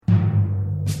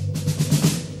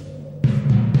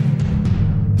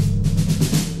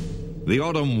The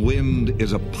autumn wind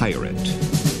is a pirate.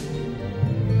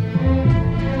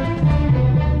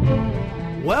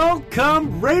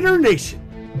 Welcome, Raider Nation,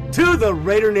 to the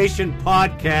Raider Nation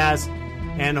podcast.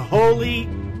 And holy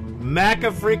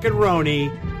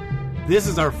maca-freaking-roni, this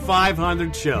is our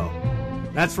 500 show.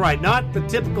 That's right, not the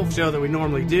typical show that we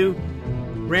normally do.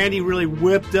 Randy really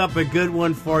whipped up a good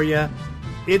one for you.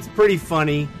 It's pretty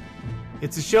funny.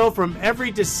 It's a show from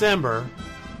every December,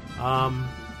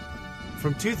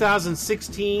 from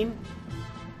 2016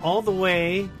 all the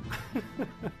way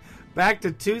back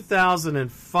to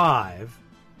 2005.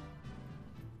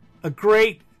 A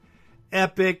great,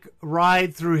 epic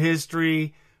ride through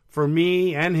history for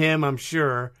me and him, I'm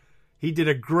sure. He did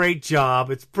a great job.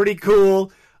 It's pretty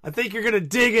cool. I think you're going to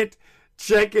dig it.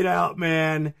 Check it out,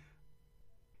 man.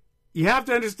 You have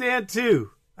to understand,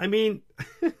 too. I mean,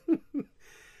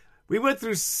 we went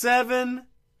through 7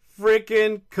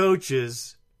 freaking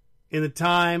coaches in the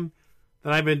time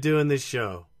that I've been doing this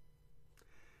show.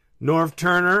 Norv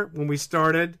Turner, when we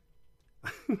started.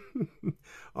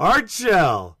 Art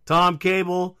Shell, Tom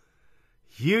Cable,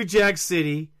 Hugh Jack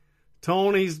City,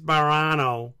 Tony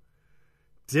Sparano,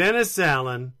 Dennis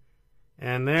Allen,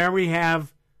 and there we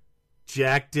have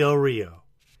Jack Del Rio.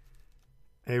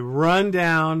 A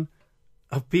rundown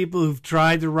of people who've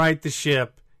tried to right the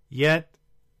ship, yet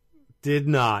did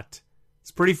not.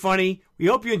 It's pretty funny. We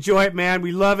hope you enjoy it, man.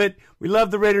 We love it. We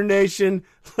love the Raider Nation.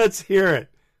 Let's hear it.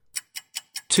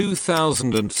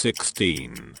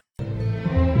 2016.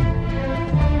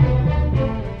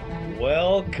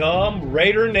 Welcome,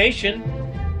 Raider Nation,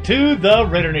 to the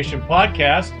Raider Nation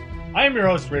podcast. I'm your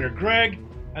host, Raider Greg,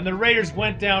 and the Raiders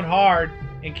went down hard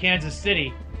in Kansas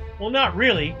City. Well, not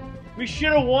really. We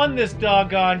should have won this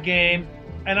doggone game,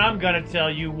 and I'm going to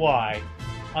tell you why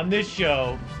on this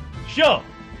show, Show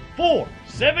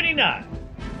 479.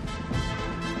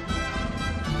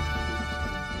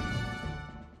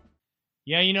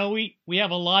 Yeah, you know, we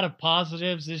have a lot of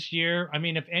positives this year. I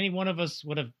mean, if any one of us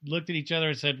would have looked at each other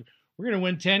and said, we're going to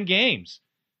win 10 games.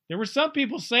 There were some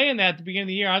people saying that at the beginning of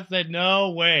the year. I said,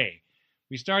 no way.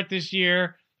 We start this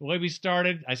year the way we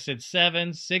started. I said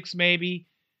 7, 6 maybe.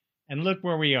 And look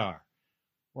where we are.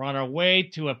 We're on our way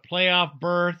to a playoff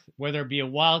berth, whether it be a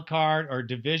wild card or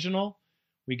divisional.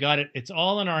 We got it. It's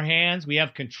all in our hands. We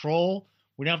have control.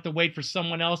 We don't have to wait for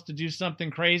someone else to do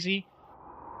something crazy.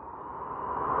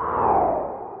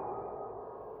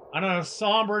 On a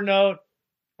somber note,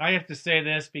 I have to say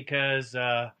this because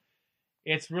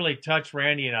it's really touched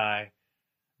Randy and I.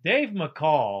 Dave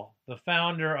McCall, the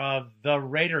founder of the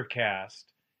Raidercast,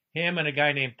 him and a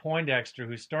guy named Poindexter,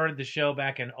 who started the show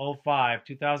back in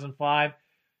 2005,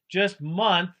 just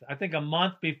a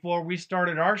month before we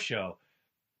started our show.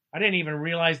 I didn't even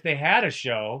realize they had a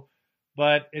show,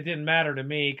 but it didn't matter to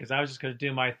me because I was just going to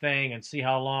do my thing and see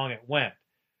how long it went.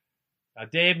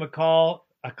 Dave McCall,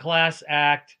 a class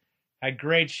act, had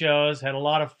great shows, had a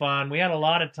lot of fun. We had a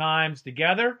lot of times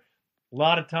together, a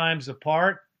lot of times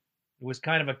apart. It was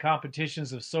kind of a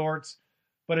competitions of sorts,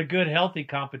 but a good, healthy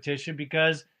competition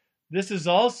because this is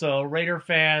also Raider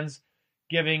fans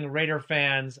giving Raider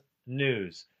fans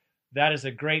news. That is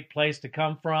a great place to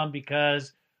come from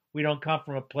because we don't come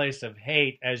from a place of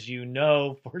hate, as you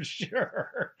know for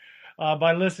sure,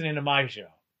 by listening to my show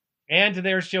and to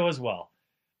their show as well.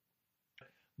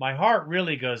 My heart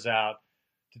really goes out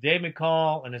to Dave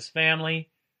McCall and his family.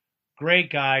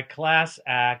 Great guy, class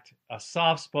act, a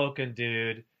soft-spoken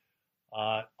dude,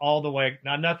 all the way.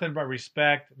 Now, nothing but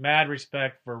respect, mad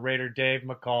respect for Raider Dave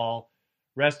McCall.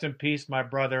 Rest in peace, my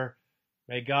brother.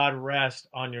 May God rest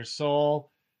on your soul.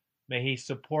 May he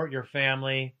support your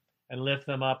family and lift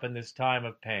them up in this time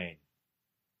of pain.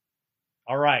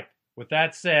 All right, with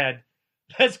that said,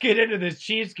 let's get into this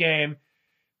Chiefs game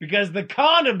because the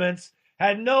Condiments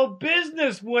had no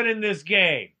business winning this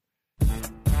game.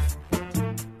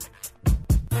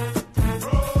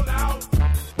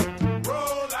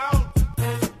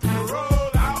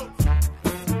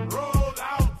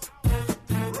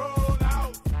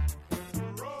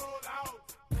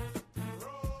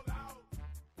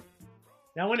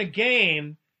 Now, in a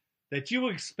game that you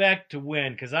expect to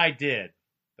win, because I did,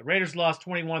 the Raiders lost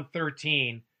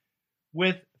 21-13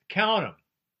 with, count them,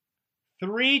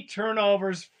 3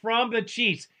 turnovers from the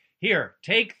Chiefs. Here,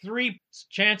 take 3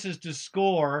 chances to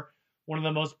score, one of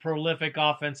the most prolific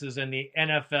offenses in the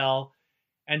NFL,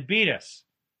 and beat us.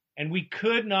 And we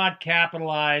could not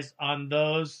capitalize on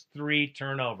those 3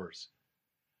 turnovers.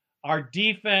 Our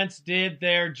defense did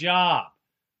their job.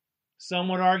 Some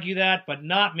would argue that, but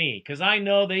not me, because I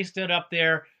know they stood up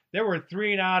there. There were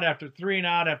 3 and out after 3 and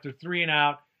out after 3 and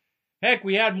out. Heck,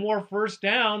 we had more first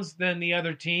downs than the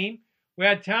other team. We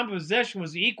had time of possession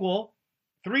was equal.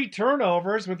 3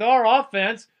 turnovers with our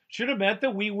offense should have meant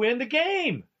that we win the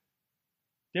game.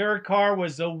 Derek Carr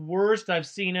was the worst I've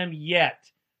seen him yet,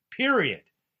 period.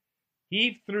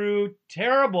 He threw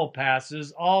terrible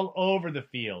passes all over the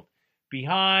field.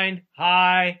 Behind,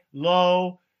 high,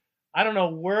 low. I don't know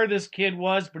where this kid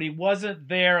was, but he wasn't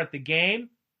there at the game.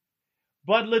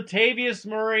 But Latavius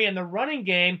Murray in the running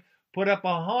game put up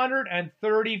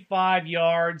 135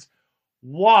 yards.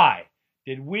 Why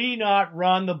did we not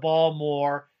run the ball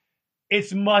more?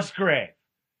 It's Musgrave.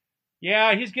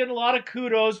 Yeah, he's getting a lot of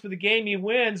kudos for the game he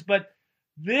wins, but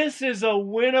this is a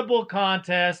winnable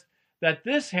contest that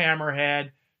this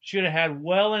hammerhead should have had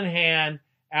well in hand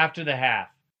after the half.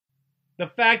 The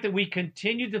fact that we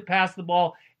continued to pass the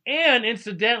ball, and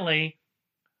incidentally,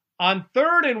 on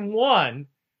 3rd and 1,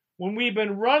 when we've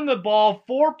been running the ball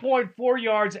 4.4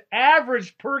 yards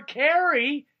average per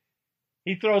carry,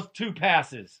 he throws 2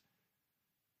 passes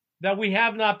that we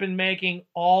have not been making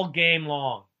all game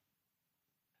long.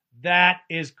 That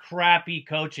is crappy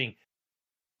coaching.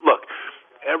 Look,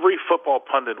 every football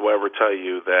pundit will ever tell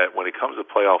you that when it comes to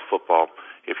playoff football,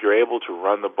 if you're able to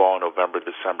run the ball in November,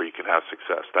 December, you can have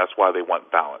success. That's why they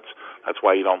want balance. That's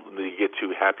why you get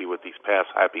too happy with these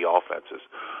pass-happy offenses.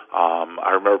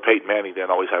 I remember Peyton Manning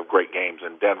didn't always have great games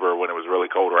in Denver when it was really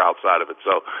cold or outside of it.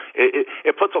 So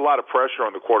it puts a lot of pressure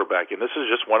on the quarterback. And this is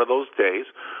just one of those days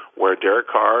where Derek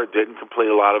Carr didn't complete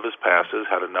a lot of his passes,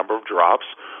 had a number of drops,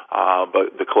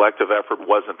 but the collective effort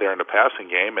wasn't there in the passing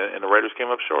game, and the Raiders came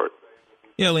up short.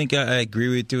 Yeah, Link, I agree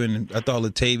with you, and I thought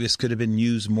Latavius could have been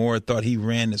used more. I thought he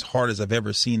ran as hard as I've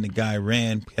ever seen the guy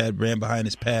ran behind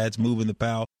his pads, moving the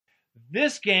pile.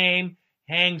 This game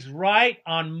hangs right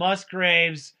on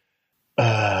Musgrave's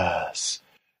ass.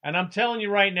 And I'm telling you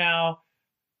right now,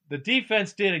 the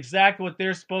defense did exactly what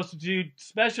they're supposed to do.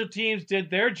 Special teams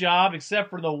did their job, except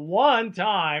for the one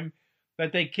time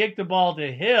that they kicked the ball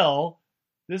to Hill.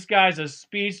 This guy's a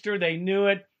speedster. They knew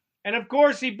it. And, of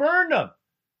course, he burned them.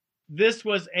 This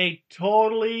was a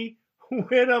totally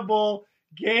winnable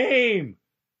game.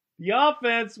 The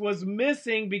offense was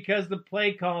missing because the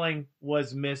play calling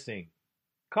was missing.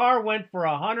 Carr went for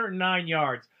 109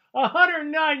 yards.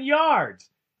 109 yards!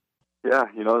 Yeah,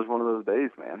 it was one of those days,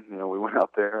 man. We went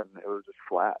out there and it was just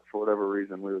flat. For whatever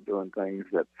reason, we were doing things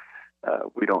that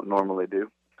we don't normally do.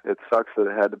 It sucks that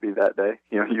it had to be that day.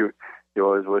 You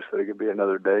always wish that it could be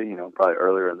another day, probably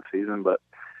earlier in the season, but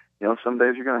some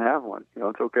days you're going to have one.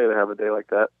 It's okay to have a day like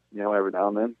that, every now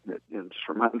and then. It just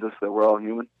reminds us that we're all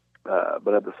human.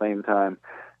 But at the same time,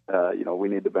 we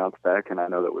need to bounce back, and I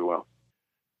know that we will.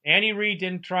 Andy Reid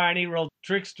didn't try any real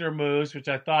trickster moves, which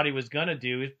I thought he was going to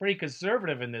do. He was pretty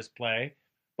conservative in this play.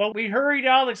 But we hurried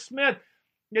Alex Smith.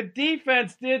 The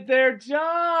defense did their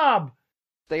job.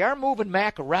 They are moving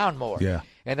Mac around more. Yeah.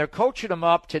 And they're coaching him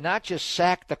up to not just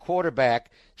sack the quarterback,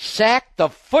 sack the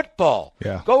football.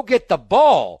 Yeah. Go get the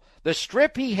ball. The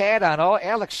strip he had on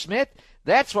Alex Smith,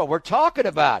 that's what we're talking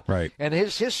about. Right. And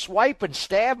his swipe and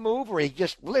stab move where he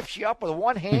just lifts you up with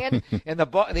one hand and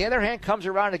the other hand comes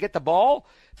around to get the ball,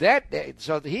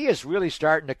 so he is really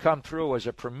starting to come through as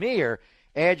a premier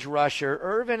edge rusher.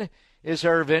 Irvin is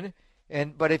Irvin,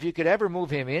 but if you could ever move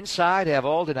him inside, have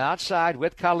Alden outside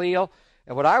with Khalil,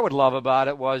 and what I would love about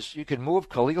it was you could move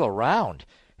Khalil around,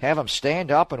 have him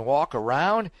stand up and walk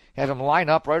around, have him line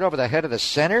up right over the head of the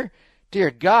center. Dear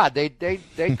God, they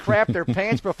crapped their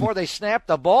pants before they snapped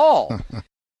the ball.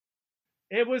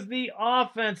 It was the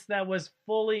offense that was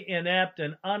fully inept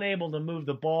and unable to move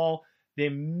the ball. The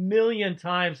million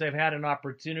times they've had an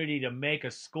opportunity to make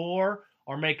a score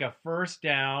or make a first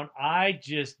down, I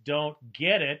just don't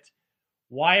get it.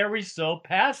 Why are we so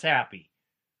pass happy?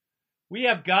 We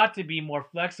have got to be more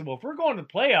flexible. If we're going to the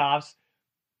playoffs,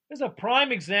 there's a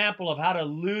prime example of how to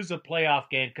lose a playoff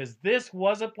game, because this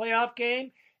was a playoff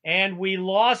game. And we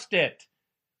lost it.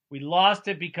 We lost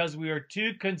it because we were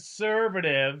too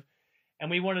conservative and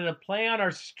we wanted to play on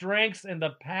our strengths in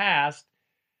the past.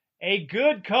 A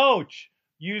good coach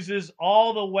uses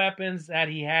all the weapons that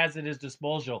he has at his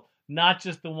disposal, not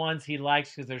just the ones he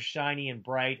likes because they're shiny and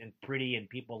bright and pretty and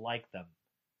people like them.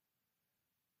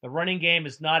 The running game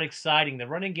is not exciting. The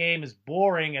running game is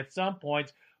boring at some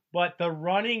points, but the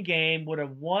running game would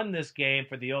have won this game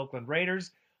for the Oakland Raiders.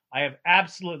 I have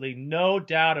absolutely no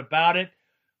doubt about it.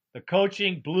 The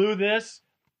coaching blew this.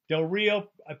 Del Rio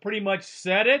pretty much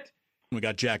said it. We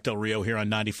got Jack Del Rio here on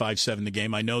 95.7 The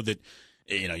Game. I know that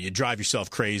you drive yourself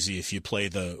crazy if you play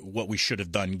the what we should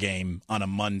have done game on a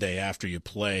Monday after you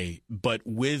play. But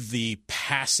with the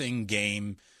passing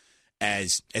game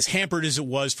as hampered as it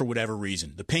was for whatever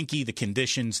reason, the pinky, the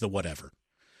conditions, the whatever,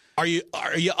 are you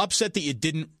upset that you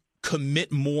didn't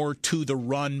commit more to the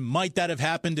run? Might that have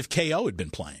happened if KO had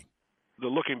been playing?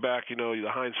 Looking back, the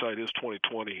hindsight is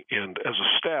 20/20, and as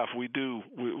a staff, we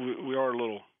are a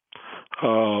little,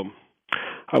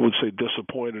 I would say,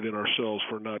 disappointed in ourselves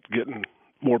for not getting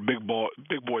more big boy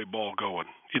ball going.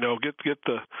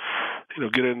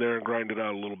 Get in there and grind it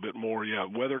out a little bit more. Yeah,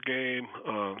 weather game.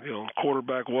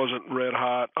 Quarterback wasn't red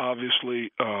hot,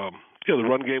 obviously. The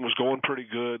run game was going pretty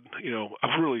good.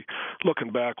 I'm really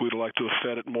looking back, we'd like to have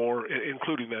fed it more,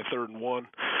 including that 3rd and 1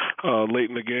 late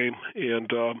in the game. And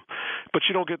but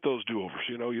you don't get those do-overs.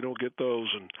 You don't get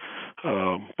those. And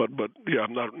but yeah,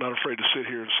 I'm not afraid to sit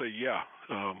here and say,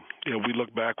 we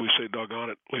look back, we say, doggone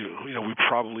it, we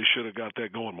probably should have got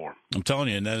that going more. I'm telling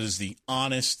you, and that is the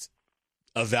honest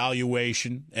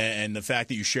evaluation, and the fact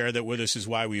that you share that with us is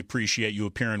why we appreciate you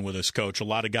appearing with us, Coach. A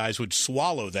lot of guys would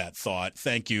swallow that thought.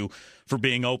 Thank you for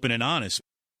being open and honest.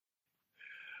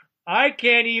 I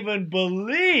can't even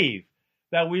believe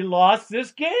that we lost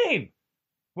this game.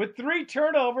 With 3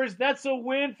 turnovers, that's a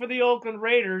win for the Oakland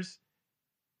Raiders.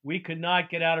 We could not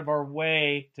get out of our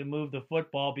way to move the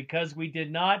football because we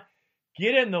did not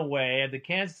get in the way of the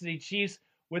Kansas City Chiefs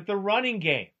with the running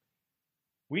game.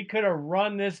 We could have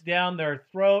run this down their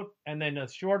throat, and then the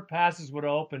short passes would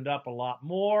have opened up a lot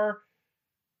more.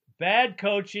 Bad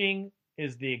coaching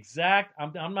is the exact,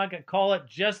 I'm not going to call it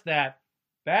just that.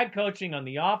 Bad coaching on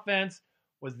the offense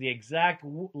was the exact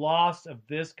loss of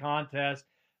this contest.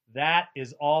 That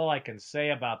is all I can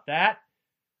say about that.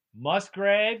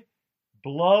 Musgrave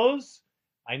blows.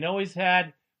 I know he's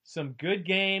had some good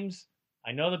games.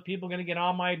 I know that people are going to get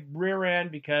on my rear end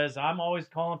because I'm always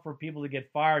calling for people to get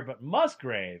fired. But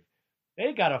Musgrave,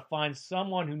 they got to find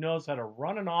someone who knows how to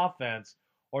run an offense,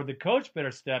 or the coach better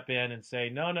step in and say,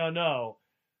 no,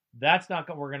 that's not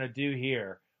what we're going to do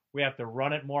here. We have to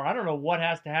run it more. I don't know what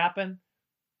has to happen,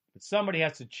 but somebody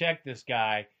has to check this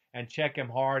guy and check him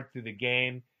hard through the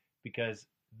game, because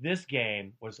this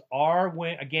game was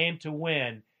a game to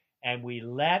win, and we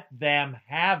let them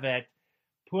have it,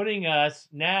 putting us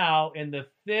now in the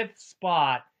 5th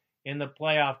spot in the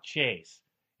playoff chase.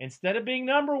 Instead of being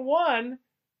number 1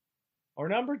 or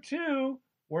number 2,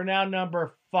 we're now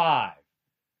number 5.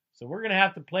 So we're going to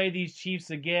have to play these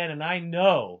Chiefs again, and I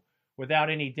know without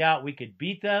any doubt we could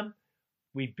beat them.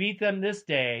 We beat them this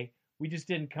day. We just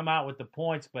didn't come out with the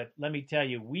points, but let me tell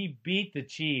you, we beat the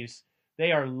Chiefs.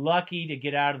 They are lucky to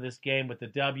get out of this game with the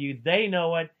W. They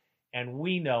know it, and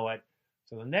we know it.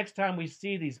 So the next time we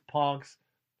see these punks,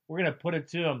 we're going to put it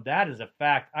to them. That is a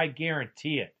fact. I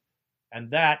guarantee it.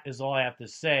 And that is all I have to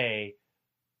say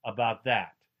about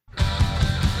that.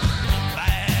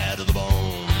 Bad to the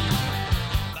bone.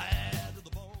 Bad to the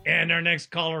bone. And our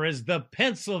next caller is the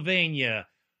Pennsylvania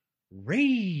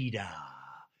Raider.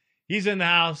 He's in the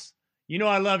house. You know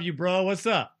I love you, bro. What's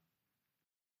up?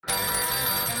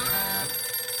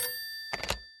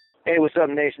 Hey, what's up,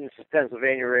 nation? This is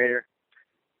Pennsylvania Raider.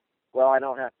 Well, I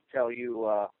don't have to tell you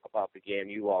about the game.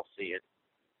 You all see it.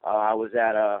 I was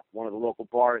at one of the local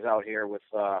bars out here with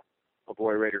my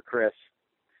boy Raider Chris.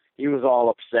 He was all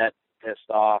upset, pissed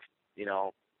off,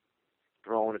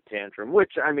 throwing a tantrum,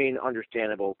 which,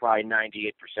 understandable. Probably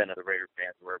 98% of the Raider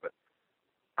fans were. But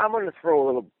I'm going to throw a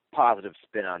little positive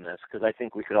spin on this because I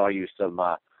think we could all use some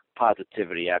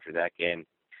positivity after that game.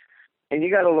 And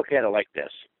you got to look at it like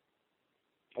this.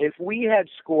 If we had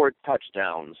scored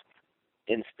touchdowns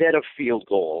instead of field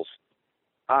goals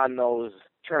on those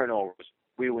turnovers,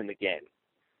 we win the game.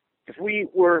 If we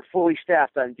were fully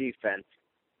staffed on defense,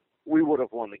 we would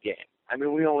have won the game.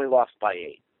 We only lost by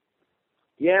 8.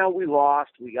 Yeah, we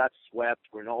lost. We got swept.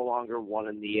 We're no longer one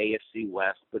in the AFC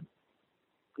West. But,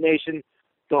 nation,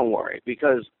 don't worry,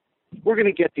 because we're going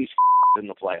to get these in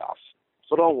the playoffs.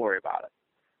 So don't worry about it.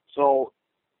 So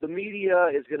the media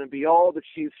is going to be all the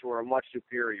Chiefs were a much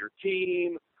superior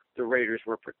team. The Raiders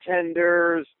were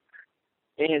pretenders.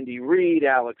 Andy Reid,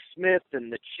 Alex Smith,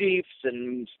 and the Chiefs,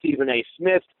 and Stephen A.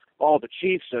 Smith, all the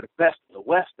Chiefs are the best in the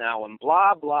West now, and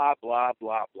blah, blah, blah,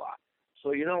 blah, blah.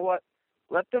 So you know what?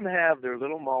 Let them have their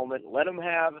little moment. Let them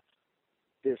have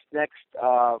this next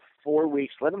 4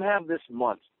 weeks. Let them have this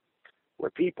month where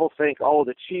people think, oh,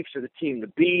 the Chiefs are the team to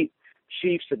beat.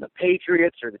 Chiefs and the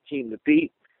Patriots are the team to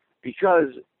beat.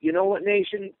 Because, you know what,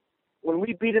 nation? When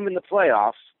we beat them in the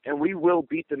playoffs, and we will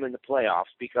beat them in the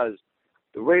playoffs because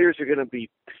the Raiders are going to be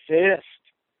pissed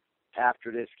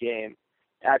after this game,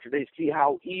 after they see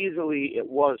how easily it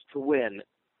was to win.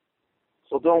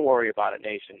 So don't worry about it,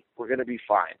 nation. We're going to be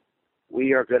fine.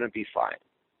 We are going to be fine.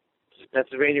 This is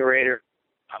Pennsylvania Raider.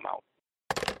 I'm out.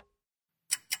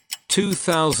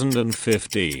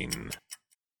 2015.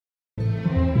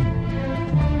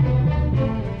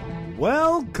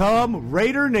 Well, Welcome,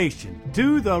 Raider Nation,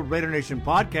 to the Raider Nation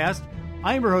podcast.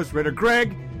 I'm your host, Raider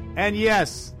Greg, and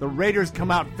yes, the Raiders come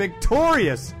out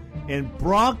victorious in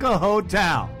Bronco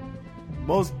Town.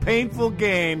 Most painful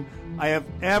game I have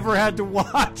ever had to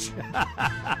watch.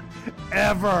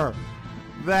 Ever.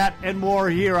 That and more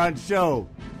here on show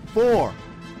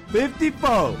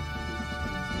 454.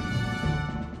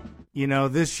 You know,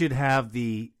 this should have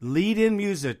the lead-in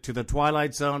music to the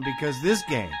Twilight Zone, because this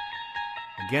game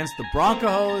against the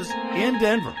Broncos in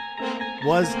Denver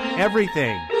was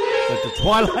everything that the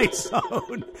Twilight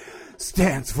Zone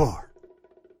stands for.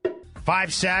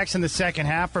 5 sacks in the second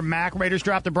half for Mack. Raiders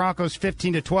dropped the Broncos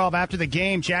 15-12. After the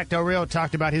game, Jack Del Rio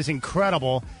talked about his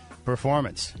incredible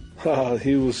performance.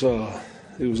 He was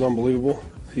unbelievable.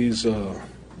 He's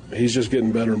just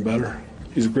getting better and better.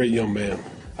 He's a great young man.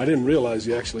 I didn't realize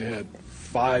he actually had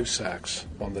 5 sacks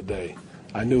on the day.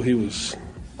 I knew he was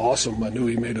awesome. I knew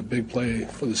he made a big play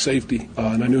for the safety,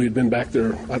 and I knew he'd been back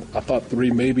there. I thought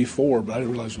 3, maybe 4, but I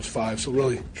didn't realize it was 5. So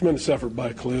really, tremendous effort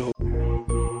by Khalil.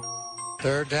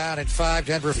 Third down and 5.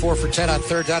 Denver 4 for 10 on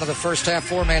third down of the first half.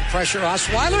 4-man pressure.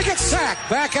 Osweiler gets sacked.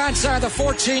 Back onside the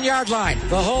 14-yard line.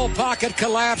 The whole pocket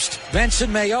collapsed.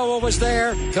 Benson Mayowa was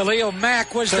there. Khalil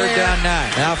Mack was there. Third down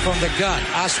 9. Now from the gun.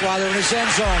 Osweiler in his end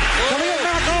zone. Khalil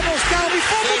Mack almost down. He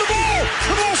fumbled the ball.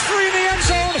 The ball's free in the end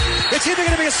zone. It's either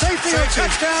going to be a safety or a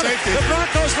touchdown. The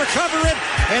Broncos recover it,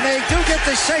 and they do get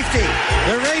the safety.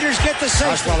 The Raiders get the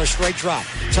safety. Osweiler straight drop.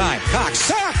 Time. Cox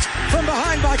sacked from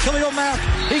behind by Khalil Mack.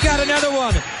 He got another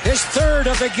one. His 3rd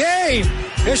of the game.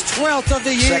 His 12th of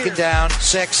the year. Second down,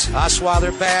 6.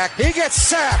 Osweiler back. He gets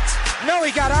sacked. No,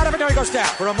 he got out of it. No, he goes down.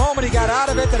 For a moment, he got out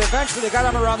of it. Then eventually they got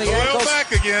him around the ankles.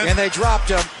 Back again. And they dropped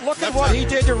him. Look at what he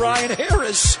did to Ryan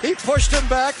Harris. He pushed him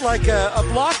back like a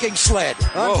blocking sled.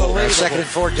 Unbelievable. 2nd and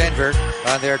 4 Denver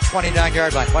on their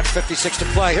 29-yard line. 1:56 to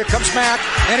play. Here comes Mack,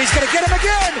 and he's going to get him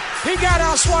again. He got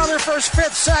Osweiler for his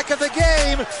 5th sack of the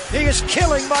game. He is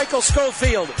killing Michael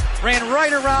Schofield. Ran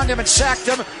right around him and sacked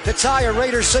him to tie a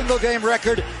Raiders single-game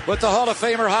record with the Hall of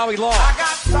Famer Howie Long.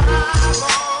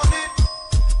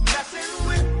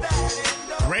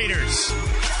 Raiders,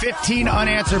 15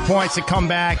 unanswered points to come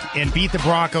back and beat the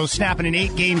Broncos, snapping an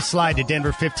 8-game slide to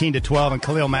Denver 15-12, and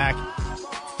Khalil Mack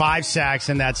 5 sacks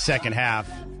in that second half,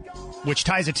 which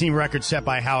ties a team record set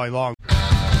by Howie Long.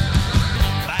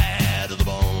 Bad to the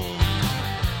bone.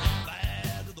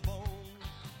 Bad to the bone.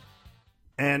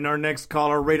 And our next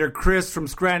caller, Raider Chris from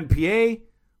Scranton, PA.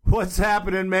 What's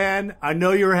happening, man? I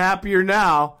know you're happier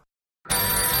now.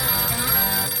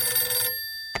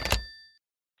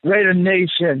 Raider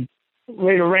Nation,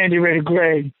 Raider Randy, Raider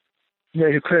Greg,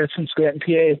 Raider Chris from Scranton,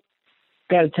 PA.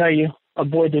 Got to tell you, a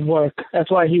boy did work. That's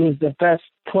why he was the best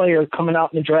player coming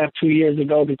out in the draft 2 years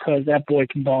ago, because that boy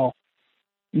can ball.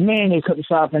 Man, they couldn't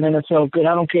stop an NFL good.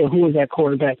 I don't care who was that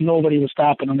quarterback. Nobody was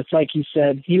stopping him. It's like he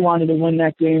said. He wanted to win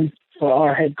that game for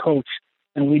our head coach,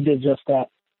 and we did just that.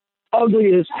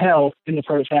 Ugly as hell in the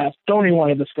first half. Don't even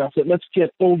want to discuss it. Let's get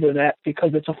over that,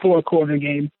 because it's a 4-quarter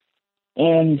game,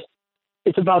 and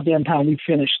it's about damn time we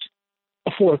finished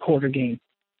a 4-quarter game.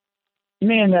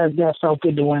 Man, that felt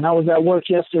good to win. I was at work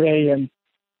yesterday, and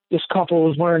this couple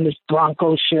was wearing this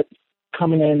Broncos shit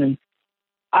coming in, and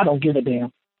I don't give a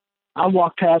damn. I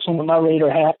walked past them with my Raider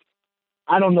hat.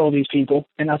 I don't know these people.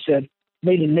 And I said,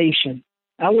 Raider Nation.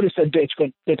 I would have said bitch,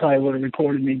 but they probably would have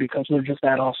reported me because we're just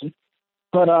that awesome.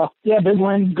 But, yeah, big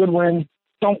win, good win.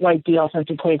 Don't like the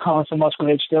offensive play calling for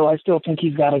Musgrave still. I still think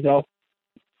he's got to go.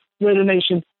 Raider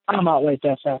Nation, I'm out like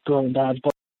that fat girl in Dodge.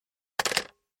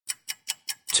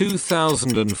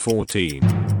 2014.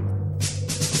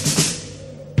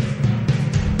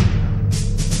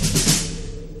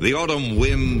 The autumn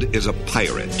wind is a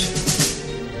pirate.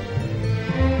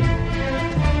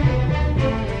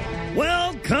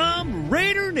 Welcome,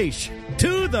 Raider Nation,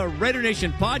 to the Raider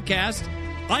Nation podcast.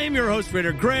 I am your host,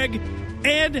 Raider Greg,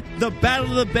 and the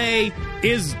Battle of the Bay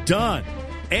is done.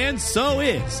 And so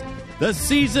is the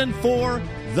season for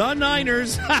the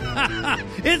Niners.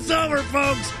 It's over,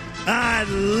 folks. I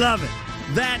love it.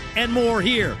 That and more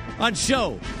here on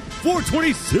show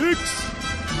 426.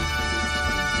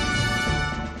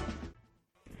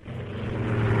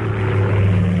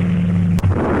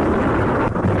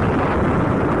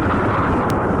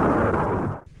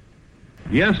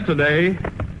 Yesterday,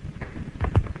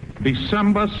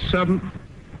 December 7th,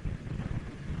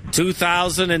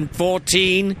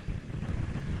 2014.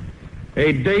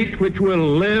 A date which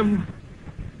will live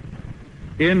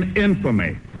in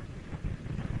infamy.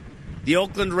 The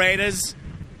Oakland Raiders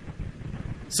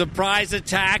surprise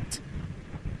attacked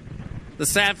the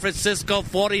San Francisco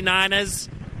 49ers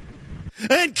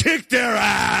and kicked their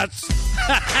ass.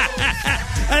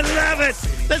 I love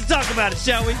Let's talk about it,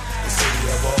 shall we?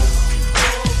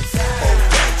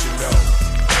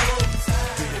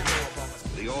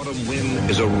 The autumn wind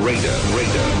is a raider.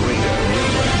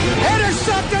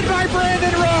 Intercepted by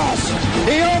Brandon Ross.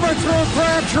 He overthrew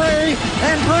Crabtree,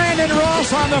 and Brandon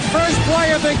Ross on the first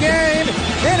play of the game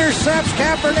intercepts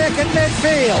Kaepernick in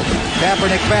midfield.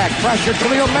 Kaepernick back, pressure,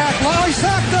 Khalil Mack, Lally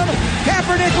sacked him.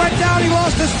 Kaepernick went down, he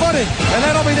lost his footing, and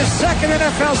that'll be the second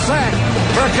NFL sack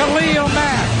for Khalil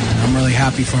Mack. I'm really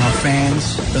happy for our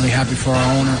fans, really happy for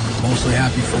our owner, mostly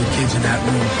happy for the kids in that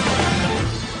room.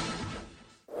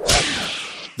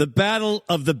 The Battle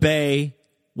of the Bay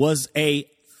was a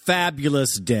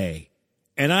fabulous day.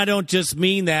 And I don't just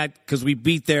mean that because we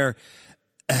beat their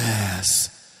ass.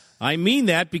 I mean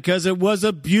that because it was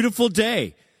a beautiful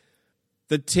day.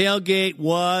 The tailgate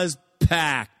was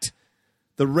packed.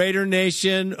 The Raider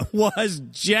Nation was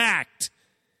jacked.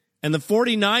 And the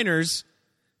 49ers,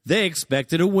 they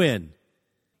expected a win.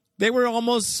 They were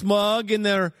almost smug in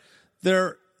their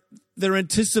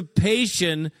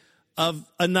anticipation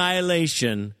of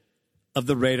annihilation of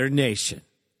the Raider Nation.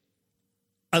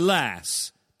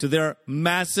 Alas, to their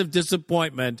massive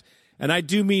disappointment, and I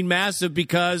do mean massive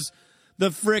because the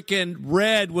frickin'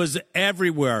 red was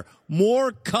everywhere.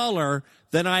 More color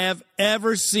than I have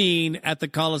ever seen at the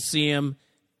Coliseum,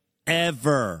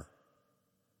 ever.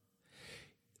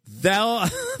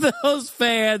 Those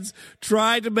fans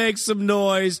tried to make some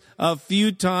noise a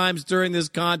few times during this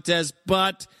contest,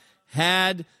 but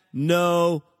had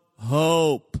no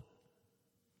hope.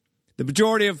 The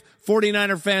majority of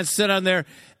 49er fans sat on their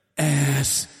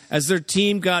ass as their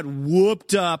team got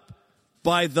whooped up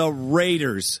by the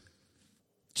Raiders.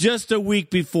 Just a week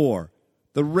before,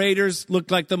 the Raiders looked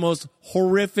like the most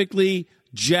horrifically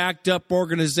jacked up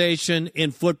organization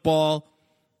in football.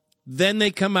 Then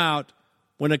they come out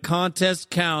when a contest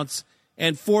counts,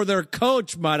 and for their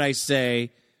coach, might I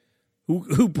say,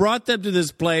 who brought them to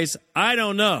this place, I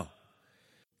don't know.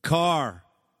 Carr,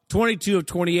 22 of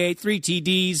 28, 3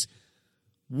 TDs,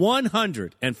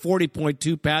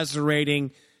 140.2 passer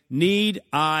rating. Need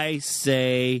I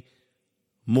say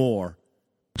more?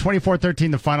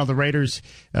 24-13, the final. The Raiders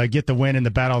get the win in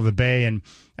the Battle of the Bay. And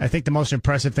I think the most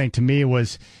impressive thing to me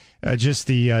was just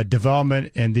the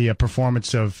development and the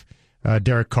performance of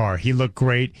Derek Carr. He looked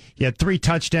great. He had 3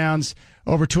 touchdowns,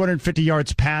 over 250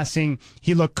 yards passing.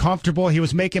 He looked comfortable. He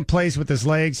was making plays with his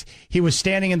legs. He was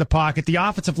standing in the pocket. The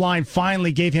offensive line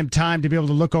finally gave him time to be able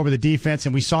to look over the defense,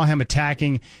 and we saw him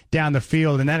attacking down the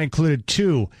field, and that included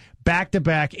 2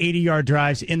 back-to-back 80-yard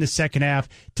drives in the second half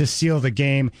to seal the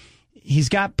game. He's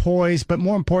got poise, but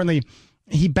more importantly,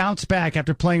 he bounced back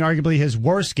after playing arguably his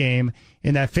worst game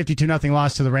in that 52-0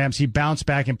 loss to the Rams. He bounced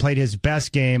back and played his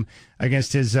best game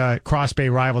against his Cross Bay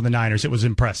rival, the Niners. It was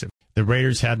impressive. The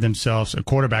Raiders had themselves a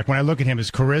quarterback. When I look at him,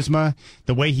 his charisma,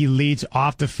 the way he leads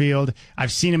off the field,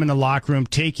 I've seen him in the locker room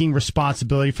taking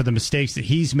responsibility for the mistakes that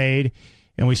he's made,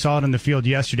 and we saw it on the field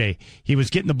yesterday. He was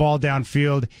getting the ball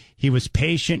downfield. He was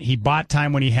patient. He bought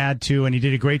time when he had to, and he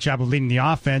did a great job of leading the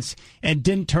offense and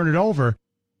didn't turn it over.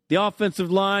 The offensive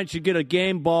line should get a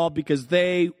game ball because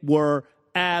they were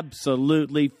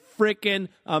absolutely freaking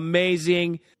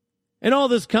amazing. And all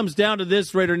this comes down to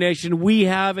this, Raider Nation. We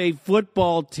have a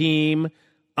football team,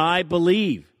 I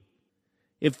believe.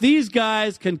 If these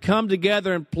guys can come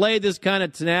together and play this kind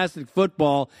of tenacity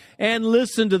football, and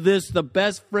listen to this, the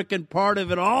best freaking part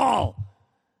of it all,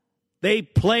 they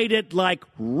played it like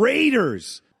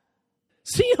Raiders.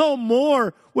 C.O.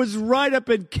 Moore was right up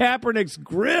in Kaepernick's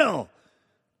grill,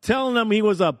 telling him he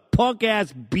was a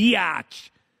punk-ass biatch.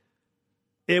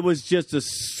 It was just a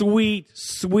sweet,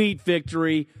 sweet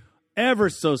victory. Ever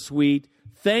so sweet.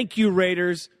 Thank you,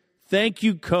 Raiders. Thank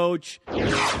you, Coach. All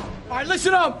right,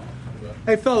 listen up.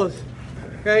 Hey, fellas,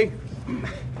 okay?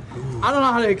 I don't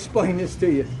know how to explain this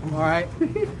to you, all right?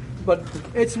 But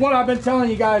it's what I've been telling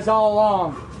you guys all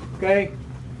along, okay?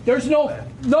 There's no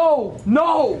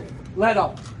let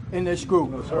up in this group,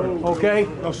 no, sir. Okay?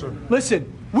 No, sir.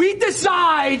 Listen. We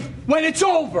decide when it's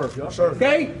over,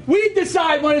 okay? We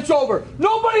decide when it's over.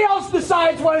 Nobody else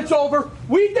decides when it's over.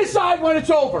 We decide when it's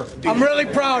over. I'm really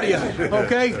proud of you,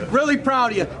 okay? Really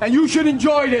proud of you. And you should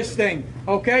enjoy this thing,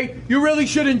 okay? You really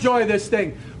should enjoy this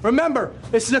thing. Remember,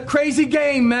 this is a crazy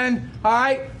game, man, all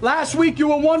right? Last week you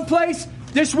were one place.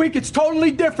 This week it's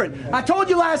totally different. I told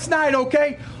you last night,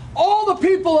 okay? All the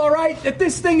people, all right, that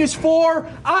this thing is for,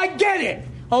 I get it,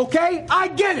 okay? I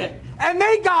get it. And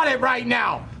they got it right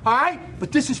now, all right?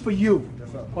 But this is for you,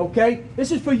 okay?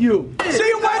 This is for you. See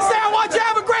you Wednesday. I want you to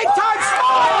have a great time.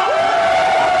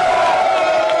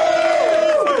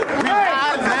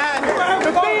 Hey,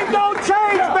 the theme don't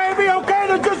change, baby, okay?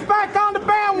 They're just back on the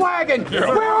bandwagon.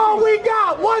 We're all we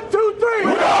got. 1, 2, 3.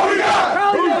 We're all we got.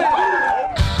 Hell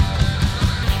yeah.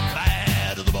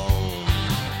 Bad to the bone.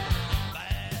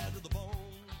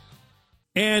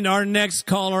 And our next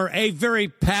caller, a very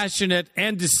passionate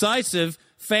and decisive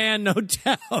fan, no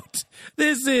doubt.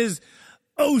 This is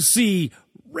O.C.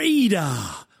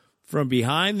 Rada from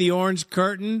behind the orange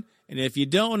curtain. And if you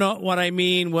don't know what I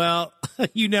mean, well,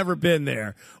 you never been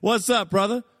there. What's up,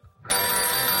 brother?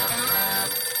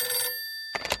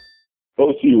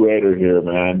 O.C. Raider here,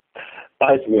 man.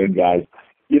 Nice win, guys.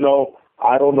 You know,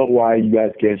 I don't know why you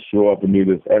guys can't show up and do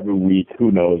this every week.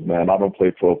 Who knows, man? I don't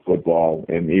play pro football,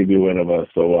 and either one of us,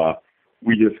 so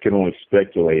we just can only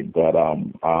speculate. But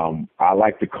I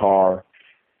like the Carr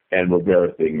and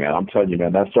Rivera thing, man. I'm telling you,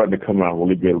 man, that's starting to come around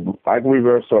really good. I think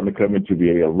Rivera's starting to come into be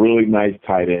a really nice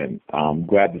tight end. I'm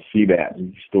glad to see that.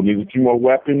 He still needs a few more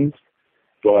weapons,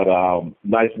 but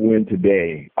nice win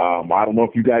today. I don't know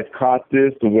if you guys caught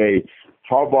this, the way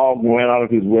Harbaugh went out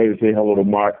of his way to say hello to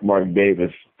Mark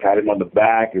Davis, pat him on the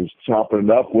back, and was chopping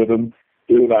it up with him.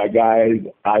 Dude, guys,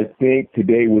 I think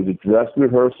today was a dress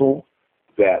rehearsal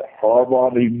that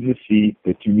Harbaugh needed to see,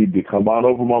 that you need to come on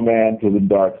over, my man, to the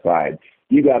dark side.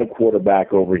 You got a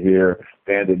quarterback over here,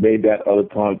 man, that made that other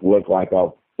punk look like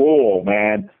a fool,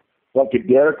 man. Like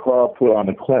Derek Carr put on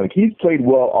the clinic. He's played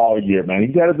well all year, man.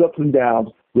 He's had his ups and downs.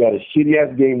 We had a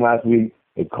shitty-ass game last week,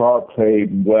 and Carr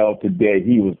played well today.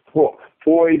 He was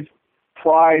poised,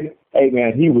 pride. Hey,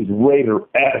 man, he was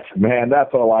Raider-esque, man.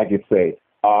 That's all I can say.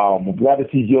 I'm glad to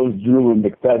see Joe Drew and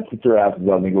McFadden put their asses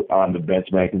on the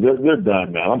bench, man, because they're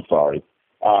done, man. I'm sorry.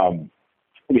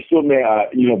 We still may,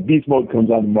 Beast Mode comes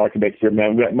on the market next year,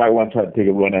 man. We might want to try to take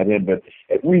a run at him, but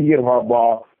if we can get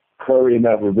Harbaugh, Curry, and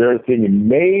that Rivera thing, and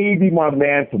maybe my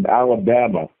man from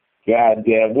Alabama,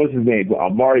 goddamn, what's his name?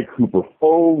 Amari Cooper.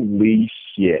 Holy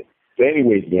shit. So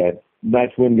anyways, man,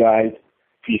 nice win, guys.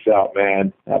 Peace out,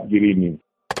 man. Have a good evening.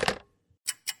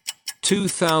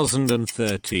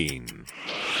 2013.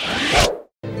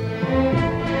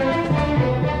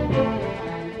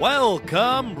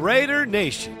 Welcome, Raider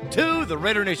Nation, to the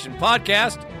Raider Nation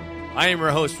podcast. I am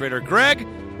your host, Raider Greg.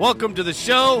 Welcome to the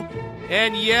show.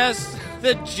 And yes,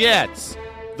 the Jets,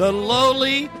 the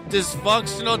lowly,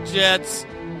 dysfunctional Jets,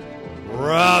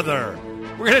 brother.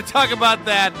 We're going to talk about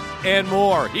that and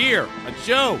more here on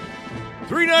show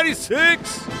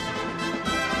 396.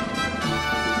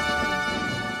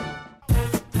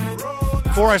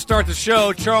 Before I start the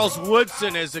show, Charles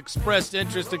Woodson has expressed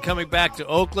interest in coming back to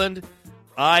Oakland.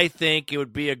 I think it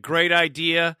would be a great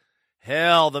idea.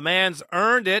 Hell, the man's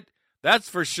earned it, that's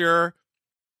for sure.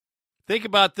 Think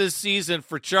about this season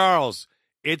for Charles.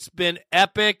 It's been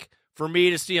epic for me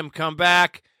to see him come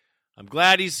back. I'm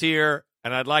glad he's here,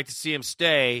 and I'd like to see him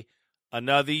stay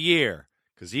another year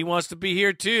because he wants to be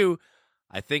here too.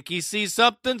 I think he sees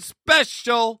something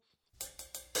special.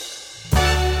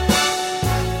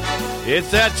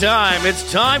 It's that time.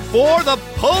 It's time for the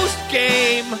post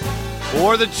game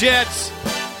for the Jets.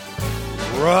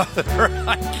 Brother,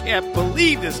 I can't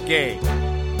believe this game.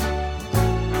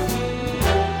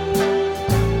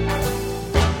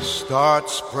 Start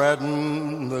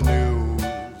spreading the news.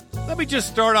 Let me just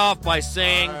start off by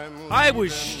saying I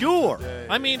was sure,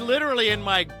 I mean literally in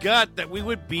my gut, that we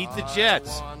would beat the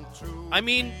Jets. I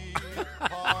mean,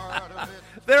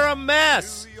 they're a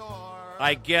mess.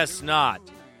 I guess not.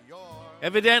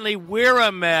 Evidently, we're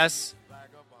a mess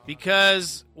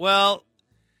because, well,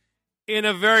 in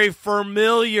a very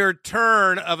familiar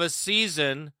turn of a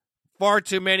season, far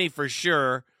too many for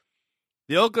sure,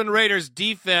 the Oakland Raiders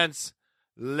defense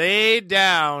laid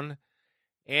down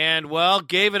and, well,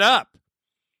 gave it up.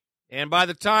 And by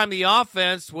the time the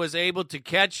offense was able to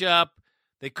catch up,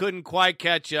 they couldn't quite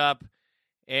catch up.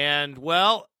 And,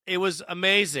 well, it was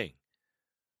amazing.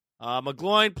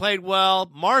 McGloin played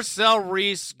well. Marcel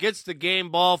Reese gets the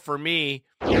game ball for me.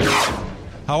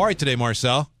 How are you today,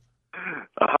 Marcel?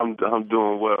 I'm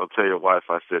doing well. I'll tell your wife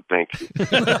I said thank you.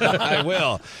 I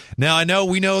will. Now,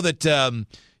 we know that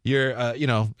you're a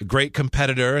great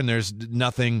competitor, and there's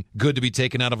nothing good to be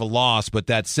taken out of a loss. But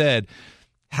that said,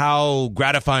 how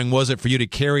gratifying was it for you to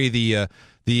carry the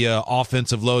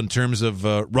offensive load in terms of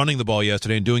running the ball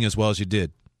yesterday and doing as well as you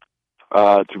did?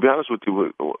 To be honest with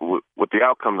you, with the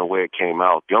outcome, the way it came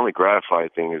out, the only gratifying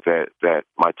thing is that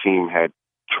my team had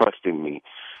trust in me.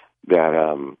 That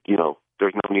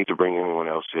there's no need to bring anyone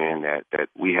else in. That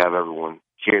we have everyone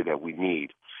here that we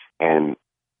need, and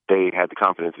they had the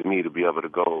confidence in me to be able to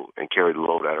go and carry the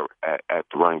load at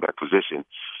the running back position,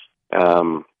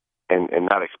 and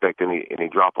not expect any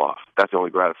drop off. That's the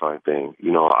only gratifying thing.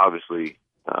 Obviously,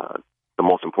 the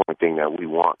most important thing that we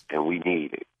want and we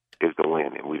need is the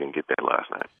win, and we didn't get that last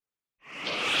night.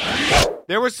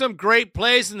 There were some great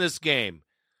plays in this game.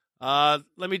 Let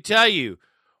me tell you.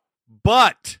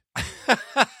 But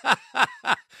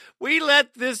we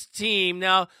let this team.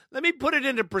 Now, let me put it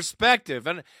into perspective.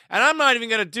 And I'm not even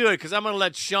going to do it because I'm going to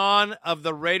let Sean of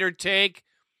the Raider Take,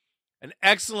 an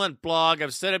excellent blog.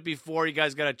 I've said it before. You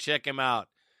guys got to check him out.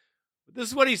 This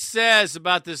is what he says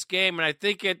about this game, and I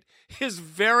think it is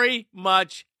very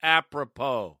much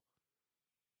apropos.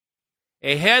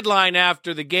 A headline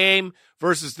after the game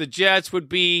versus the Jets would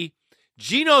be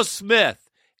Geno Smith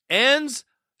ends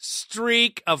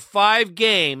streak of 5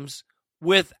 games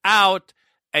without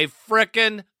a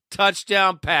frickin'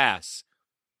 touchdown pass.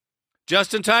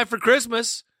 Just in time for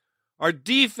Christmas, our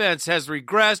defense has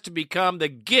regressed to become the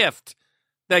gift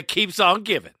that keeps on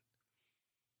giving.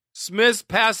 Smith's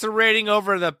passer rating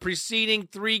over the preceding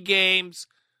 3 games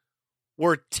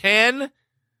were 10,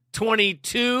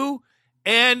 22,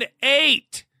 and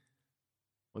 8.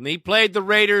 When he played the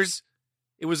Raiders,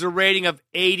 it was a rating of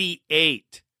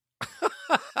 88.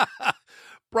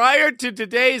 Prior to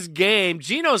today's game,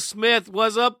 Geno Smith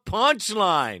was a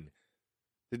punchline.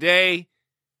 Today,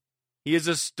 he is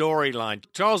a storyline.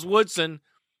 Charles Woodson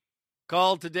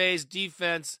called today's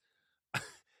defense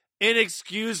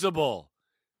inexcusable.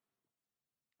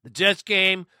 The Jets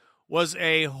game was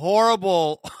a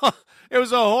horrible it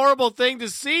was a horrible thing to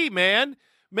see, man.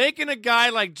 Making a guy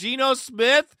like Geno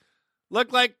Smith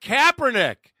look like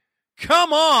Kaepernick.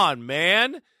 Come on,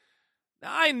 man.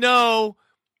 I know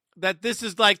that this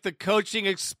is like the coaching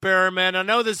experiment. I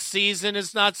know the season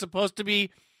is not supposed to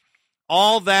be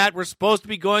all that. We're supposed to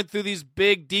be going through these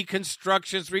big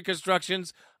deconstructions,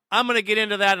 reconstructions. I'm going to get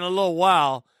into that in a little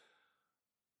while.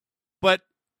 But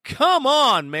come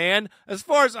on, man. As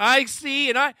far as I see,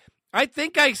 and I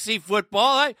think I see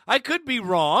football. I could be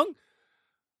wrong.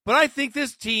 But I think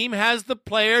this team has the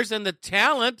players and the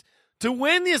talent to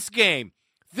win this game.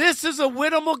 This is a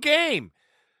winnable game.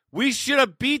 We should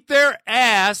have beat their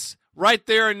ass right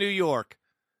there in New York.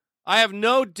 I have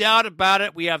no doubt about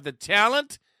it. We have the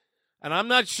talent, and I'm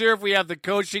not sure if we have the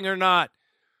coaching or not.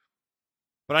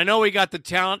 But I know we got the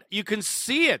talent. You can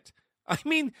see it. I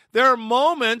mean, there are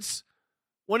moments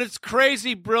when it's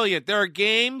crazy brilliant. There are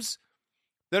games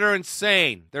that are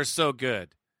insane. They're so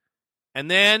good.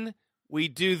 And then we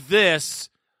do this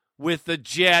with the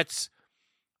Jets.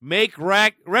 Make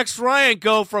Rex Ryan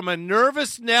go from a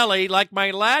nervous Nelly like my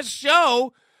last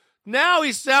show. Now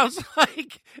he sounds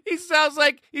like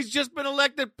he's just been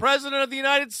elected president of the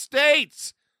United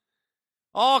States.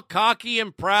 All cocky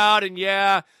and proud, and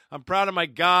yeah, I'm proud of my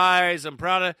guys.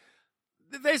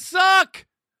 They suck.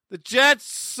 The Jets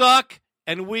suck,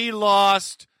 and we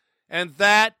lost. And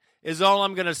that is all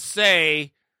I'm going to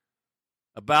say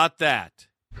about that.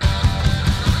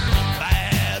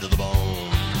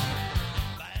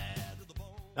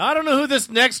 I don't know who this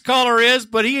next caller is,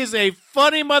 but he is a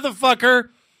funny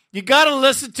motherfucker. You got to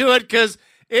listen to it because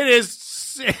it is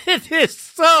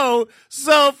so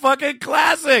fucking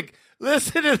classic.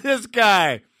 Listen to this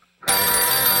guy.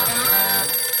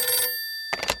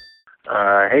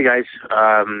 Hey, guys.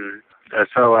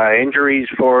 So injuries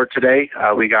for today.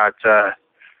 We got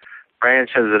Branch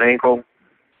has an ankle.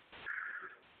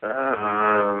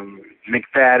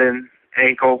 McFadden,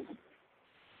 ankle.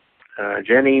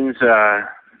 Jennings,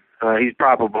 he's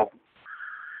probable.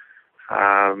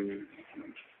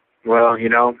 Well,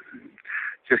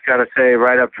 just got to say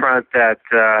right up front that,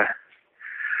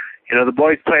 the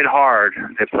boys played hard.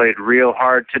 They played real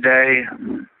hard today.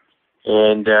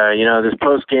 And, this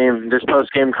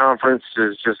post-game conference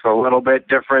is just a little bit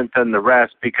different than the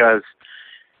rest because,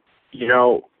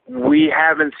 we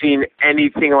haven't seen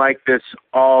anything like this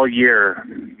all year.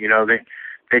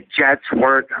 The Jets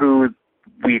weren't who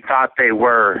we thought they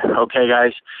were. Okay,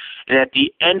 guys? And at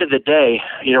the end of the day,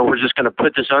 we're just going to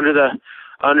put this under the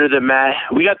mat.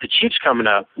 We got the Chiefs coming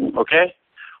up, okay?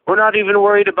 We're not even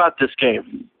worried about this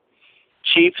game.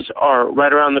 Chiefs are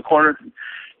right around the corner.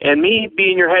 And me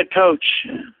being your head coach,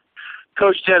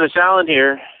 Coach Dennis Allen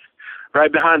here,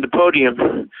 right behind the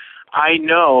podium, I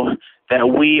know that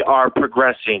we are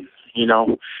progressing.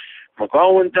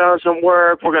 McGowan doesn't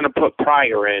work. We're going to put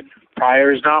Pryor in.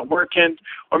 Pryor's not working.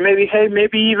 Or maybe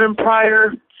even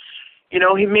Pryor,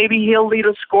 maybe he'll lead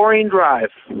a scoring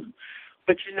drive.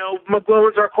 But,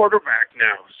 McGowan's our quarterback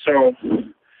now. So,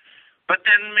 but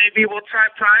then maybe we'll try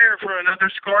Pryor for another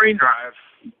scoring drive.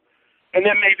 And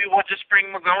then maybe we'll just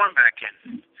bring McGowan back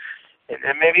in. And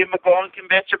then maybe McGowan can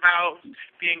bitch about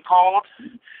being called.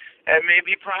 And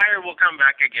maybe Pryor will come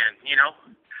back again,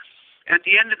 At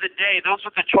the end of the day, those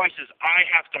are the choices I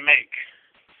have to make.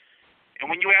 And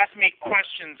when you ask me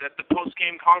questions at the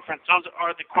post-game conference, those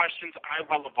are the questions I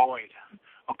will avoid,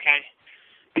 okay?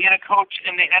 Being a coach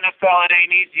in the NFL, it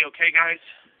ain't easy, okay, guys?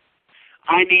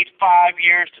 I need 5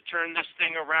 years to turn this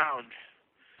thing around.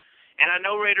 And I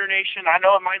know, Raider Nation, I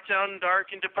know it might sound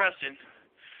dark and depressing.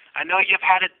 I know you've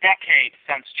had a decade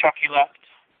since Chucky left.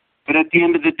 But at the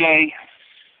end of the day,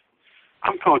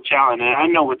 I'm Coach Allen, and I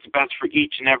know what's best for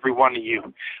each and every one of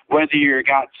you. Whether you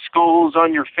got skulls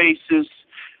on your faces,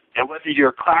 and whether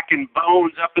you're cracking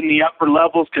bones up in the upper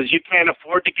levels because you can't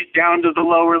afford to get down to the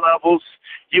lower levels,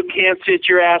 you can't sit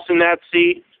your ass in that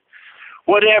seat.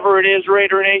 Whatever it is,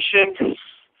 Raider Nation,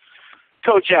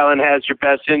 Coach Allen has your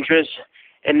best interest.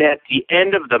 And at the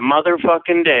end of the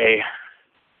motherfucking day,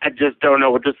 I just don't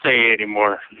know what to say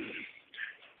anymore.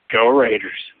 Go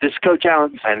Raiders. This is Coach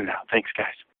Allen signing out. Thanks,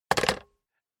 guys.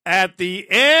 At the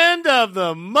end of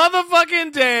the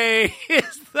motherfucking day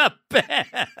is the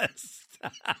best.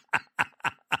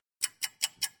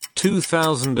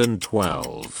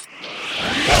 2012.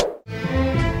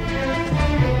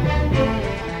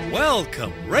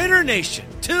 Welcome, Raider Nation,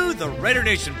 to the Raider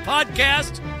Nation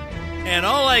podcast. And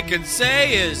all I can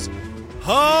say is,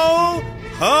 ho,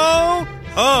 ho,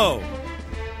 ho.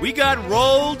 We got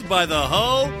rolled by the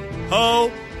hoes.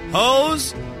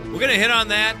 We're going to hit on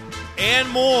that and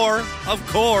more, of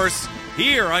course,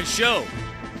 here on show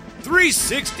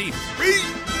 363.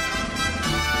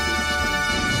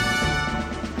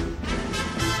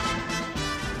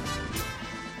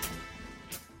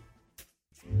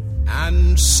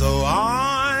 And so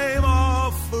I'm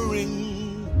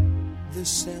offering this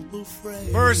sample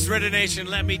phrase. First, Raider Nation,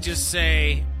 let me just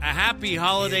say a happy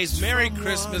holidays, Merry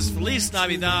Christmas, Feliz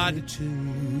Navidad,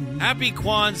 Happy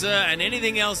Kwanzaa, and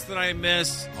anything else that I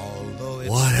miss.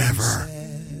 Whatever.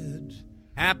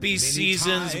 Happy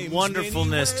seasons,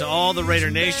 wonderfulness to all the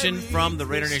Raider Nation from the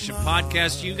Raider Nation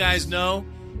podcast. You guys know,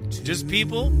 just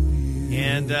people.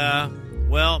 And,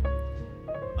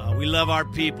 we love our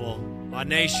people, our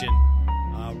nation.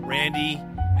 Randy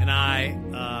and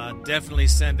I definitely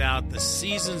send out the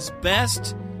season's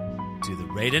best to the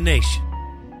Raider Nation.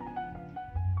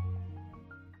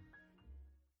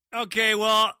 Okay,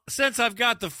 well, since I've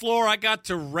got the floor, I got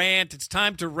to rant. It's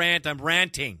time to rant. I'm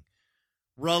ranting.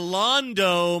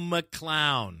 Rolando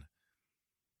McClown.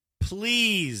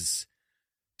 Please,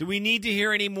 do we need to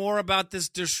hear any more about this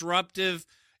disruptive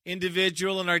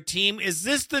individual in our team? Is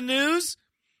this the news?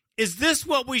 Is this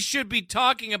what we should be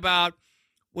talking about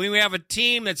when we have a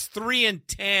team that's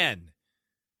 3-10?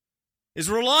 Is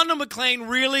Rolando McClain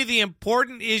really the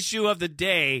important issue of the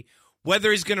day?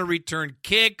 Whether he's going to return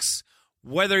kicks,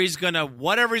 whether he's going to,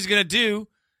 whatever he's going to do,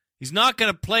 he's not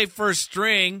going to play first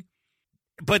string.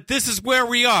 But this is where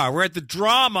we are. We're at the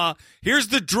drama. Here's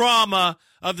the drama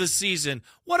of the season.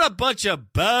 What a bunch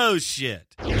of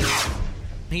bullshit.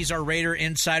 He's our Raider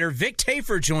insider. Vic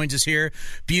Tafer joins us here,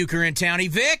 Bucher and Townie.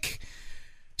 Vic,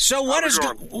 so what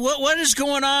is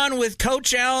going on with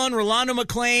Coach Allen, Rolando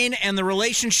McClain, and the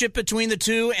relationship between the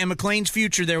two and McClain's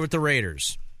future there with the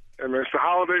Raiders? And it's the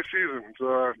holiday season. It's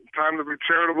time to be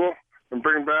charitable and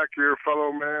bring back your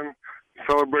fellow man,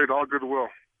 celebrate all goodwill.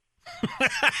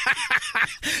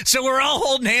 So we're all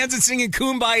holding hands and singing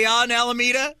Kumbaya in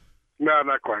Alameda? No,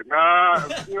 not quite.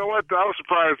 You know what? I was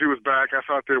surprised he was back. I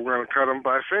thought they were going to cut him.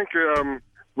 But I think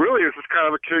really it's just kind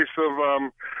of a case of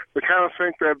they kind of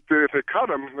think that if they cut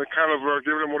him, they kind of are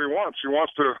giving him what he wants. He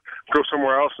wants to go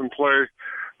somewhere else and play,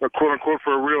 quote-unquote,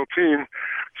 for a real team.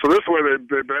 So this way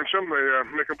they bench him,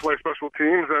 they make him play special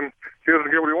teams, and he doesn't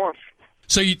get what he wants.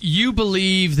 So you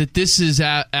believe that this is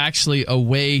actually a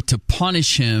way to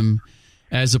punish him,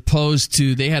 as opposed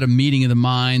to they had a meeting of the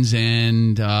minds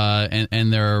and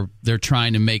they're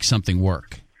trying to make something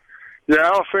work? Yeah,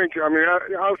 I don't think. I mean,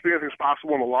 obviously anything's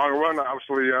possible in the long run.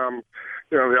 Obviously,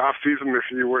 the off season, if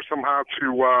you were somehow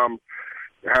to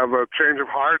have a change of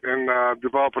heart and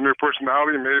develop a new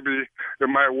personality, maybe it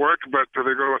might work. But do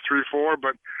they go to a 3-4?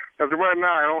 But as of right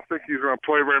now, I don't think he's going to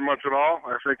play very much at all.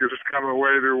 I think it's just kind of a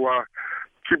way to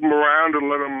keep him around and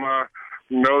let him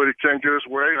know that he can't get his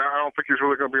way. I don't think he's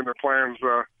really going to be in their plans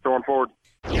going forward.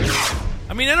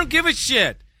 I mean, I don't give a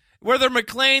shit. Whether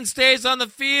McClain stays on the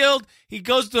field, he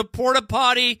goes to a porta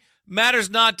potty, matters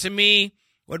not to me.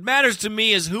 What matters to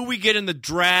me is who we get in the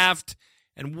draft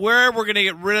and where we're going to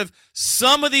get rid of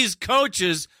some of these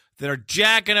coaches that are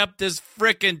jacking up this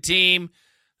frickin' team.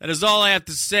 That is all I have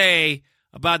to say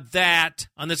about that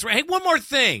on this. Hey, one more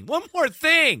thing.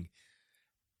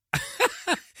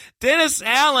 Dennis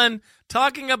Allen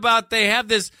talking about they have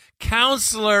this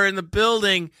counselor in the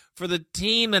building for the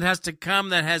team that has to come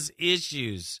that has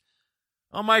issues.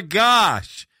 Oh, my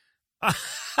gosh.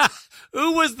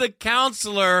 Who was the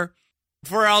counselor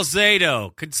for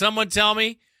Alzado? Could someone tell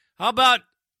me? How about,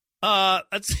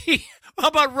 let's see, How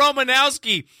about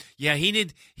Romanowski? Yeah,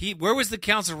 where was the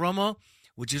counsel, Romo?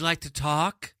 Would you like to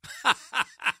talk?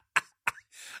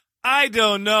 I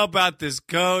don't know about this,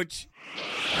 coach.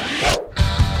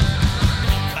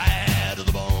 Bad to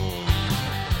the bone.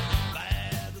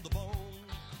 Bad to the bone.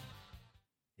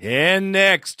 And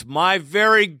next, my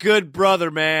very good brother,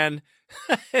 man,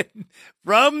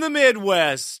 from the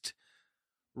Midwest,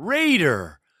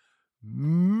 Raider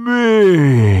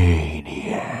Maniac.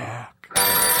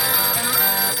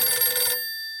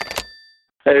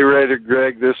 Hey, Raider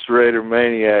Greg, this is Raider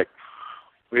Maniac.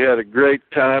 We had a great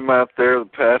time out there the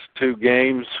past 2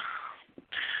 games.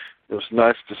 It was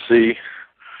nice to see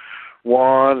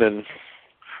Juan and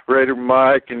Raider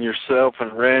Mike and yourself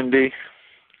and Randy.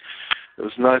 It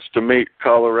was nice to meet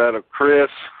Colorado Chris.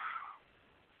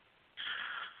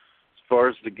 As far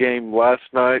as the game last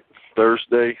night,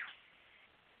 Thursday,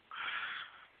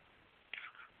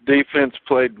 defense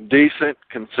played decent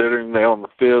considering they on the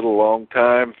field a long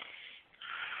time.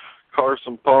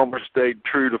 Carson Palmer stayed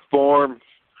true to form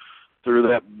through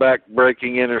that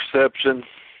back-breaking interception,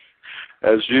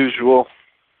 as usual.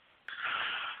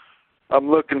 I'm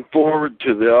looking forward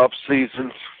to the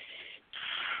off-season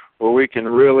where we can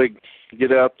really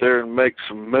get out there and make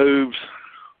some moves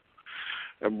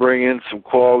and bring in some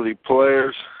quality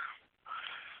players,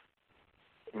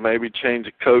 maybe change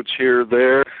a coach here or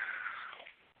there.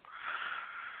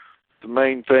 The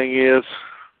main thing is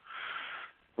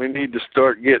we need to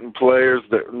start getting players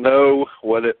that know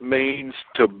what it means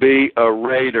to be a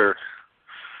Raider.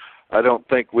 I don't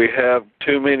think we have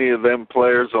too many of them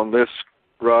players on this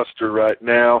roster right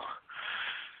now.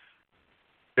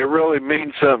 It really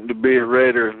means something to be a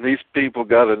Raider, and these people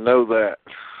got to know that.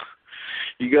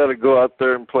 You got to go out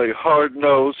there and play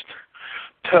hard-nosed,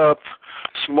 tough,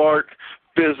 smart,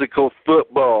 physical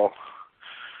football.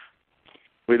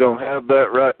 We don't have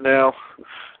that right now.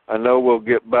 I know we'll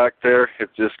get back there.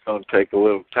 It's just going to take a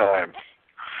little time.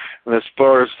 And as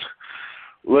far as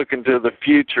looking to the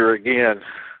future again,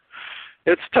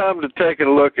 it's time to take a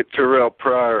look at Terrell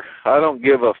Pryor. I don't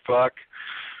give a fuck.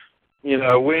 You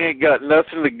know, we ain't got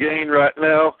nothing to gain right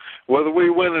now. Whether we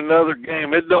win another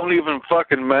game, it don't even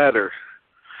fucking matter.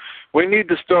 We need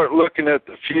to start looking at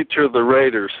the future of the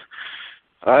Raiders.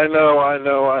 I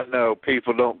know.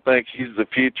 People don't think he's the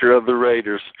future of the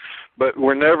Raiders. But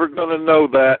we're never going to know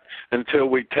that until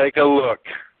we take a look.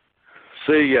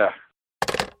 See ya.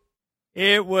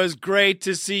 It was great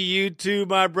to see you too,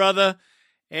 my brother.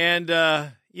 And,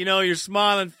 your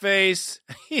smiling face,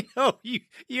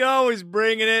 you always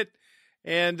bringing it.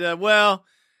 And,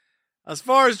 as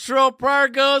far as Terrell Pryor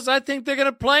goes, I think they're going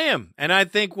to play him. And I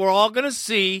think we're all going to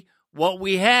see what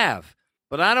we have.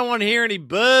 But I don't want to hear any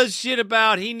buzz shit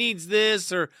about he needs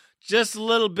this or just a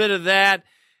little bit of that.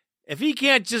 If he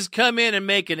can't just come in and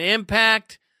make an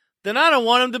impact, then I don't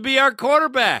want him to be our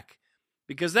quarterback,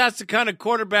 because that's the kind of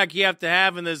quarterback you have to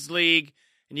have in this league,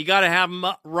 and you got to have him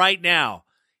right now.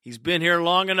 He's been here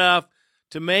long enough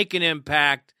to make an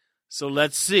impact, so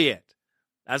let's see it.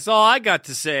 That's all I got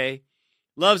to say.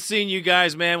 Love seeing you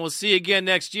guys, man. We'll see you again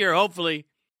next year, hopefully.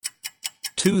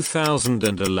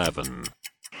 2011.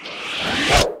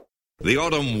 The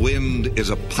autumn wind is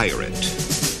a pirate.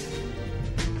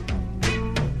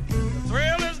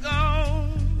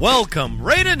 Welcome,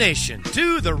 Raider Nation,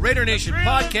 to the Raider Nation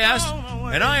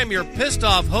podcast, and I am your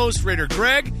pissed-off host, Raider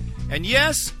Greg, and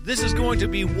yes, this is going to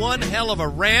be one hell of a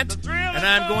rant, and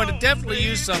I'm going to definitely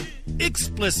use some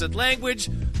explicit language,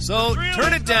 so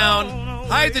turn it down,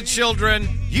 hide the children,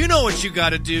 you know what you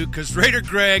got to do, because Raider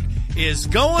Greg is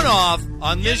going off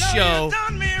on this show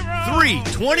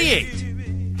 328.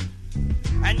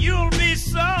 And you'll be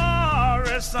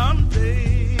sorry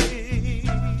someday.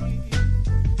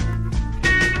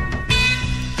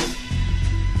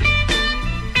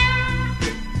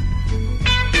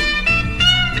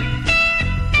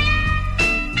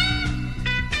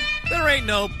 There ain't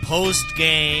no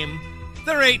post-game.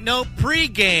 There ain't no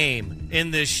pre-game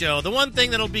in this show. The one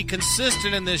thing that'll be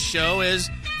consistent in this show is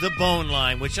the bone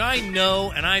line, which I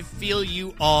know and I feel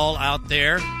you all out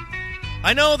there.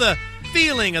 I know the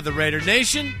feeling of the Raider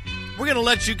Nation. We're going to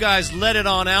let you guys let it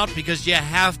on out because you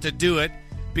have to do it,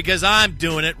 because I'm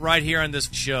doing it right here on this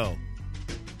show.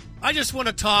 I just want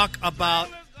to talk about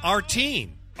our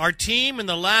team. Our team in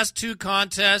the last 2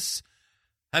 contests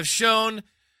have shown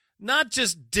not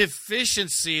just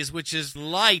deficiencies, which is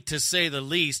light to say the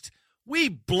least. We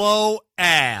blow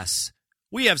ass.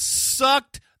 We have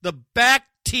sucked the back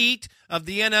teat of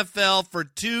the NFL for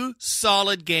 2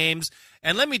 solid games.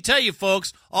 And let me tell you,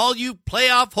 folks, all you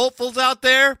playoff hopefuls out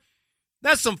there,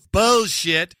 that's some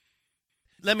bullshit.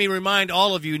 Let me remind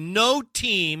all of you, no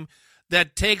team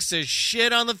that takes a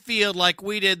shit on the field like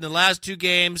we did in the last 2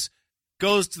 games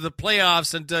goes to the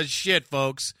playoffs and does shit,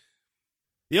 folks.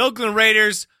 The Oakland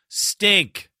Raiders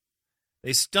stink.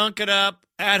 They stunk it up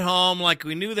at home like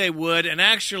we knew they would, and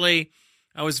actually,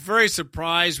 I was very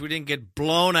surprised we didn't get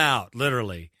blown out,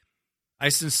 literally. I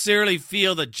sincerely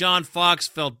feel that John Fox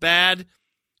felt bad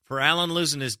for Allen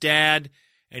losing his dad,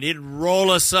 and he didn't roll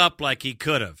us up like he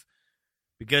could have.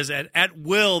 Because at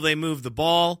will, they moved the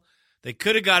ball. They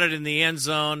could have got it in the end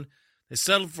zone. They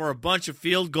settled for a bunch of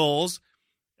field goals.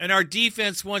 And our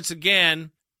defense, once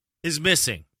again, is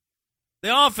missing.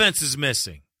 The offense is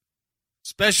missing.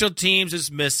 Special teams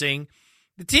is missing.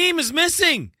 The team is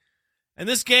missing. And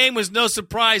this game was no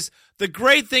surprise. The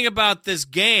great thing about this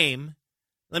game,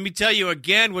 let me tell you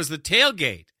again, was the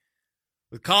tailgate.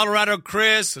 With Colorado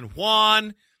Chris and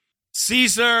Juan,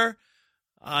 Caesar,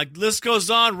 list goes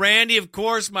on. Randy, of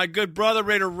course, my good brother,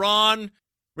 Raider Ron,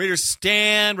 Raider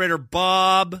Stan, Raider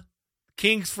Bob,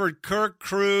 Kingsford Kirk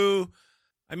crew.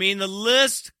 I mean, the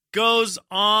list goes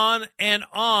on, and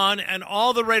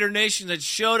all the Raider Nation that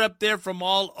showed up there from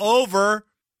all over.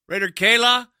 Raider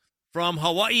Kayla from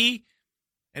Hawaii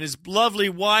and his lovely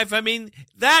wife. I mean,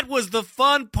 that was the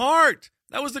fun part.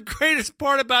 That was the greatest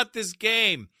part about this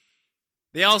game.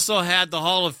 They also had the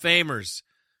Hall of Famers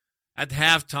at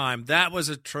halftime. That was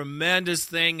a tremendous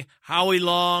thing. Howie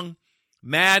Long,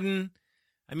 Madden.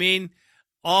 I mean,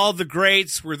 all the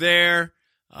greats were there.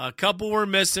 A couple were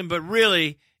missing, but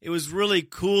really, it was really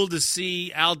cool to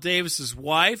see Al Davis's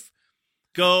wife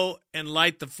go and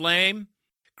light the flame.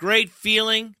 Great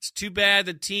feeling. It's too bad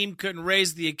the team couldn't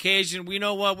raise the occasion. We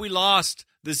know what? We lost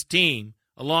this team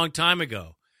a long time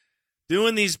ago.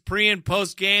 Doing these pre- and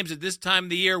post games at this time of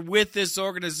the year with this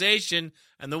organization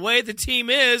and the way the team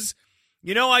is,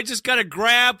 I just got to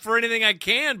grab for anything I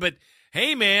can. But,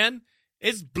 hey, man,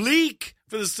 it's bleak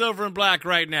for the Silver and Black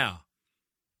right now.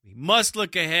 We must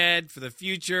look ahead for the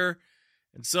future.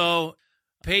 And so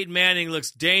Peyton Manning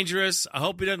looks dangerous. I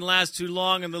hope he doesn't last too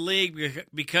long in the league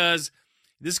because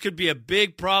this could be a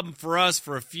big problem for us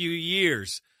for a few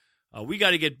years. We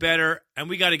got to get better, and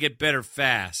we got to get better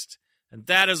fast. And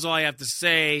that is all I have to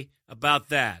say about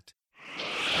that.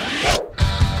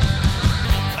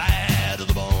 Bad to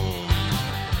the bone.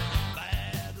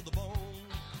 Bad to the bone.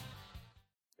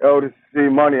 Yo, this is C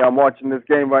Money. I'm watching this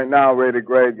game right now, Raider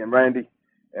Greg and Randy.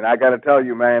 And I got to tell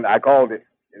you, man, I called it.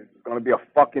 It's going to be a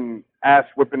fucking ass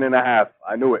whipping and a half.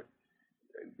 I knew it.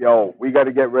 Yo, we got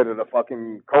to get rid of the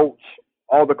fucking coach.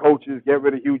 All the coaches, get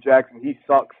rid of Hugh Jackson. He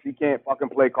sucks. He can't fucking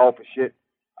play call for shit.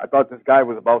 I thought this guy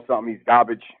was about something. He's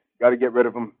garbage. Got to get rid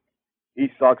of him.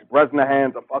 He sucks.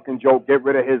 Bresnahan's a fucking joke. Get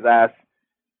rid of his ass.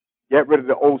 Get rid of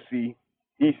the OC.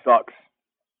 He sucks.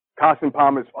 Carson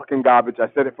Palmer's fucking garbage. I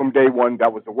said it from day one.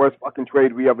 That was the worst fucking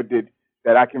trade we ever did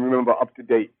that I can remember up to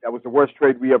date. That was the worst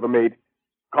trade we ever made.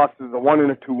 Cost us a 1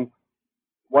 and a 2.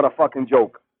 What a fucking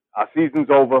joke. Our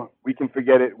season's over. We can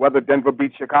forget it. Whether Denver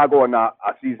beats Chicago or not,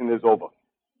 our season is over.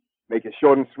 Make it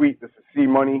short and sweet. This is C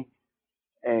Money.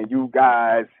 And you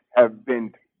guys have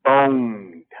been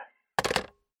boned.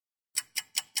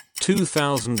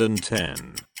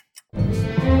 2010.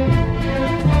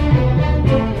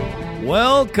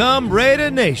 Welcome, Raider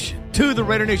Nation, to the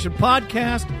Raider Nation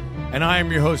podcast, and I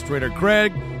am your host, Raider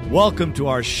Greg. Welcome to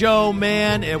our show,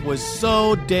 man. It was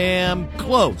so damn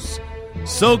close.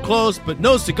 So close, but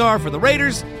no cigar for the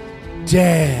Raiders.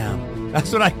 Damn.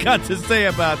 That's what I got to say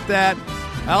about that.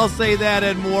 I'll say that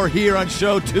and more here on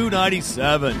show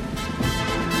 297.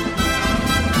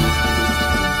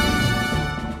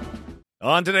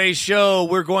 On today's show,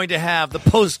 we're going to have the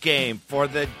postgame for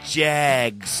the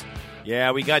Jags.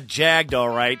 Yeah, we got jagged all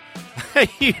right.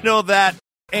 You know that.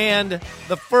 And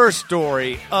the first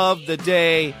story of the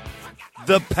day,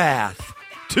 the path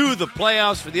to the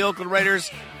playoffs for the Oakland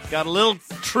Raiders got a little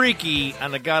tricky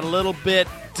and it got a little bit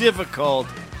difficult,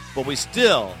 but we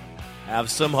still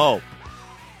have some hope.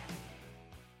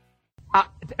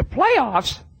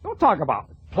 Playoffs? Don't talk about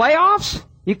it. Playoffs?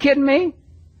 You kidding me?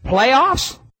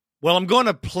 Playoffs? Well, I'm going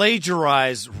to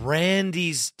plagiarize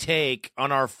Randy's take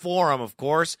on our forum, of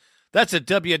course. That's at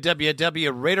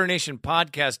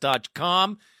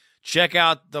www.RaiderNationPodcast.com. Check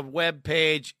out the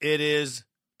webpage. It is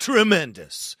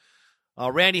tremendous.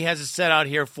 Randy has it set out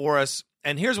here for us,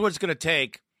 and here's what it's going to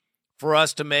take for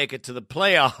us to make it to the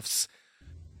playoffs.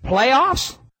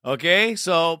 Playoffs? Okay,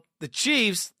 so the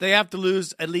Chiefs, they have to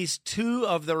lose at least 2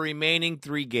 of the remaining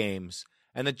 3 games.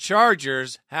 And the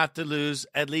Chargers have to lose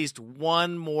at least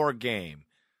 1 more game.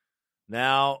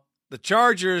 Now, the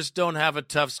Chargers don't have a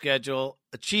tough schedule.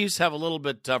 The Chiefs have a little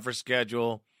bit tougher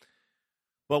schedule.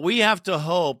 But we have to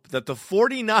hope that the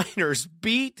 49ers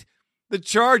beat the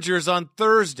Chargers on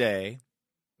Thursday,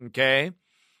 okay?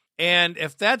 And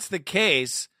if that's the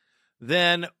case,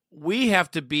 then we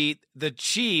have to beat the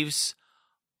Chiefs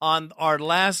on our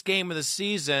last game of the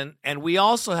season, and we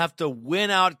also have to win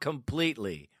out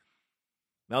completely.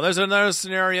 Now, there's another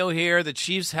scenario here. The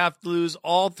Chiefs have to lose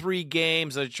all 3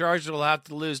 games. The Chargers will have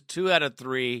to lose 2 out of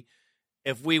 3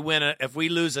 if we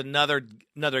lose another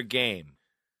game.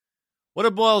 What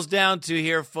it boils down to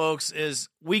here, folks, is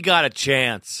we got a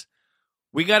chance.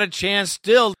 We got a chance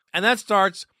still, and that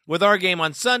starts with our game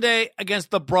on Sunday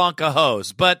against the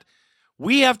Broncos. But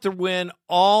we have to win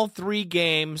all 3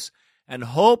 games and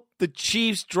hope the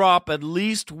Chiefs drop at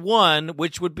least one,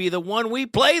 which would be the one we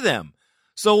play them.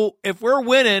 So if we're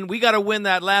winning, we got to win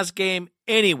that last game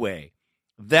anyway.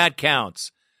 That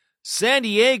counts. San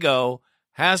Diego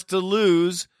has to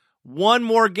lose one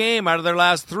more game out of their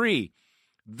last 3.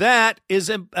 That is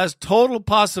a total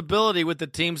possibility with the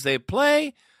teams they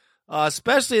play,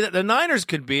 especially that the Niners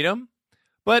could beat them.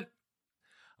 But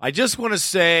I just want to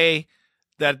say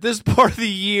that this part of the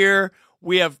year,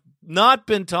 we have not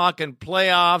been talking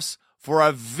playoffs for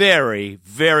a very,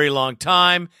 very long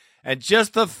time. And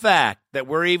just the fact that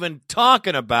we're even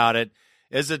talking about it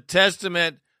is a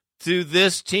testament to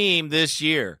this team this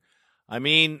year. I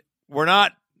mean, we're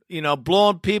not,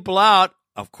 blowing people out.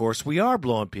 Of course, we are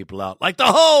blowing people out like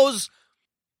the hose,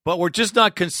 but we're just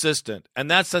not consistent. And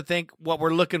that's, I think, what we're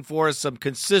looking for is some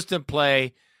consistent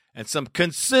play and some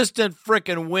consistent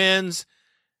frickin' wins.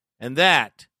 And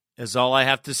that is all I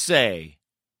have to say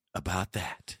about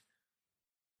that.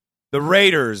 The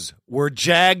Raiders were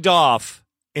jagged off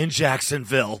in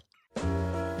Jacksonville.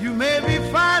 You may be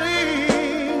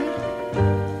fighting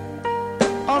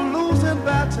a losing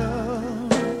battle,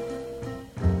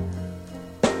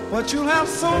 but you'll have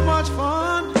so much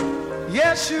fun,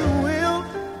 yes you will,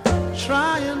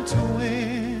 trying to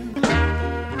win.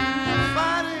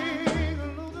 Fighting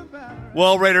a losing battle.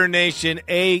 Well, Raider Nation,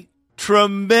 a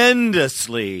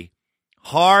tremendously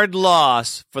hard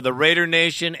loss for the Raider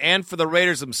Nation and for the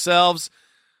Raiders themselves.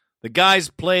 The guys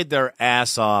played their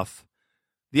ass off.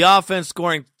 The offense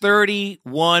scoring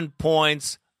 31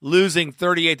 points, losing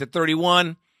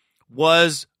 38-31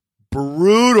 was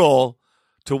brutal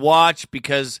to watch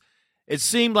because it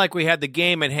seemed like we had the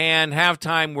game at hand.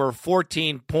 Halftime, we're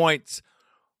 14 points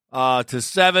to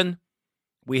 7.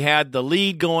 We had the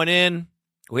lead going in.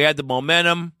 We had the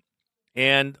momentum.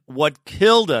 And what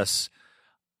killed us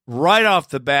right off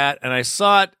the bat, and I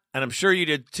saw it, and I'm sure you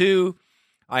did too,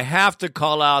 I have to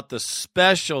call out the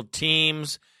special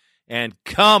teams. And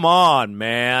come on,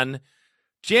 man.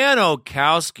 Jan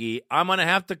Okowski, I'm going to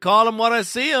have to call him what I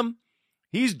see him.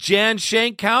 He's Jan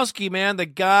Shankowski, man. The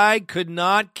guy could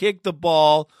not kick the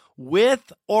ball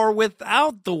with or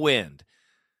without the wind.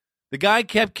 The guy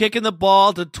kept kicking the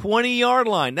ball to 20-yard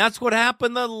line. That's what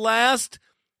happened the last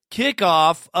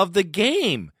kickoff of the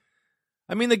game.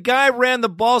 I mean, the guy ran the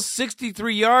ball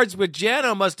 63 yards, but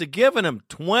Jano must have given him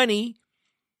 20.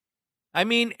 I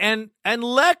mean, and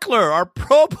Leckler, our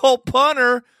Pro Bowl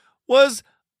punter, was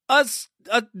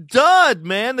a dud,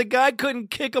 man. The guy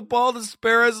couldn't kick a ball to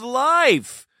spare his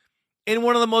life in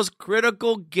one of the most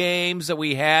critical games that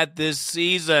we had this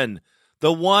season,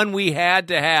 the one we had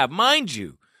to have. Mind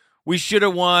you, we should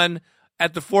have won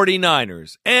at the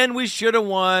 49ers, and we should have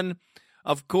won,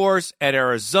 of course, at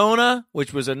Arizona,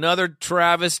 which was another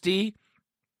travesty,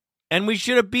 and we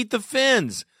should have beat the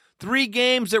Finns. 3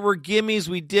 games that were gimmies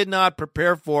we did not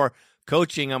prepare for.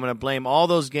 Coaching, I'm going to blame all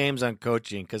those games on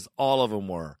coaching because all of them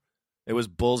were. It was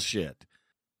bullshit.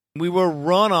 We were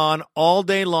run on all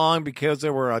day long because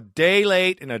they were a day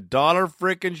late and $1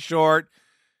 freaking short,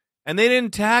 and they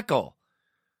didn't tackle.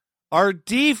 Our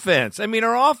defense,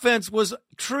 our offense was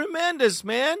tremendous,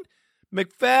 man.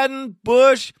 McFadden,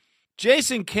 Bush,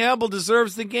 Jason Campbell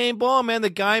deserves the game ball, man.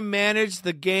 The guy managed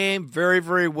the game very,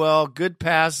 very well. Good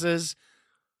passes.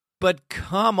 But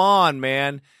come on,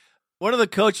 man. One of the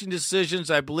coaching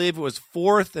decisions, I believe it was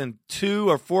 4th and 2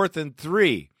 or 4th and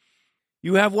 3.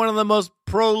 You have one of the most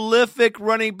prolific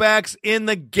running backs in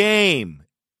the game,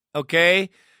 okay?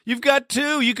 You've got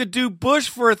 2. You could do Bush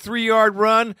for a 3-yard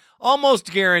run,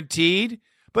 almost guaranteed.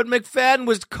 But McFadden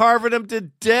was carving him to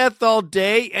death all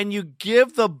day, and you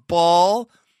give the ball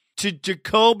to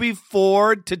Jacoby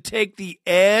Ford to take the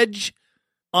edge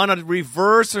on a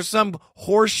reverse or some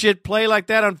horseshit play like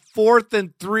that on 4th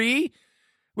and 3,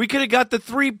 we could have got the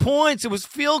 3 points. It was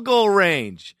field goal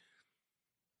range.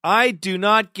 I do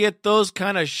not get those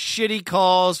kind of shitty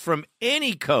calls from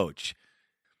any coach.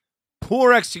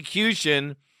 Poor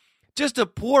execution, just a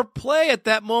poor play at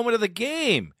that moment of the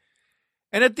game.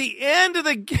 And at the end of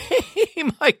the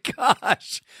game, my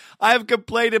gosh, I've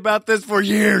complained about this for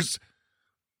years.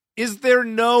 Is there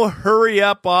no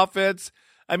hurry-up offense?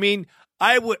 I mean,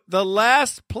 the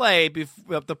last play,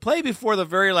 the play before the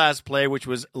very last play, which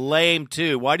was lame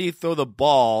too. Why do you throw the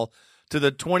ball to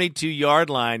the 22-yard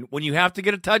line when you have to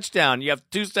get a touchdown? You have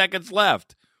 2 seconds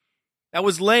left. That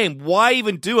was lame. Why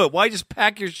even do it? Why just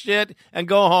pack your shit and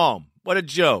go home? What a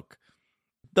joke.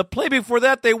 The play before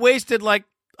that, they wasted like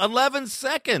 11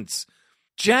 seconds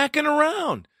jacking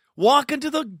around, walking to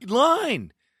the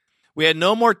line. We had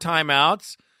no more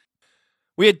timeouts.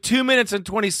 We had 2 minutes and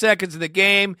 20 seconds in the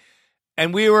game,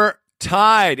 and we were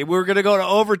tied. We were going to go to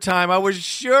overtime. I was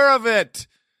sure of it.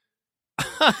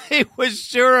 I was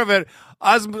sure of it.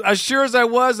 As sure as I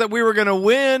was that we were going to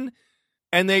win,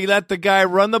 and they let the guy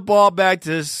run the ball back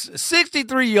to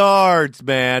 63 yards,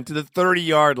 man, to the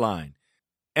 30-yard line.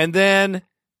 And then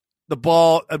the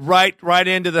ball right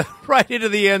into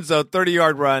the end zone,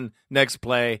 30-yard run, next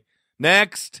play.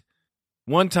 Next.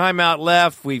 1 timeout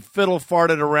left. We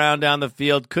fiddle-farted around down the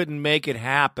field, couldn't make it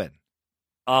happen.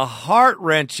 A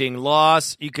heart-wrenching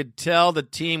loss. You could tell the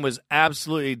team was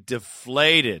absolutely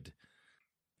deflated.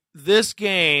 This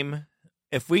game,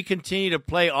 if we continue to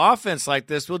play offense like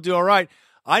this, we'll do all right.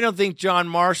 I don't think John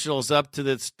Marshall's up to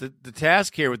the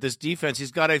task here with this defense.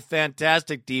 He's got a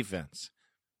fantastic defense.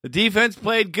 The defense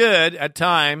played good at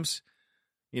times.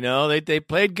 You know, they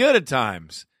played good at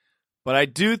times. But I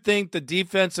do think the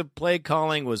defensive play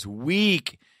calling was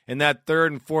weak in that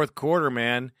third and fourth quarter,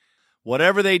 man.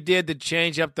 Whatever they did to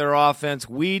change up their offense,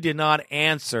 we did not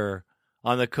answer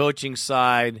on the coaching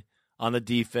side on the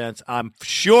defense. I'm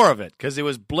sure of it because it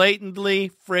was blatantly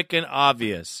freaking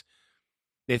obvious.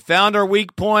 They found our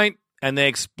weak point, and they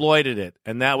exploited it,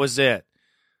 and that was it.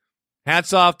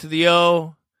 Hats off to the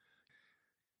O.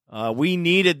 We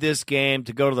needed this game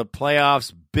to go to the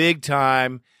playoffs big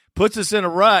time. Puts us in a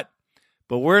rut,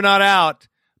 but we're not out.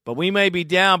 But we may be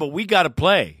down, but we got to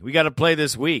play. We got to play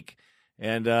this week.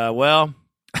 And, well,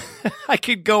 I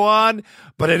could go on,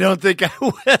 but I don't think I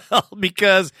will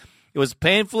because it was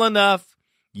painful enough.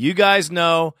 You guys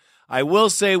know. I will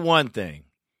say one thing.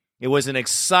 It was an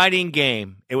exciting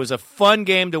game. It was a fun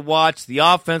game to watch. The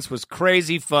offense was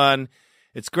crazy fun.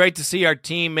 It's great to see our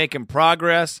team making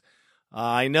progress.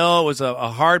 I know it was a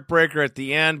heartbreaker at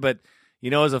the end, but,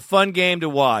 you know, it was a fun game to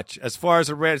watch. As far as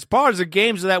the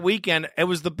games of that weekend, it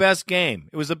was the best game.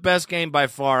 It was the best game by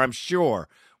far, I'm sure.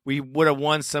 We would have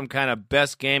won some kind of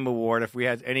best game award if we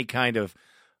had any kind of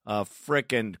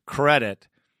frickin' credit.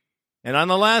 And on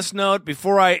the last note,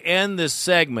 before I end this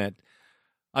segment,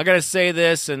 I got to say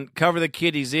this and cover the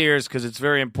kiddies' ears because it's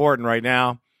very important right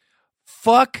now.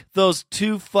 Fuck those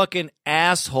 2 fucking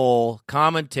asshole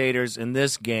commentators in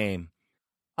this game.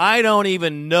 I don't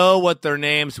even know what their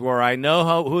names were. I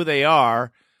know who they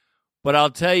are, but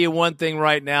I'll tell you one thing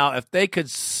right now. If they could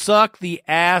suck the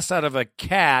ass out of a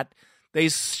cat, they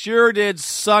sure did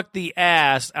suck the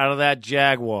ass out of that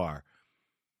Jaguar.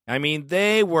 I mean,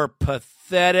 they were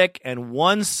pathetic and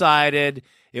one-sided.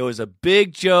 It was a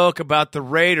big joke about the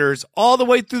Raiders all the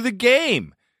way through the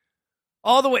game.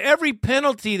 All the way, every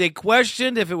penalty they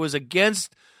questioned if it was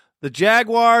against the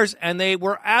Jaguars, and they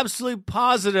were absolutely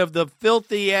positive the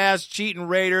filthy-ass cheating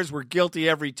Raiders were guilty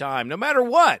every time, no matter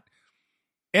what.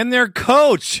 And their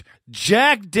coach,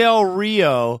 Jack Del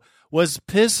Rio, was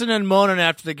pissing and moaning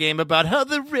after the game about how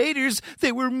the Raiders,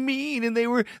 they were mean, and they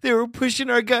were pushing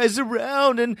our guys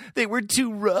around, and they were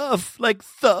too rough, like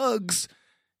thugs.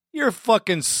 You're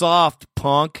fucking soft,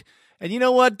 punk. And you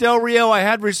know what, Del Rio? I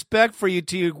had respect for you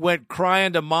till you went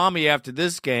crying to mommy after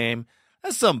this game.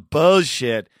 That's some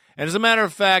bullshit. And as a matter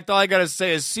of fact, all I got to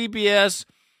say is, CBS,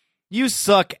 you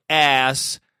suck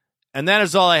ass. And that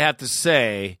is all I have to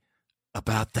say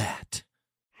about that.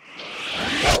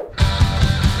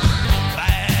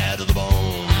 Bad to the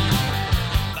bone.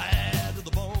 Bad to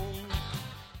the bone.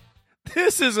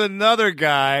 This is another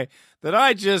guy that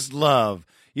I just love.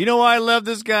 You know why I love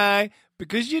this guy?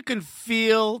 Because you can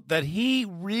feel that he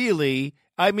really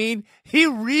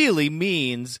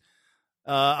means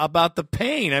about the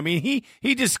pain. I mean,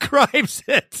 he describes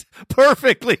it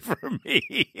perfectly for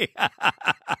me.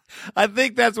 I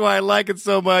think that's why I like it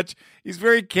so much. He's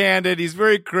very candid. He's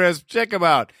very crisp. Check him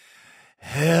out.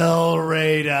 Hell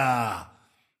Raider.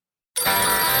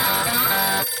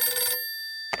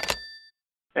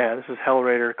 Yeah, this is Hell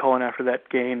Raider calling after that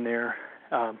game there.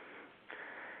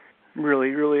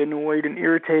 Really annoyed and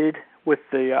irritated with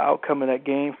the outcome of that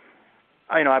game.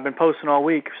 I've been posting all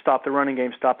week, stop the running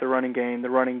game, the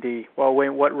running D. Well, wait,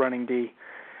 what running D?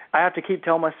 I have to keep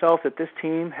telling myself that this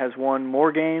team has won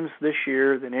more games this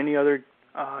year than any other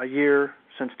year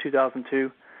since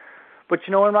 2002. But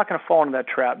you know what? I'm not going to fall into that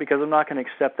trap because I'm not going to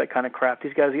accept that kind of crap.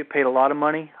 These guys get paid a lot of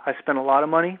money. I spend a lot of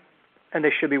money. and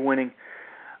they should be winning.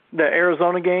 The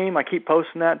Arizona game, I keep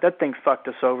posting that. That thing fucked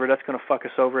us over. That's going to fuck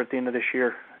us over at the end of this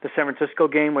year. The San Francisco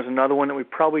game was another one that we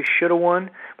probably should have won,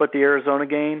 but the Arizona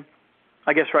game,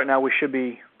 I guess right now we should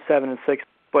be 7-6.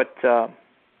 But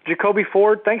Jacoby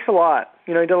Ford, thanks a lot.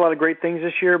 You know, he did a lot of great things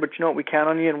this year, but you know what? We count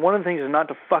on you. And one of the things is not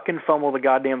to fucking fumble the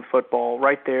goddamn football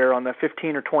right there on the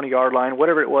 15 or 20-yard line.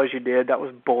 Whatever it was you did, that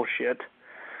was bullshit.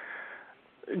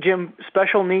 Jim,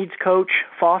 special needs coach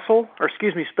Fossil,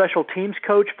 special teams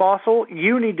coach Fossil,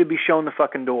 you need to be shown the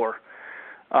fucking door.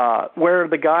 Where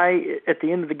the guy at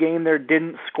the end of the game there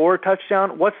didn't score a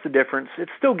touchdown, what's the difference? It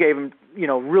still gave him,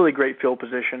 really great field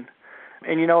position.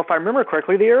 And, if I remember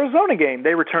correctly, the Arizona game,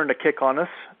 they returned a kick on us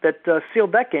that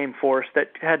sealed that game for us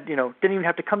that had, didn't even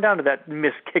have to come down to that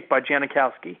missed kick by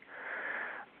Janikowski.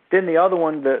 Then the other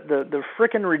one, the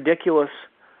frickin' ridiculous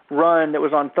run that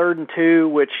was on 3rd and 2,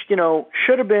 which,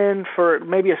 should have been for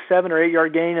maybe a 7 or 8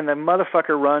 yard gain, and the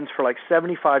motherfucker runs for like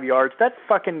 75 yards. That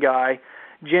fucking guy,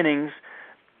 Jennings,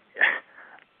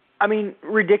 I mean,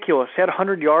 ridiculous. He had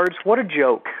 100 yards. What a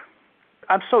joke.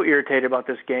 I'm so irritated about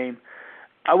this game.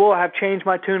 I will have changed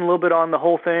my tune a little bit on the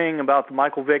whole thing about the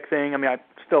Michael Vick thing. I mean, I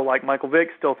still like Michael Vick,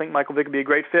 still think Michael Vick would be a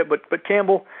great fit, but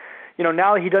Campbell,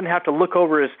 now he doesn't have to look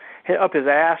over up his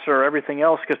ass or everything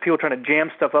else because people are trying to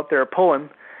jam stuff up there or pull him.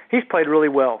 He's played really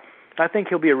well. I think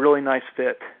he'll be a really nice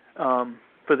fit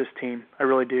for this team. I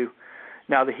really do.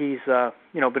 Now that he's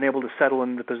been able to settle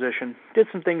into the position, did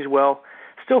some things well.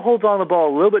 Still holds on the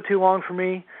ball a little bit too long for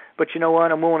me, but you know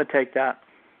what? I'm willing to take that.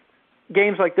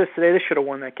 Games like this today, they should have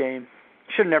won that game.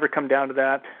 Should have never come down to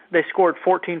that. They scored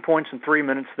 14 points in 3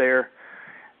 minutes there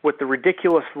with the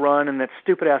ridiculous run and that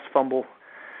stupid-ass fumble.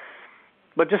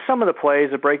 But just some of the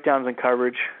plays, the breakdowns in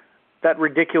coverage, that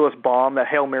ridiculous bomb, that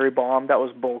Hail Mary bomb, that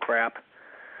was bull crap.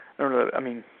 I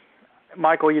mean,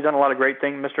 Michael, you've done a lot of great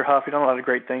things. Mr. Huff, you've done a lot of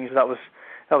great things. That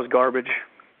was garbage.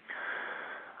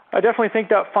 I definitely think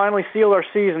that finally sealed our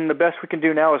season. The best we can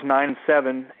do now is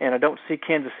 9-7, and I don't see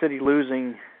Kansas City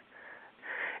losing.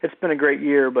 It's been a great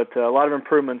year, but a lot of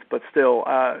improvements. But still,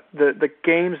 the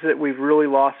games that we've really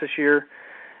lost this year,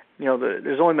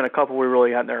 there's only been a couple we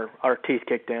really had our teeth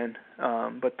kicked in.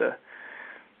 But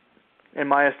in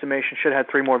my estimation, should have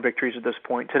had 3 more victories at this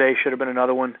point. Today should have been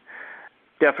another one.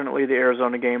 Definitely the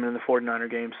Arizona game and then the 49er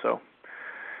game. So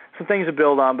some things to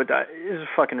build on, but it is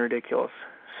fucking ridiculous.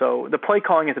 So the play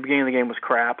calling at the beginning of the game was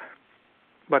crap,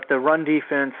 but the run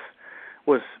defense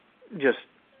was just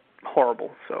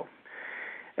horrible. So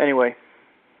anyway,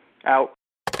 out.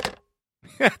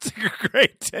 That's a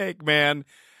great take, man.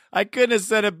 I couldn't have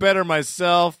said it better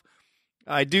myself.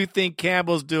 I do think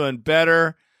Campbell's doing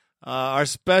better. Our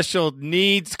special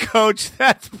needs coach,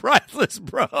 that's priceless,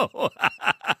 bro.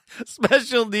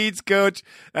 Special needs coach,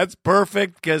 that's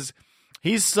perfect because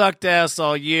he's sucked ass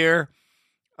all year.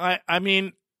 I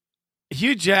mean,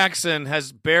 Hugh Jackson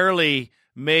has barely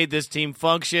made this team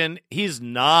function. He's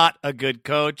not a good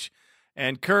coach.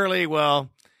 And Curley,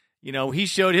 well, he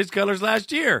showed his colors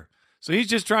last year. So he's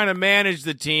just trying to manage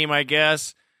the team, I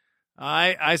guess.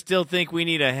 I still think we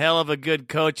need a hell of a good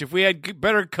coach. If we had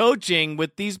better coaching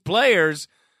with these players,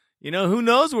 who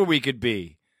knows where we could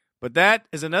be. But that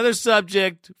is another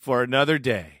subject for another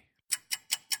day.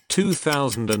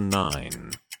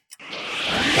 2009.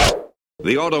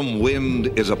 The autumn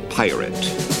wind is a pirate.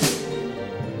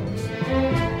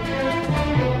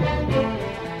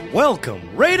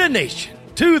 Welcome, Raider Nation,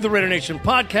 to the Raider Nation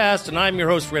podcast, and I'm your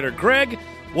host, Raider Greg.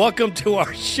 Welcome to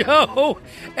our show.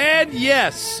 And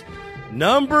yes,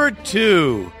 number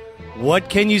 2. What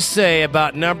can you say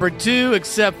about number 2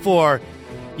 except for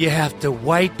you have to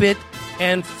wipe it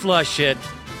and flush it,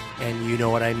 and you know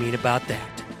what I mean about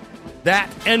that.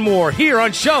 That and more here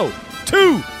on show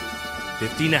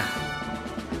 259.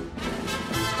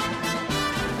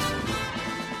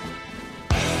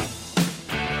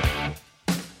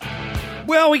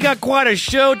 Well, we got quite a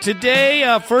show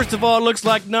today. First of all, it looks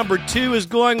like number 2 is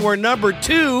going where number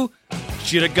 2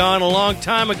 should have gone a long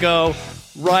time ago,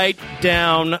 right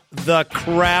down the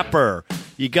crapper.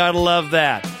 You got to love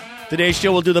that. Today's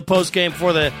show will do the postgame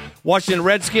for the Washington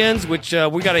Redskins, which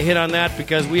we got to hit on that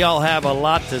because we all have a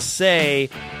lot to say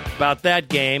about that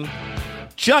game.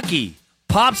 Chucky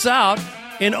pops out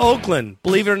in Oakland.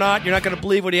 Believe it or not, you're not going to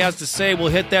believe what he has to say. We'll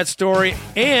hit that story.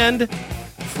 And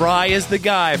Fry is the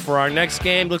guy for our next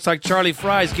game. Looks like Charlie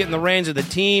Fry is getting the reins of the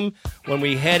team when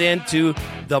we head into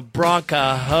the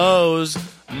Broncos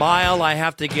Mile. I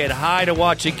have to get high to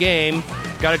watch a game.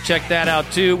 Got to check that out,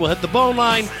 too. We'll hit the bone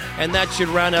line, and that should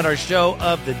round out our show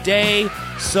of the day.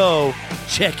 So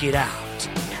check it out.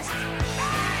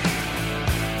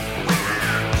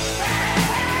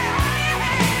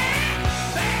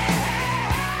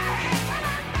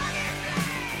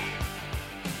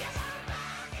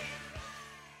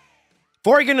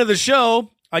 Before I get into the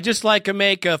show, I'd just like to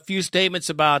make a few statements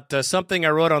about something I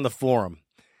wrote on the forum.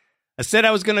 I said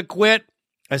I was going to quit.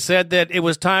 I said that it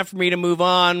was time for me to move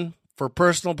on for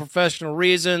personal, professional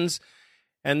reasons,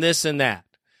 and this and that.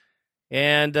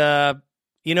 And,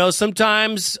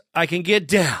 sometimes I can get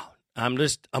down.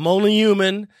 I'm only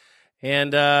human,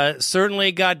 and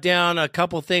certainly got down. A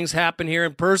couple things happen here,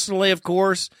 and personally, of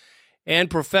course,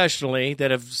 and professionally, that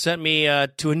have sent me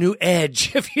to a new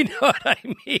edge, if you know what I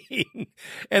mean.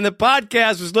 And the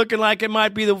podcast was looking like it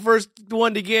might be the first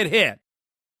one to get hit.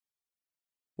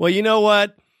 Well, you know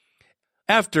what?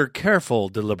 After careful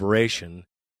deliberation,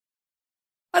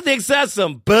 I think that's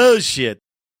some bullshit.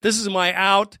 This is my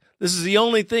out. This is the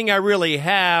only thing I really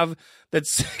have that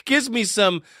gives me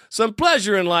some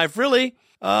pleasure in life, really.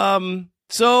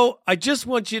 So I just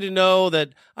want you to know that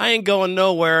I ain't going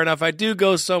nowhere, and if I do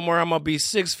go somewhere, I'm going to be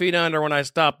 6 feet under when I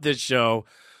stop this show.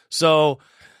 So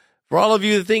for all of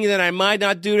you thinking that I might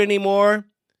not do it anymore,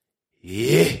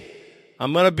 yeah,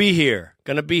 I'm going to be here.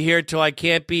 Going to be here till I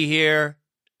can't be here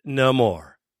no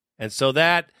more. And so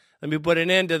let me put an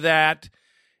end to that.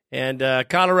 And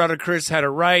Colorado Chris had it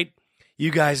right.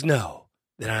 You guys know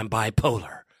that I'm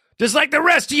bipolar, just like the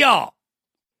rest of y'all.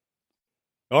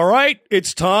 All right,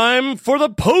 it's time for the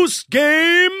post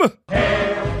game.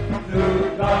 Hail to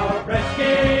the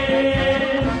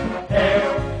Redskins,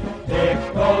 hail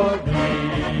victory.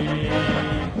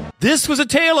 This was a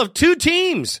tale of two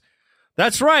teams.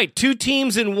 That's right, two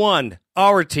teams in one,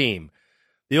 our team.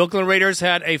 The Oakland Raiders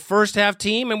had a first-half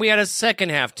team, and we had a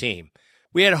second-half team.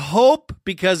 We had hope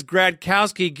because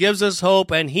Gradkowski gives us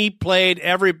hope, and he played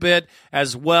every bit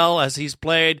as well as he's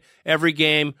played every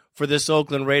game for this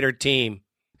Oakland Raider team.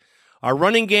 Our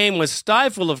running game was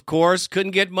stifled, of course.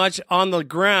 Couldn't get much on the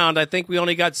ground. I think we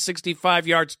only got 65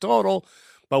 yards total,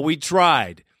 but we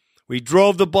tried. We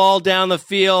drove the ball down the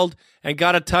field and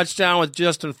got a touchdown with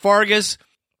Justin Fargas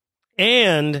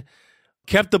and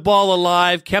kept the ball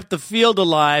alive, kept the field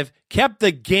alive, kept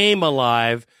the game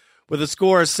alive with a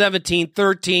score of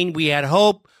 17-13. We had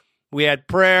hope. We had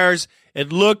prayers.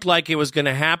 It looked like it was going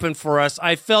to happen for us.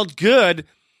 I felt good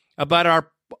about our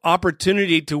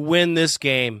opportunity to win this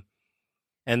game.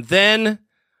 And then,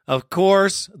 of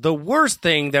course, the worst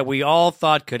thing that we all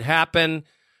thought could happen,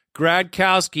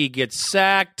 Gradkowski gets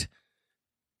sacked,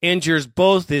 injures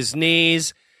both his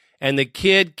knees, and the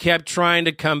kid kept trying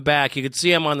to come back. You could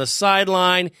see him on the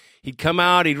sideline. He'd come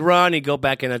out, he'd run, he'd go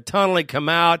back in the tunnel, he'd come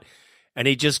out, and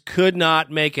he just could not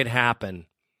make it happen.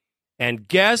 And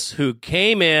guess who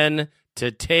came in to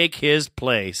take his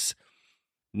place?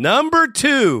 Number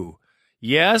 2.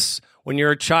 Yes, when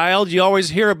you're a child, you always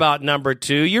hear about number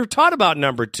 2. You're taught about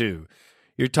number 2.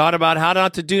 You're taught about how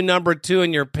not to do number 2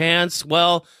 in your pants.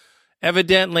 Well,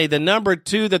 evidently, the number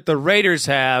 2 that the Raiders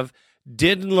have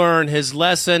didn't learn his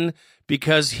lesson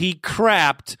because he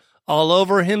crapped all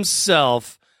over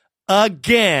himself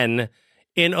again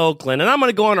in Oakland. And I'm going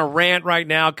to go on a rant right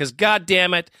now because, God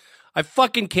damn it, I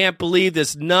fucking can't believe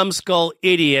this numbskull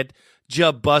idiot,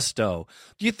 Jabusto.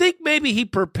 Do you think maybe he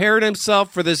prepared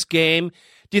himself for this game?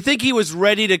 Do you think he was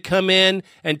ready to come in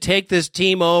and take this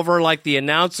team over like the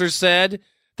announcer said?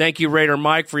 Thank you, Raider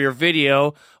Mike, for your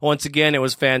video. Once again, it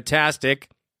was fantastic.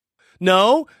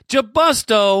 No,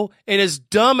 Jabusto in his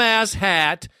dumbass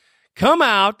hat come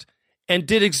out and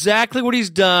did exactly what he's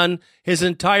done his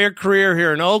entire career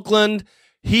here in Oakland.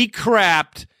 He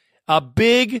crapped a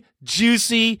big,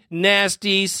 juicy,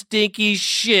 nasty, stinky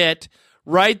shit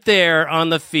right there on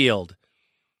the field.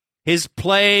 His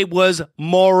play was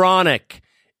moronic.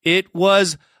 It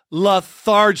was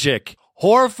lethargic,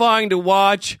 horrifying to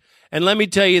watch. And let me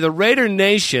tell you, the Raider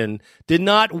Nation did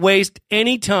not waste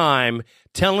any time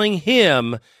telling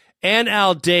him and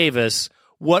Al Davis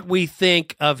what we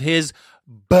think of his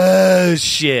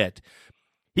bullshit.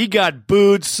 He got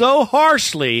booed so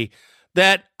harshly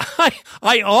that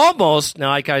I almost,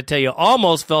 now I gotta tell you,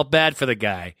 almost felt bad for the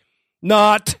guy.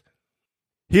 Not.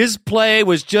 His play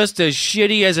was just as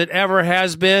shitty as it ever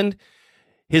has been.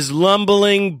 His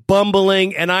lumbling,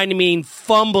 bumbling, and I mean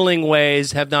fumbling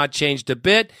ways have not changed a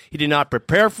bit. He did not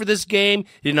prepare for this game.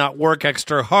 He did not work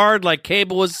extra hard like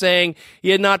Cable was saying. He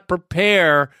did not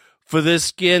prepare for this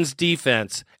Skins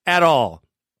defense at all.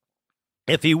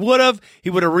 If he would have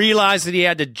realized that he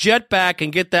had to jet back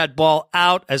and get that ball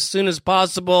out as soon as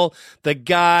possible. The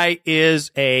guy is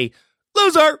a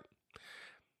loser.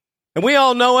 And we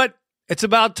all know it. It's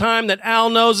about time that Al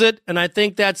knows it, and I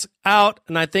think that's out,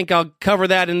 and I think I'll cover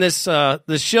that in this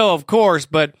show, of course.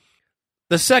 But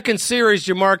the second series,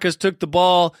 Jamarcus took the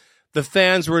ball. The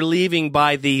fans were leaving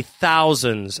by the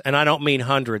thousands, and I don't mean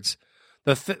hundreds.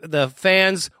 The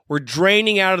fans were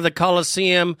draining out of the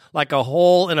Coliseum like a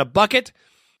hole in a bucket.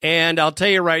 And I'll tell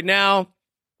you right now,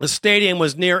 the stadium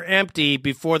was near empty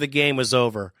before the game was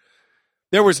over.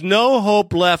 There was no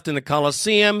hope left in the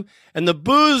Coliseum, and the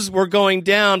boos were going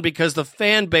down because the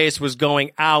fan base was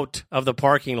going out of the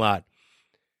parking lot.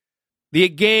 The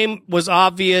game was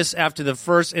obvious after the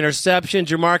first interception.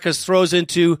 Jamarcus throws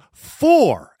into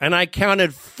 4, and I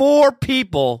counted 4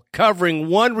 people covering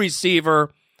one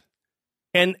receiver,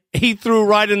 and he threw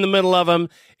right in the middle of them.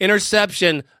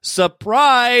 Interception.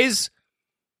 Surprise!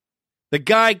 The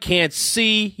guy can't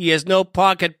see. He has no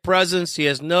pocket presence. He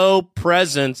has no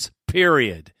presence,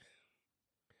 period.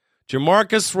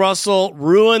 Jamarcus Russell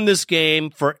ruined this game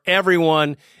for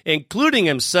everyone, including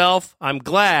himself. I'm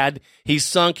glad he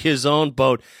sunk his own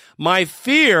boat. My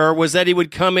fear was that he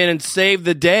would come in and save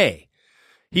the day.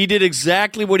 He did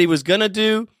exactly what he was going to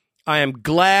do. I am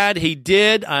glad he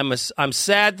did. I'm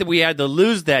sad that we had to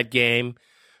lose that game.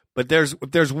 But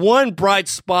there's one bright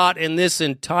spot in this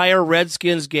entire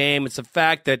Redskins game. It's the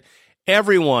fact that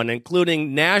everyone,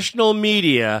 including national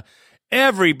media,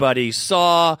 everybody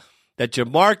saw that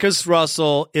Jamarcus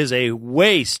Russell is a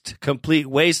complete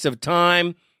waste of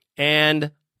time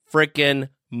and frickin'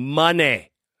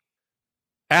 money.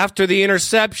 After the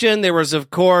interception, there was, of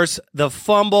course, the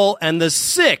fumble and the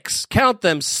 6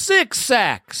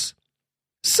 sacks.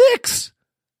 6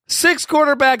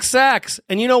 quarterback sacks.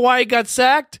 And you know why he got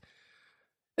sacked?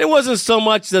 It wasn't so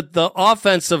much that the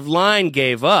offensive line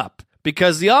gave up,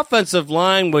 because the offensive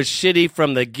line was shitty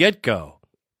from the get-go.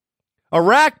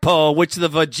 Orakpo, which the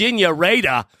Virginia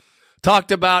Raider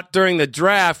talked about during the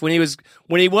draft when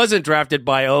he wasn't drafted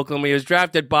by Oakland, when he was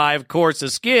drafted by, of course, the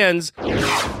Skins.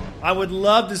 I would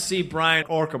love to see Brian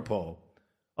Okapo,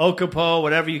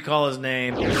 whatever you call his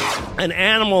name, an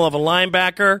animal of a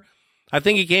linebacker. I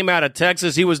think he came out of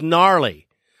Texas. He was gnarly.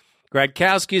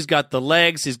 Gradkowski's got the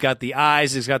legs, he's got the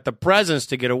eyes, he's got the presence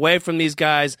to get away from these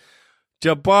guys.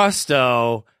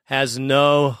 Jabusto has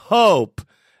no hope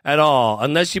at all,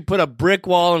 unless you put a brick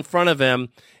wall in front of him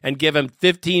and give him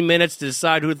 15 minutes to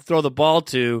decide who to throw the ball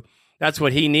to. That's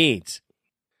what he needs.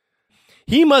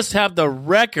 He must have the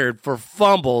record for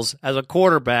fumbles as a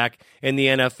quarterback in the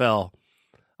NFL.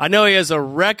 I know he has a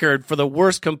record for the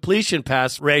worst completion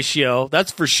pass ratio,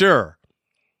 that's for sure.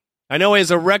 I know he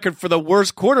has a record for the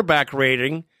worst quarterback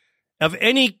rating of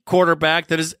any quarterback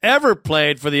that has ever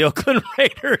played for the Oakland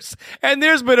Raiders. And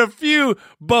there's been a few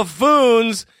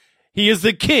buffoons. He is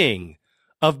the king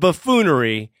of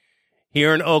buffoonery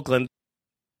here in Oakland.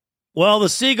 Well, the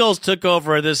Seagulls took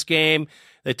over this game.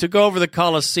 They took over the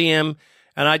Coliseum.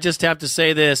 And I just have to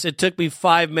say this. It took me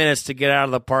 5 minutes to get out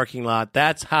of the parking lot.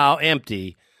 That's how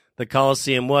empty the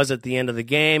Coliseum was at the end of the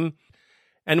game.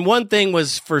 And one thing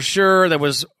was for sure that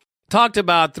was talked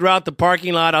about throughout the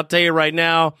parking lot. I'll tell you right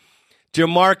now,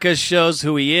 Jamarcus shows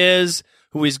who he is,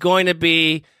 who he's going to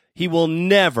be. He will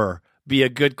never be a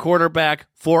good quarterback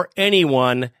for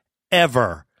anyone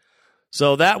ever.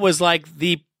 So that was like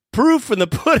the proof in the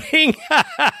pudding.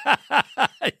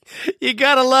 You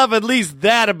got to love at least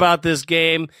that about this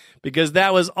game, because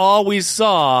that was all we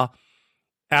saw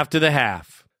after the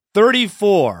half.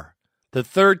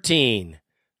 34-13.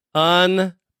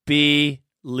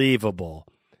 Unbelievable.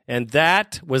 And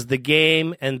that was the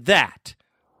game, and that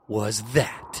was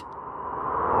that.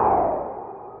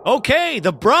 Okay,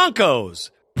 the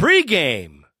Broncos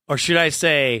pregame, or should I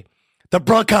say, the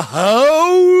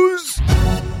Broncos?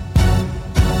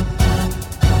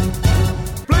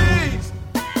 Please,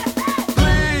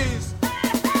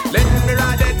 let me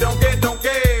ride that donkey,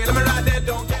 let me ride that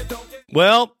donkey.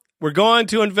 Well, we're going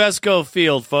to Invesco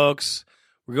Field, folks.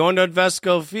 We're going to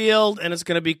Invesco Field, and it's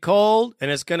going to be cold, and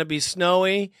it's going to be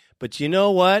snowy. But you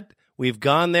know what? We've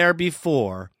gone there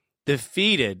before,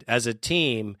 defeated as a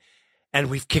team, and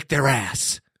we've kicked their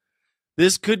ass.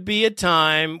 This could be a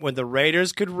time when the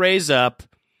Raiders could raise up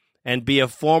and be a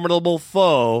formidable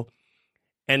foe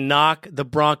and knock the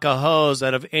Broncos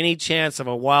out of any chance of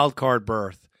a wild card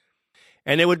berth.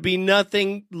 And it would be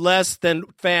nothing less than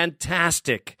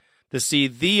fantastic to see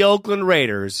the Oakland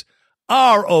Raiders,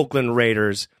 our Oakland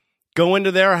Raiders, go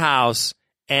into their house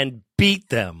and beat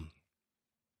them.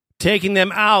 Taking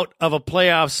them out of a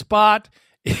playoff spot,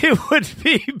 it would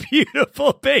be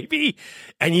beautiful, baby.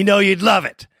 And you know you'd love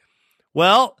it.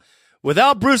 Well,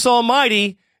 without Bruce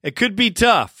Almighty, it could be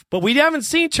tough. But we haven't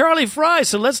seen Charlie Fry,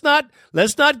 so let's not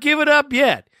give it up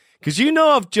yet. Because you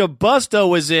know if Jabusto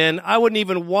was in, I wouldn't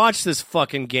even watch this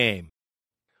fucking game.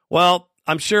 Well,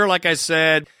 I'm sure, like I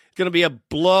said, it's going to be a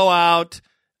blowout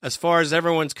as far as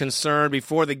everyone's concerned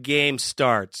before the game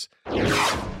starts.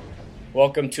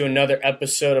 Welcome to another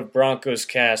episode of Broncos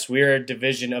Cast. We are a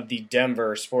division of the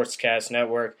Denver Sportscast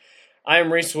Network. I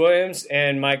am Reese Williams,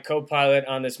 and my co-pilot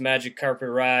on this magic carpet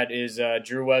ride is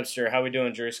Drew Webster. How we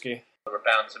doing, Drewski? We're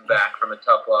bouncing back from a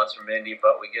tough loss from Indy,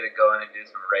 but we get to go in and do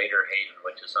some Raider hating,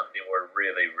 which is something we're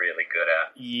really, really good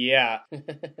at. Yeah.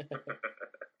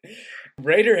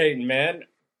 Raider hating, man.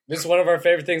 This is one of our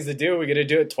favorite things to do. We get to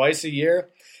do it twice a year.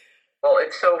 Well,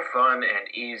 it's so fun and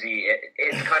easy.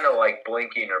 It's kind of like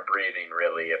blinking or breathing,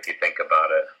 really, if you think about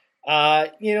it.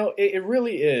 It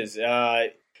really is.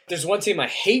 There's one team I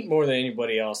hate more than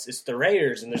anybody else. It's the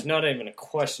Raiders, and there's not even a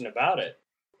question about it.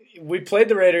 We played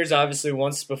the Raiders, obviously,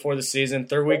 once before the season.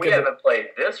 We haven't played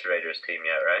this Raiders team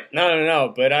yet, right?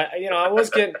 No. But I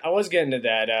was getting to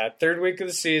that. Third week of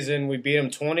the season, we beat them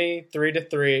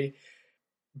 23-3.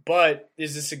 But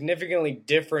it's a significantly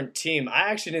different team. I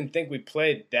actually didn't think we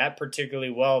played that particularly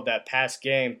well that past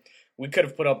game. We could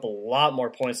have put up a lot more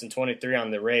points than 23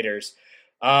 on the Raiders.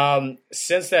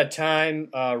 Since that time,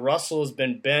 Russell has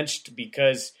been benched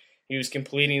because he was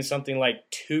completing something like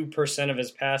 2% of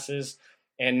his passes.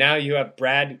 And now you have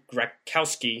Brad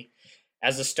Gronkowski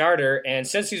as a starter. And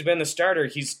since he's been the starter,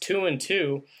 he's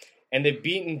 2-2. And they've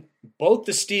beaten both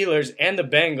the Steelers and the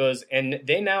Bengals. And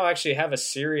they now actually have a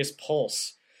serious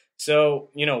pulse. So,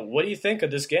 what do you think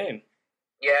of this game?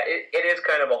 Yeah, it is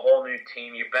kind of a whole new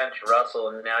team. You bench Russell,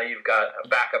 and now you've got a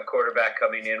backup quarterback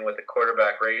coming in with a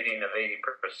quarterback rating of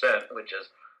 80%, which is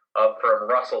up from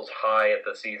Russell's high at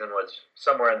the season was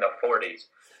somewhere in the 40s.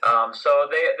 So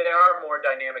they are a more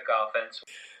dynamic offense.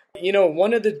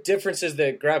 One of the differences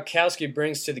that Gronkowski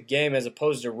brings to the game as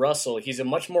opposed to Russell, he's a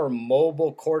much more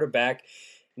mobile quarterback,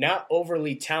 not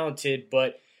overly talented,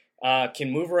 but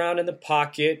can move around in the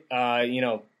pocket,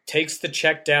 takes the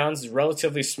checkdowns, is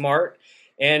relatively smart,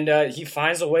 and he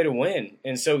finds a way to win.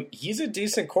 And so he's a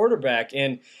decent quarterback,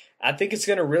 and I think it's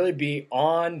going to really be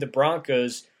on the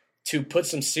Broncos to put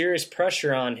some serious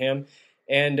pressure on him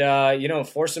and,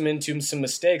 force him into some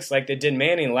mistakes like they did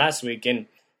Manning last week. And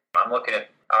I'm looking at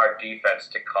our defense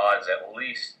to cause at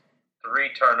least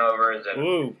 3 turnovers, and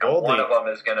one of them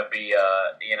is going to be,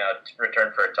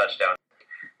 return for a touchdown.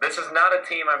 This is not a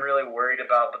team I'm really worried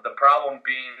about, but the problem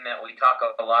being that we talk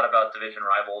a lot about division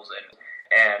rivals,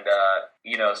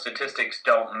 and statistics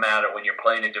don't matter when you're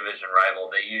playing a division rival.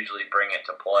 They usually bring it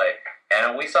to play.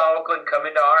 And we saw Oakland come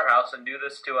into our house and do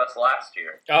this to us last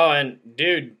year. Oh, and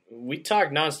dude, we talk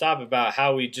nonstop about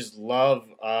how we just love,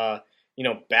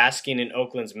 basking in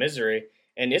Oakland's misery.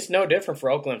 And it's no different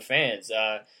for Oakland fans.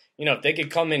 If they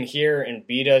could come in here and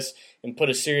beat us and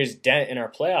put a serious dent in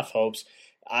our playoff hopes,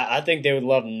 I think they would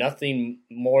love nothing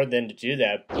more than to do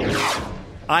that.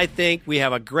 I think we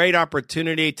have a great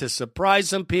opportunity to surprise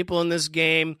some people in this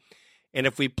game. And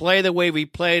if we play the way we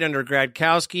played under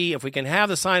Gronkowski, if we can have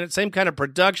the same kind of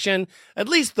production, at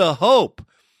least the hope,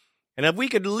 and if we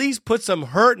could at least put some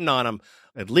hurting on them,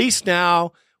 at least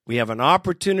now we have an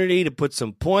opportunity to put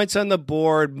some points on the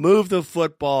board, move the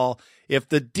football. If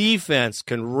the defense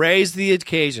can raise the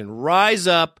occasion, rise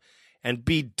up, and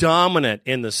be dominant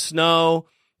in the snow,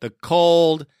 the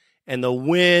cold, and the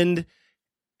wind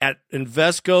at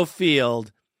Invesco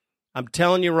Field, I'm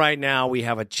telling you right now, we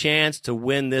have a chance to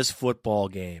win this football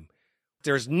game.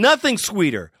 There's nothing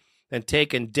sweeter than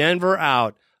taking Denver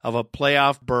out of a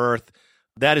playoff berth.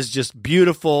 That is just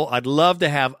beautiful. I'd love to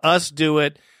have us do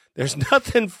it. There's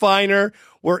nothing finer.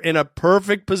 We're in a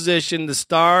perfect position. The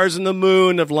stars and the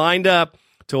moon have lined up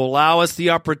to allow us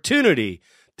the opportunity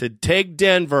to take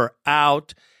Denver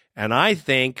out, and I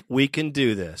think we can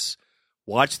do this.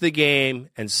 Watch the game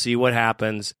and see what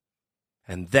happens,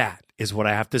 and that is what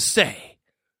I have to say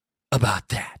about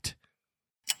that.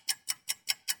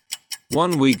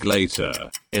 1 week later,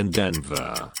 in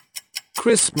Denver,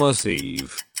 Christmas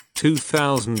Eve,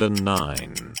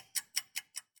 2009.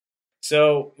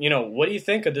 So, what do you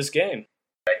think of this game?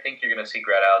 I think you're going to see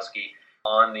Gronkowski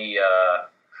on the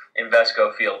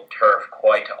Invesco Field turf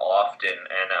quite often,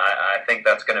 and I think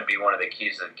that's going to be one of the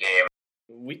keys of the game.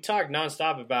 We talk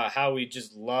nonstop about how we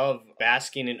just love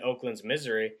basking in Oakland's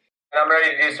misery. I'm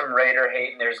ready to do some Raider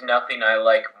hate, and there's nothing I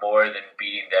like more than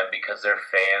beating them because their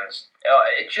fans,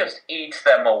 it just eats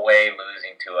them away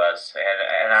losing to us,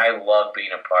 and I love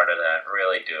being a part of that,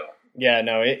 really do. Yeah,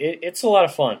 no, it's a lot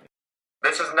of fun.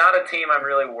 This is not a team I'm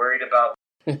really worried about.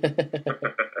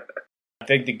 I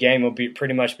think the game will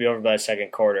pretty much be over by the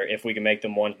second quarter if we can make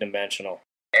them one-dimensional.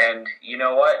 And you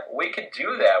know what? We could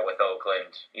do that with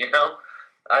Oakland,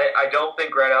 I don't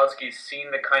think Gronkowski's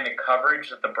seen the kind of coverage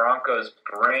that the Broncos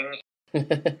bring.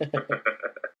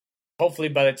 Hopefully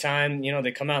by the time,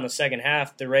 they come out in the second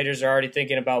half, the Raiders are already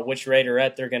thinking about which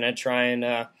Raiderette they're going to try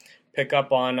and pick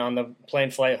up on the plane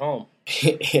flight home.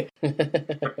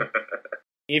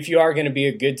 If you are going to be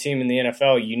a good team in the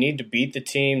NFL, you need to beat the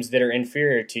teams that are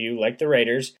inferior to you, like the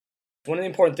Raiders. One of the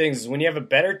important things is when you have a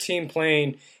better team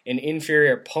playing an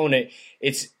inferior opponent,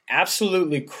 it's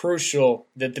absolutely crucial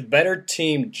that the better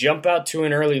team jump out to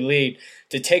an early lead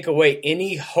to take away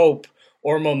any hope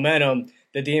or momentum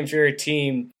that the inferior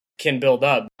team can build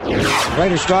up.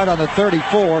 Raiders start on the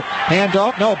 34.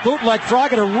 Handoff. No, bootleg.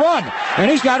 Froggatt to run. And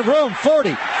he's got room.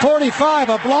 40, 45.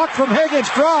 A block from Higgins.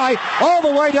 Dry all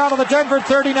the way down to the Denver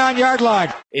 39-yard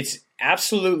line. It's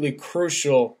absolutely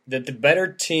crucial that the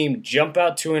better team jump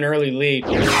out to an early lead.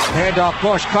 Handoff.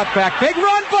 Bush. Cut back. Big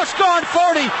run. Bush gone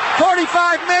 40,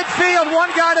 45 midfield.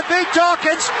 One guy to beat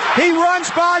Dawkins. He runs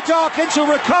by Dawkins,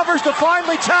 who recovers to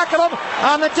finally tackle him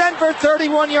on the Denver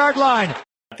 31-yard line.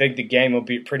 I think the game will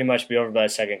pretty much be over by the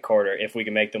second quarter if we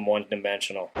can make them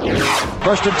one-dimensional.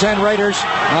 1st and 10 Raiders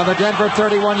on the Denver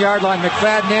 31-yard line.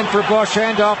 McFadden in for Bush.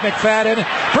 Handoff. McFadden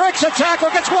breaks a tackle.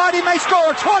 Gets wide. He may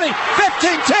score. 20,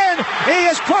 15, 10. He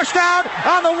is pushed out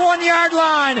on the 1-yard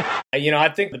line. I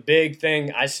think the big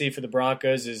thing I see for the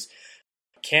Broncos is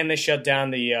can they shut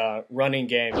down the running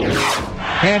game?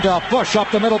 Handoff. Bush up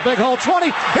the middle. Big hole.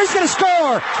 20. He's going to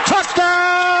score.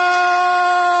 Touchdown!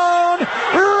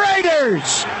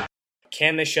 Raiders!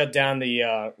 Can they shut down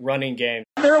the running game?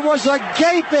 There was a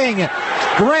gaping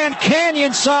Grand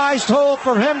Canyon-sized hole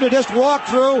for him to just walk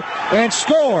through and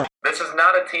score. This is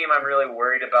not a team I'm really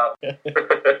worried about.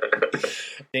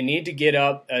 They need to get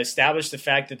up, establish the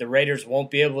fact that the Raiders won't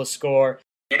be able to score.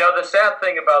 The sad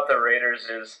thing about the Raiders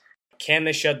is, can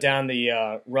they shut down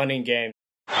the running game?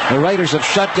 The Raiders have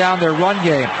shut down their run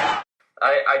game.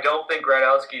 I don't think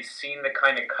Gradowski's seen the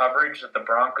kind of coverage that the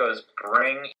Broncos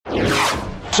bring.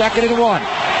 2nd and 1.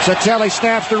 Satelli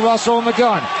snaps to Russell in the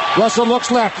gun. Russell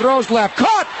looks left, throws left.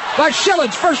 Caught by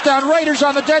Schillens. First down, Raiders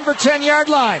on the Denver 10-yard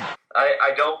line.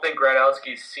 I don't think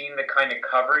Gradowski's seen the kind of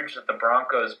coverage that the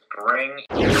Broncos bring.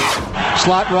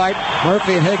 Slot right.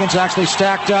 Murphy and Higgins actually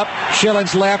stacked up.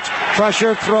 Schillens left.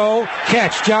 Pressure, throw,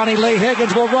 catch. Johnny Lee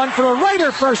Higgins will run for a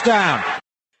Raider first down.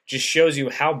 Just shows you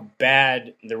how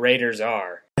bad the Raiders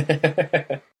are.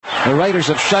 The Raiders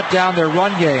have shut down their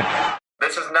run game.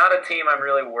 This is not a team I'm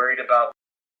really worried about.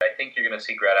 I think you're going to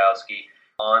see Gradowski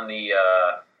on the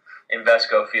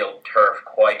Invesco Field turf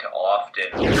quite often.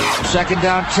 2nd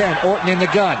down 10. Orton in the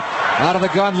gun. Out of the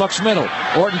gun, looks middle.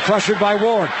 Orton pressured by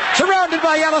Ward. Surrounded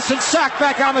by Ellison. Sacked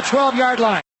back on the 12-yard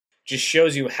line. Just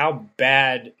shows you how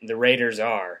bad the Raiders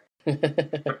are.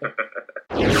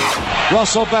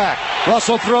 Russell back.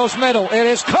 Russell throws middle. It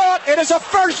is caught. It is a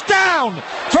first down.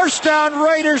 First down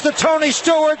Raiders to Tony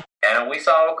Stewart. And we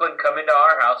saw Oakland come into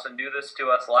our house and do this to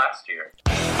us last year.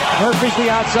 Murphy's the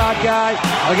outside guy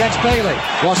against Bailey.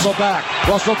 Russell back.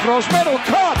 Russell throws middle.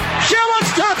 Caught.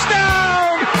 Schillens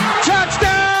touchdown.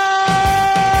 Touchdown.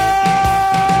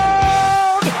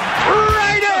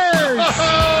 Raiders.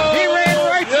 He ran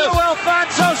right through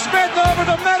Alfonso Smith over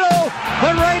the middle.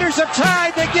 The Raiders have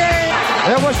tied the game.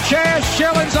 There was Chaz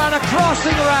Schillens on a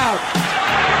crossing route.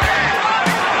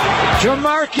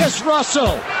 Jamarcus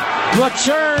Russell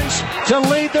returns to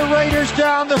lead the Raiders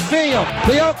down the field.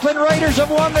 The Oakland Raiders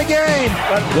have won the game.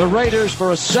 The Raiders,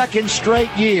 for a second straight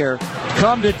year,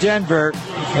 come to Denver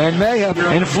and may have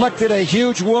inflicted a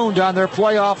huge wound on their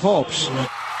playoff hopes.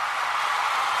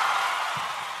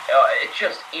 It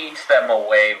just eats them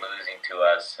away losing to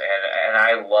us, and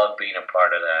I love being a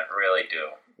part of that, really do.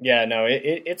 Yeah, no,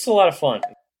 it's a lot of fun.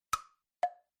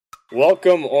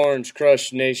 Welcome, Orange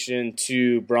Crush Nation,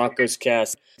 to Broncos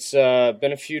Cast. It's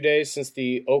been a few days since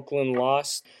the Oakland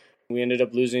loss. We ended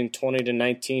up losing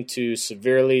 20-19 to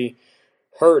severely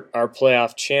hurt our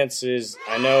playoff chances.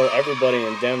 I know everybody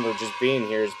in Denver just being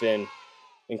here has been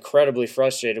incredibly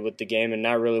frustrated with the game and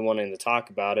not really wanting to talk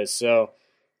about it. So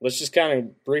let's just kind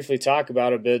of briefly talk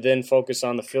about it, but then focus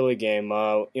on the Philly game.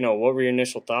 What were your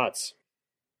initial thoughts?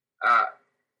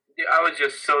 I was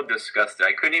just so disgusted.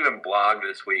 I couldn't even blog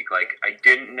this week. I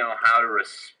didn't know how to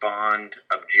respond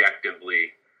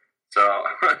objectively. So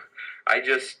I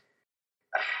just...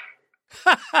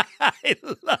 I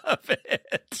love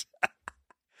it.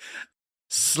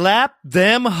 Slap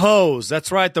them hoes.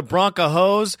 That's right, the Bronco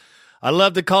hoes. I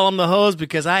love to call them the hoes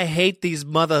because I hate these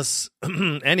mothers.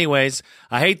 Anyways,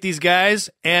 I hate these guys,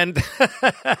 and...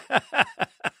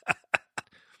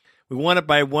 We won it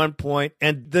by 1 point,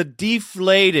 and the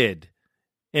deflated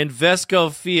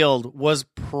Invesco Field was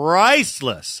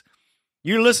priceless.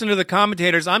 You listen to the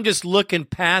commentators, I'm just looking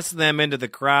past them into the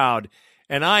crowd,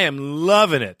 and I am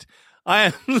loving it. I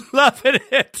am loving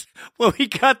it. When we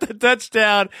got the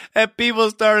touchdown and people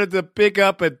started to pick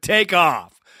up and take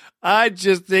off. I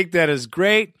just think that is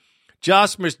great.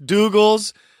 Josh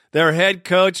McDougals, Their head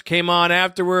coach came on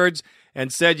afterwards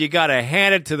and said you got to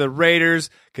hand it to the Raiders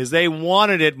because they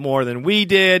wanted it more than we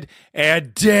did,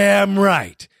 and damn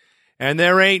right. And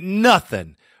there ain't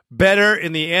nothing better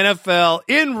in the NFL,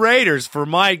 in Raiders for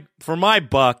my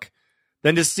buck,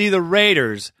 than to see the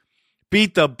Raiders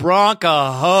beat the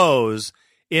Broncos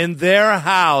in their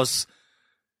house.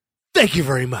 Thank you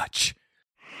very much.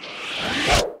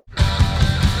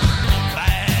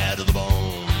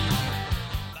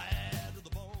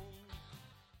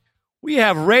 We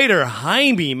have Raider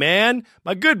Jaime, man,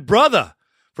 my good brother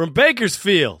from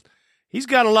Bakersfield. He's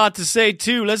got a lot to say,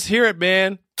 too. Let's hear it,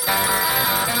 man.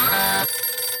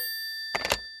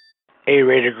 Hey,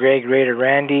 Raider Greg, Raider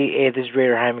Randy. Hey, this is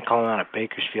Raider Jaime calling out of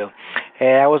Bakersfield.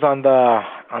 Hey, I was on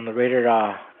the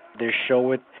Raider their show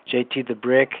with JT the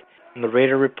Brick on the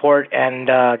Raider Report, and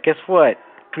guess what?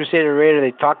 Crusader Raider,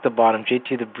 they talked about him,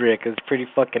 JT the Brick. It was pretty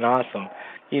fucking awesome.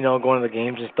 You know, going to the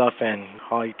games and stuff, and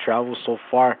how he travels so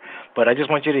far. But I just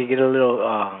want you to get a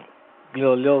little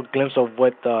glimpse of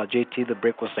what JT the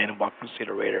Brick was saying about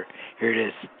Crusader Raider. Here it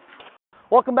is.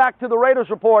 Welcome back to the Raiders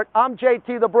Report. I'm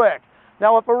JT the Brick.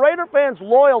 Now, if a Raider fan's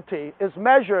loyalty is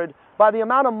measured by the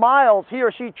amount of miles he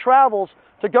or she travels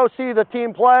to go see the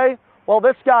team play, well,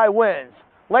 this guy wins.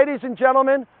 Ladies and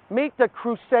gentlemen, meet the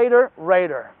Crusader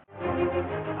Raider.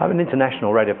 I'm an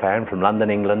international Raider fan from London,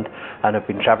 England, and I've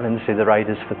been travelling to see the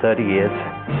Raiders for 30 years.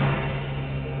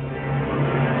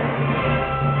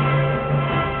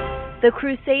 The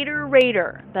Crusader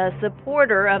Raider, the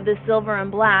supporter of the silver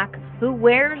and black, who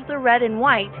wears the red and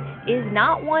white, is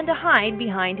not one to hide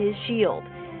behind his shield.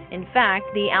 In fact,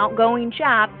 the outgoing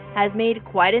chap has made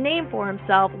quite a name for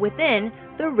himself within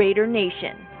the Raider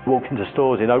Nation. Walk into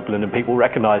stores in Oakland and people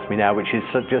recognise me now, which is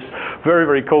just very,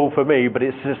 very cool for me, but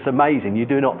it's just amazing. You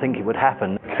do not think it would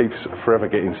happen. Keeps forever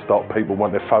getting stopped. People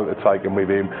want their photo taken with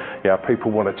him. Yeah,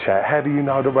 people want to chat. How do you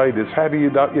know the Raiders? How do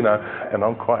you know, and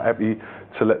I'm quite happy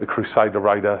to let the Crusader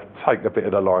Raider take a bit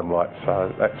of the limelight,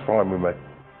 so that's fine with me.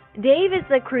 Dave is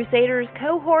the Crusaders'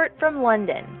 cohort from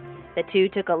London. The two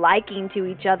took a liking to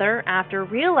each other after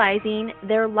realizing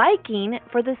their liking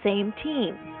for the same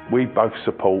team. We both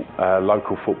support a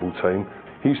local football team.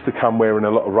 He used to come wearing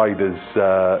a lot of Raiders,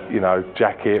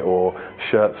 jacket or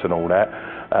shirts and all that.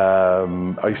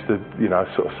 I used to,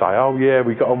 sort of say, oh yeah,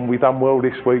 we done well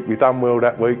this week, we done well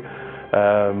that week.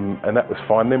 And that was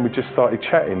fine. Then we just started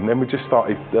chatting. Then we just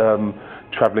started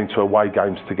travelling to away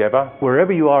games together.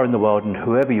 Wherever you are in the world and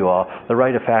whoever you are, the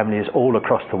Raider family is all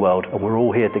across the world, and we're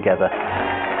all here together.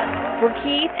 For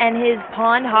Keith and his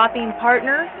pond-hopping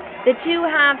partner, the two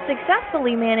have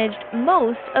successfully managed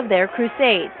most of their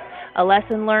crusades, a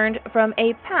lesson learned from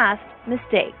a past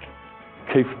mistake.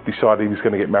 Keith decided he was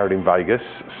going to get married in Vegas,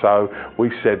 so we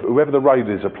said, whoever the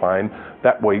Raiders are playing,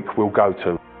 that week we'll go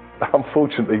to.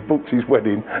 Unfortunately, he booked his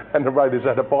wedding, and the Raiders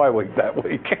had a bye week that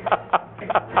week.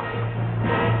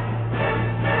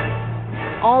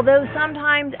 Although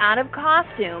sometimes out of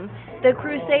costume, the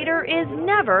Crusader is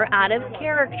never out of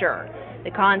character.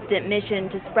 The constant mission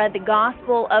to spread the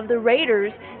gospel of the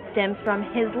Raiders stems from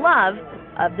his love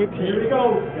of the team.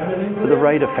 The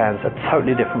Raider fans are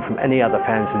totally different from any other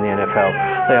fans in the NFL.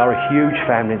 They are a huge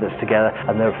family that's together,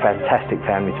 and they're a fantastic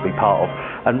family to be part of.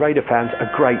 And Raider fans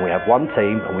are great. We have one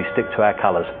team and we stick to our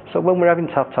colours. So when we're having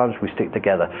tough times, we stick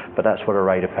together. But that's what a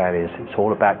Raider fan is. It's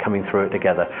all about coming through it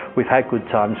together. We've had good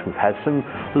times, we've had some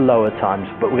lower times,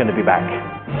 but we're going to be back.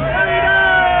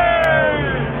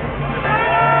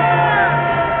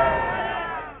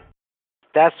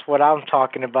 That's what I'm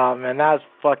talking about, man. That's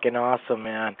fucking awesome,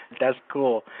 man. That's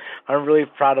cool. I'm really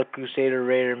proud of Crusader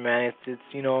Raider, man. It's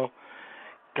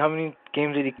how many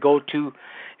games did he go to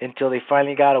until they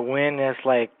finally got a win? It's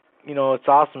like, it's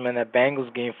awesome, man. That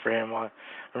Bengals game for him. I'm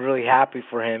really happy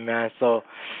for him, man. So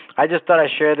I just thought I'd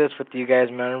share this with you guys,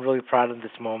 man. I'm really proud of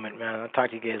this moment, man. I'll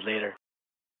talk to you guys later.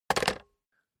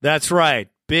 That's right.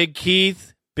 Big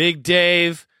Keith, Big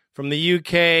Dave from the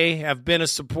UK have been a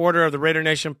supporter of the Raider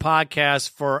Nation podcast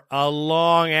for a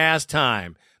long-ass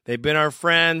time. They've been our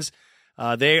friends.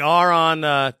 They are on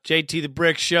JT the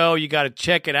Brick Show. You got to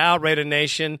check it out, Raider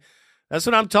Nation. That's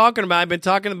what I'm talking about. I've been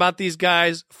talking about these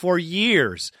guys for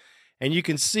years. And you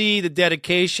can see the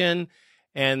dedication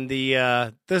and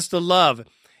the love.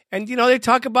 And, they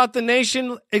talk about the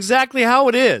nation exactly how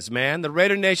it is, man. The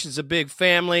Raider Nation's a big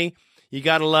family. You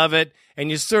got to love it.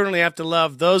 And you certainly have to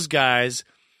love those guys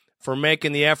for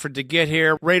making the effort to get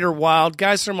here. Raider Wild,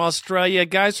 guys from Australia,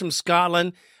 guys from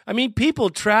Scotland. I mean,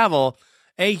 people travel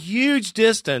a huge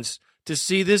distance to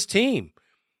see this team.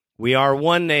 We are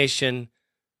one nation,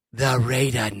 the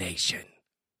Raider Nation.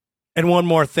 And one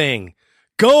more thing.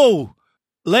 Go,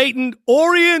 Leyton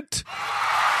Orient!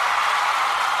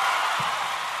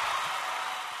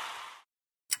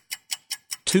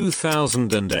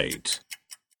 2008.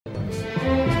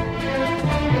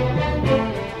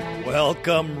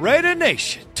 Welcome, Raider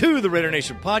Nation, to the Raider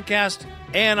Nation podcast.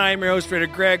 And I'm your host, Raider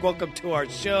Greg. Welcome to our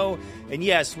show. And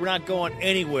yes, we're not going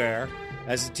anywhere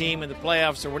as a team in the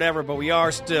playoffs or whatever, but we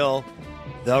are still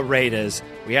the Raiders.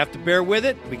 We have to bear with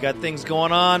it. We got things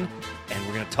going on, and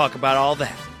we're going to talk about all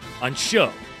that on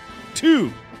show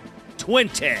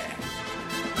 220.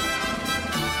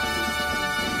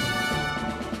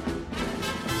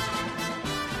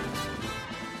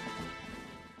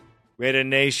 Raider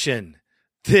Nation,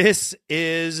 this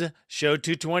is show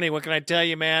 220. What can I tell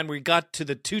you, man? We got to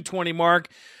the 220 mark.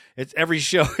 Every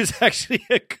show is actually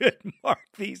a good mark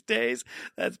these days.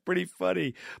 That's pretty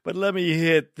funny. But let me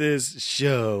hit this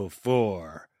show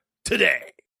for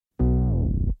today.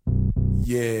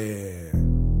 Yeah.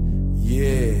 Do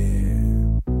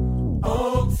you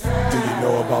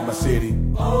know about my city?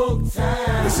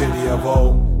 The city of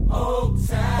O. Oh,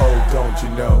 don't you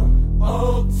know?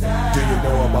 Do you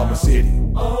know about my city?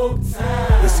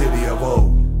 The city of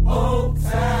O. Oh,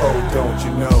 don't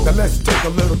you know? Now let's take a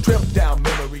little trip down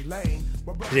memory lane.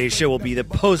 Today's show will be the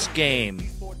post-game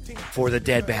for the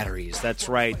Dead Batteries. That's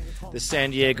right. The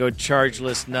San Diego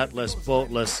chargeless, nutless,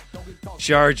 boatless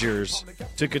Chargers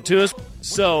took it to us.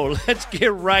 So let's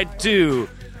get right to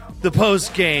the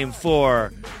post-game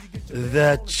for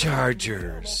the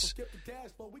Chargers.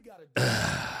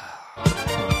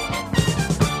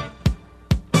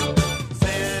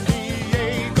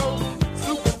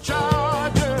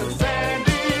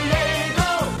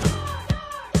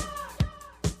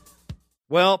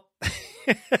 Well,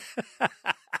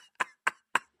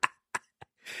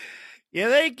 you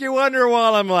think you wonder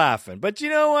why I'm laughing. But you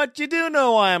know what? You do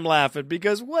know why I'm laughing,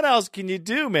 because what else can you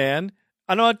do, man?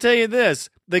 And I'll tell you this.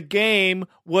 The game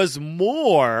was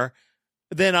more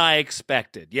than I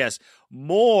expected. Yes,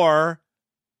 more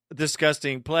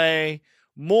disgusting play,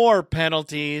 more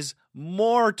penalties,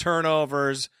 more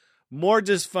turnovers, more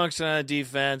dysfunction on the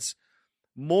defense,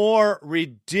 more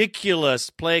ridiculous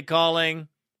play calling.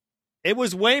 It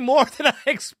was way more than I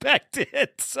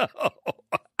expected.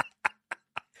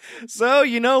 So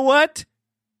you know what?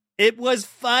 It was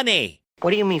funny.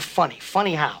 What do you mean funny?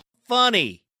 Funny how?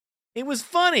 Funny. It was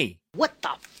funny. What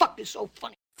the fuck is so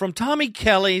funny? From Tommy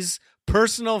Kelly's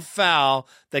personal foul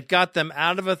that got them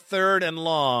out of a 3rd and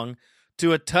long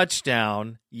to a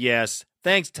touchdown. Yes.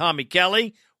 Thanks, Tommy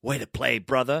Kelly. Way to play,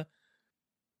 brother.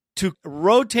 To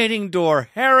rotating door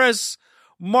Harris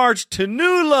marched to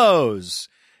new lows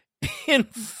in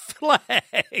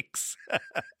flags.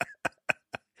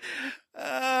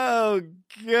 Oh,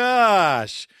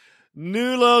 gosh.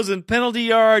 New lows and penalty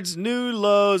yards, new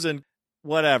lows and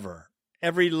whatever.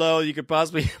 Every low you could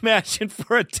possibly imagine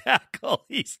for a tackle.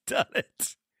 He's done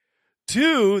it.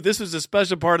 2, this was a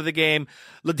special part of the game.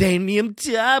 LaDainian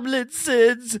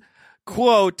Tomlinson's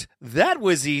quote, "That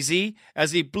was easy,"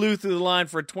 as he blew through the line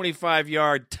for a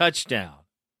 25-yard touchdown.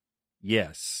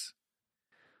 Yes.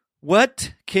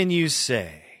 What can you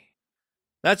say?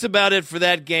 That's about it for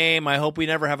that game. I hope we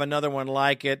never have another one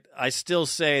like it. I still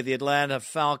say the Atlanta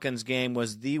Falcons game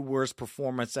was the worst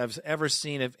performance I've ever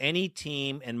seen of any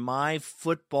team in my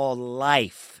football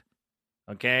life.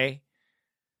 Okay?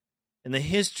 In the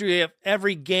history of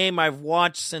every game I've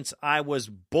watched since I was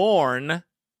born,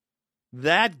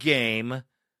 that game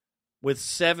with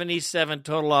 77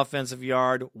 total offensive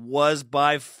yard was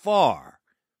by far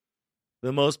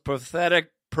the most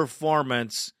pathetic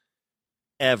performance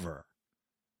ever.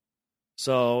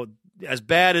 So, as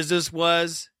bad as this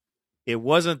was, it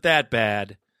wasn't that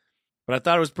bad. But I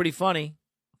thought it was pretty funny.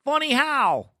 Funny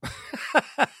how?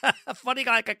 Funny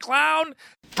like a clown?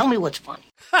 Tell me what's funny.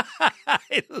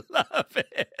 I love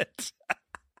it.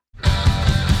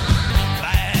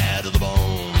 Bad to the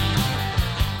bone.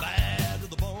 Bad to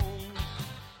the bone.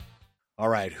 All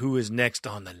right, who is next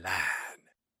on the line?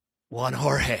 Juan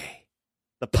Jorge,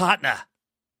 the partner,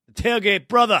 the tailgate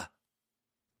brother.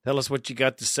 Tell us what you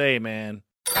got to say, man.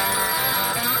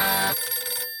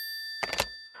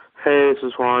 Hey, this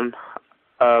is Juan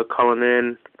calling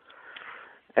in.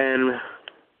 And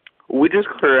we just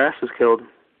got our asses killed.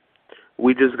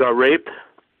 We just got raped.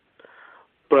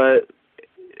 But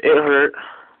it hurt.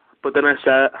 But then I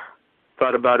sat,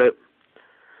 thought about it.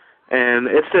 And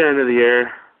it's the end of the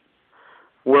year.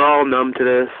 We're all numb to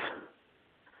this.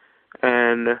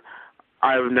 And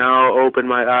I've now opened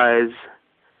my eyes.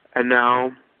 And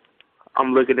now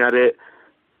I'm looking at it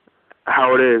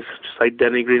how it is. Just like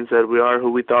Denny Green said, we are who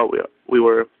we thought we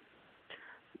were.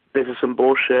 This is some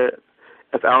bullshit.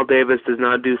 If Al Davis does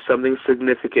not do something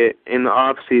significant in the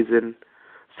off season,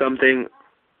 something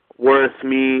worth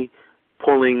me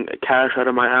pulling cash out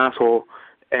of my asshole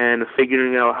and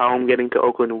figuring out how I'm getting to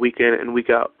Oakland week in and week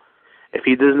out. If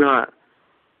he does not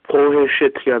pull his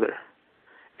shit together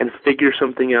and figure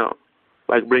something out,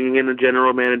 like bringing in a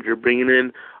general manager, bringing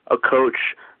in a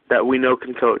coach that we know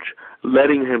can coach,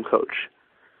 letting him coach.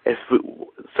 If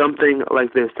something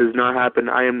like this does not happen,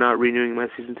 I am not renewing my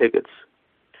season tickets.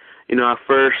 At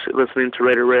first, listening to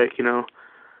Raider Rick,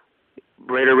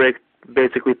 Raider Rick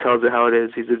basically tells it how it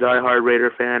is. He's a diehard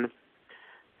Raider fan,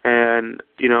 and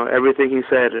everything he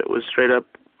said was straight up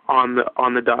on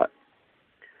the dot.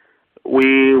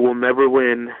 We will never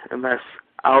win unless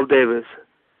Al Davis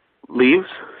leaves,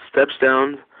 steps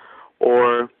down,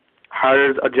 or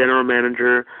hires a general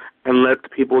manager and let the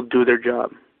people do their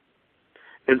job.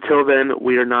 Until then,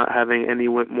 we are not having any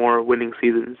more winning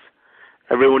seasons.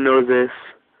 Everyone knows this,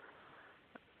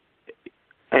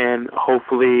 and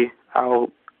hopefully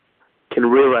Al can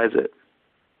realize it.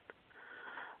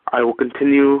 I will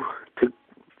continue to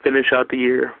finish out the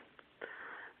year,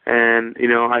 and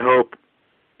I hope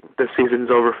the season's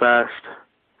over fast.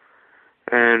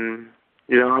 And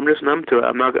I'm just numb to it.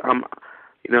 I'm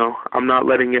not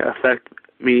letting it affect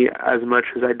me as much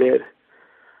as I did.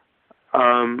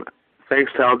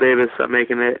 Thanks to Al Davis, I'm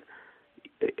making it.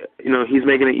 He's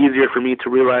making it easier for me to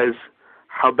realize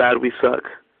how bad we suck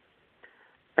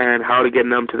and how to get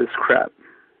numb to this crap.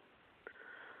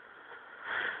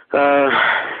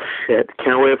 Shit,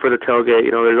 can't wait for the tailgate.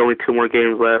 There's only 2 more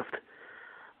games left.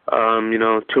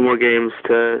 2 more games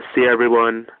to see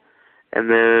everyone, and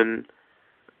then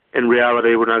in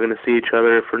reality, we're not going to see each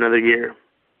other for another year.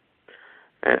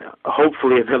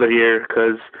 Hopefully another year,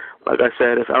 because, like I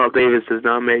said, if Al Davis does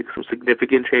not make some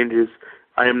significant changes,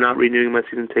 I am not renewing my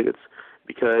season tickets,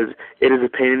 because it is a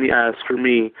pain in the ass for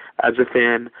me as a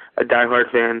fan, a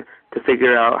diehard fan, to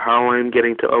figure out how I'm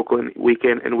getting to Oakland week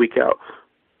in and week out,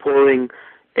 pulling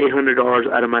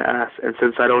 $800 out of my ass. And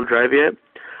since I don't drive yet,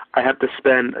 I have to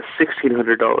spend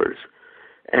 $1,600,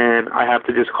 and I have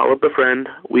to just call up a friend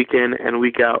week in and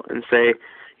week out and say,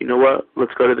 you know what,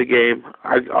 let's go to the game.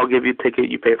 I'll give you a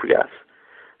ticket, you pay for gas.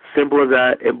 Simple as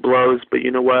that. It blows, but you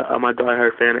know what? I'm a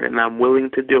diehard fan, and I'm willing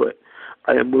to do it.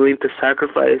 I am willing to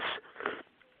sacrifice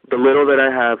the little that I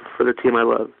have for the team I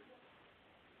love.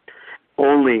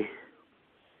 Only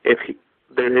if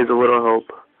there is a little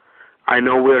hope. I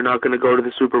know we're not going to go to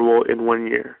the Super Bowl in 1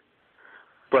 year,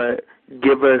 but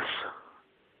give us,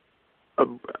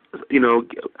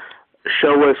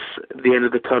 show us the end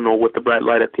of the tunnel with the bright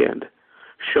light at the end.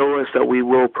 Show us that we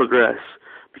will progress,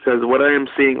 because what I am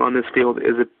seeing on this field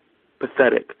is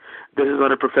pathetic. This is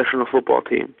not a professional football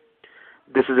team.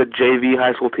 This is a JV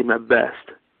high school team at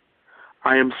best.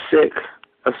 I am sick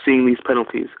of seeing these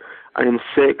penalties. I am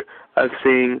sick of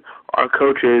seeing our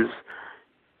coaches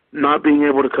not being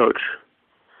able to coach.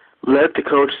 Let the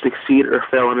coach succeed or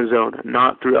fail on his own,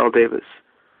 not through Al Davis.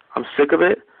 I'm sick of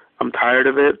it. I'm tired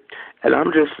of it. And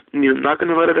I'm just not going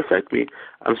to let it affect me.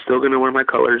 I'm still going to wear my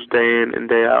colors day in and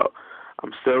day out.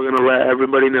 I'm still going to let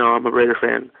everybody know I'm a Raider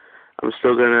fan. I'm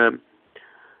still going to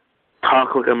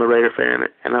talk like I'm a Raider fan.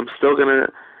 And I'm still going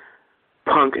to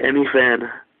punk any fan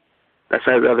that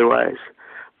says otherwise.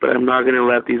 But I'm not going to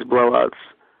let these blowouts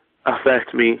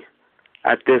affect me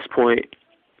at this point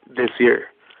this year.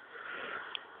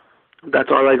 That's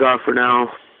all I got for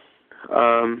now.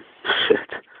 Shit.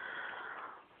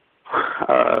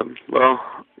 Well,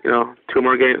 2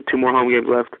 more home games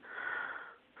left.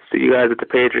 See you guys at the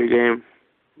Patriot game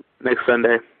next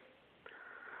Sunday.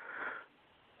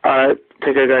 All right,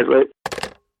 take care, guys. Late.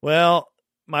 Well,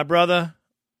 my brother,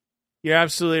 you're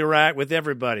absolutely right with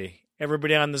everybody.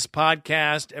 Everybody on this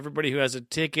podcast, everybody who has a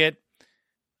ticket.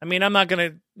 I mean, I'm not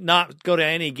going to not go to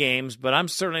any games, but I'm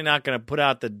certainly not going to put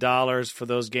out the dollars for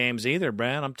those games either,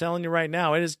 Brad. I'm telling you right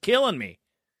now, it is killing me.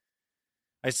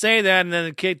 I say that, and then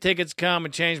the tickets come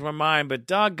and change my mind, but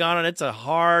doggone it, it's a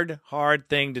hard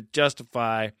thing to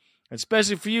justify,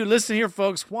 especially for you. Listen here,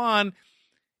 folks. Juan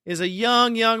is a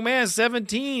young man,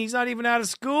 17. He's not even out of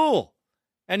school,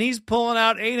 and he's pulling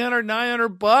out $800,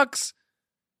 $900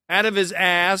 out of his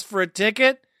ass for a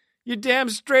ticket. You're damn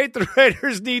straight the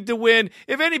Raiders need to win,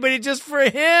 if anybody, just for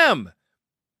him.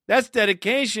 That's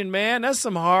dedication, man. That's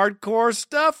some hardcore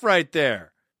stuff right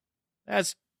there.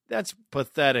 That's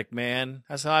pathetic, man.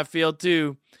 That's how I feel,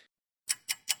 too.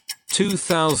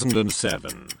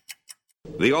 2007.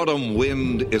 The autumn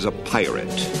wind is a pirate.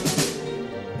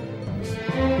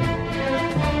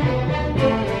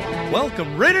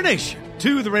 Welcome, Raider Nation,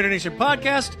 to the Raider Nation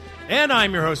podcast, and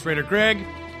I'm your host, Raider Greg.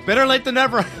 Better late than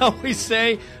never, I always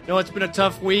say. No, it's been a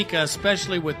tough week,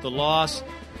 especially with the loss,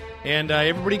 and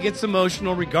everybody gets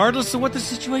emotional regardless of what the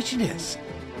situation is.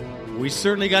 We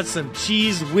certainly got some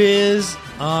cheese whiz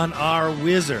on our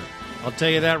whizzer. I'll tell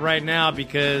you that right now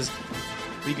because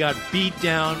we got beat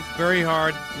down very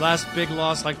hard. Last big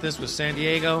loss like this was San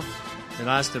Diego. The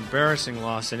last embarrassing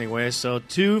loss anyway. So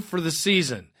 2 for the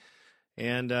season.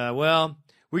 And, well,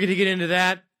 we're going to get into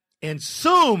that and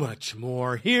so much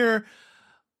more here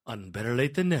on Better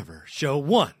Late Than Never, Show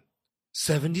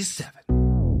 177.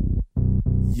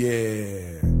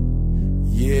 Yeah.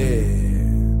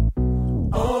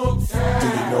 Oaktown. Do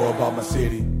you know about my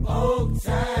city?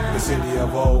 Oaktown. The city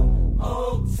of O.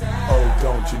 Oaktown. Oh,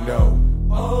 don't you know?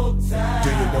 Oaktown. Do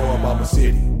you know about my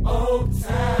city?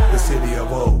 Oaktown. The city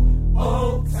of O.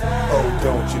 Oaktown. Oh,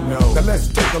 don't you know? Now let's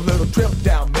take a little trip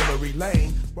down memory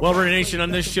lane. Well, Raider Nation,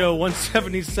 on this show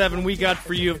 177, we got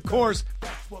for you, of course,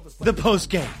 the post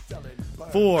game.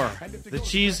 For the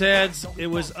Cheeseheads, it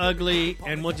was ugly,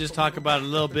 and we'll just talk about it a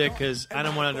little bit because I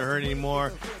don't want it to hurt any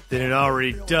more than it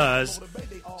already does.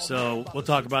 So we'll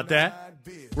talk about that.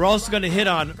 We're also going to hit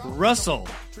on Russell.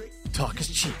 Talk is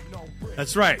cheap.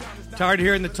 That's right. Tired of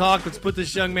hearing the talk. Let's put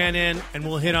this young man in, and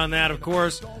we'll hit on that, of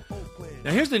course.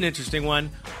 Now, here's an interesting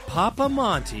one. Papa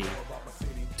Monty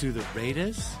to the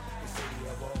Raiders.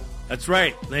 That's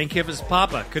right. Lane Kiffin's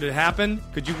Papa. Could it happen?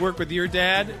 Could you work with your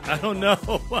dad? I don't know.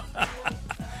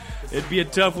 It'd be a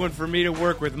tough one for me to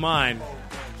work with mine.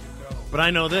 But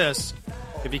I know this.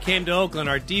 If he came to Oakland,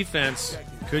 our defense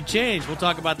could change. We'll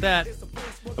talk about that.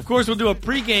 Of course, we'll do a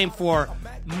pregame for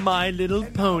My Little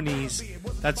Ponies.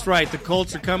 That's right. The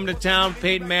Colts are coming to town.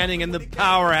 Peyton Manning and the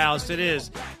powerhouse. It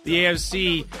is the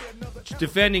AFC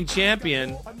defending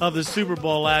champion of the Super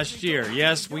Bowl last year.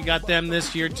 Yes, we got them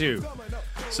this year, too.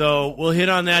 So we'll hit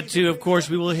on that, too. Of course,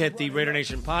 we will hit the Raider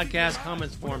Nation podcast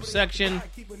comments forum section,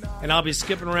 and I'll be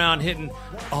skipping around hitting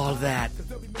all that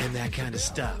and that kind of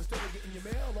stuff.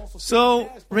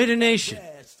 So, Raider Nation,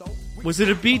 was it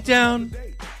a beatdown?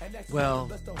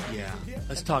 Well, yeah.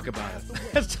 Let's talk about it.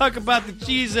 Let's talk about the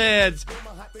Cheeseheads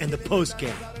and the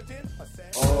postgame.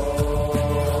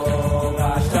 Oh,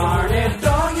 gosh darn it,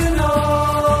 don't you know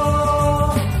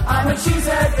I'm a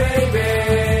Cheesehead baby,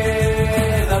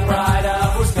 the pride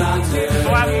of Wisconsin. So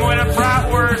I'm going to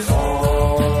Bratwurst.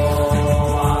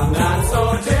 Oh, I'm not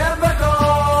so typical.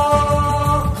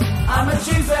 I'm a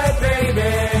Cheesehead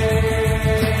baby,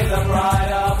 the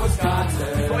pride of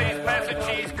Wisconsin. Please pass the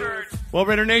cheese curds. Well,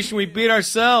 Raider Nation, we beat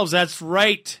ourselves. That's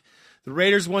right. The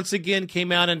Raiders once again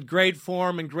came out in great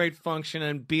form and great function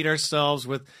and beat ourselves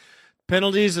with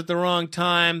penalties at the wrong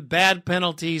time, bad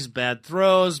penalties, bad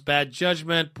throws, bad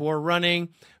judgment, poor running,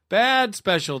 bad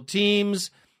special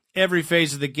teams. Every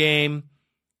phase of the game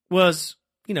was,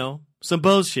 some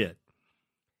bullshit.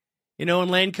 When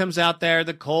Lane comes out there,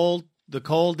 the Cole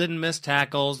didn't miss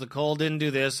tackles, the Cole didn't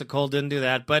do this, the Cole didn't do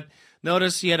that, but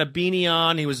notice he had a beanie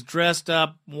on, he was dressed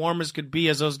up, warm as could be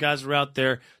as those guys were out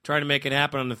there trying to make it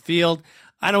happen on the field.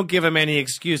 I don't give him any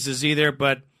excuses either,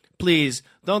 but please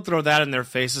don't throw that in their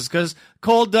faces because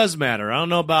cold does matter. I don't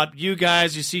know about you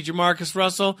guys. You see Jamarcus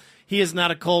Russell? He is not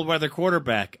a cold weather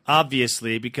quarterback,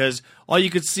 obviously, because all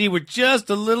you could see were just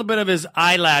a little bit of his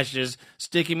eyelashes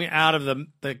sticking out of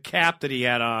the cap that he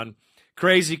had on.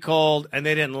 Crazy cold, and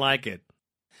they didn't like it.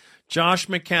 Josh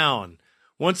McCown.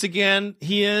 Once again,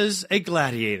 he is a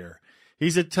gladiator.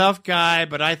 He's a tough guy,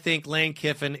 but I think Lane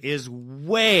Kiffin is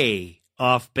way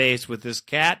off base with this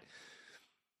cat.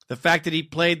 The fact that he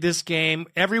played this game,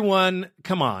 everyone,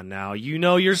 come on now. You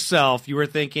know yourself, you were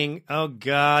thinking, oh,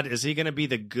 God, is he going to be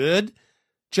the good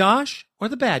Josh or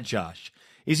the bad Josh?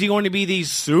 Is he going to be the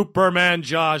Superman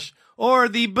Josh or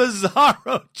the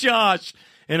Bizarro Josh?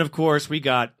 And, of course, we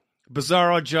got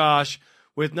Bizarro Josh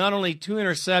with not only 2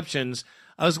 interceptions.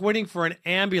 I was waiting for an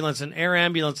air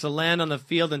ambulance to land on the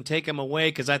field and take him away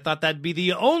because I thought that'd be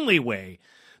the only way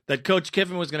that Coach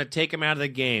Kiffin was going to take him out of the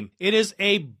game. It is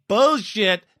a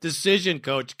bullshit decision,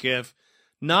 Coach Kiff,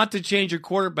 not to change your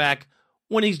quarterback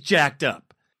when he's jacked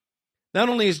up. Not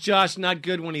only is Josh not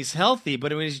good when he's healthy,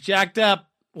 but when he's jacked up,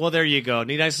 well, there you go.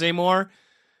 Need I say more?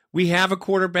 We have a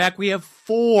quarterback. We have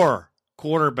 4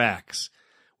 quarterbacks.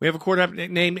 We have a quarterback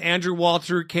named Andrew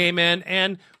Walter who came in,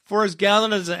 and for as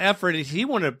gallant as an effort as he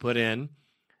wanted to put in,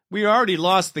 we already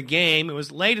lost the game. It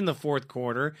was late in the fourth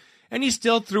quarter, and he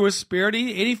still threw his spirit, and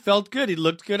he felt good. He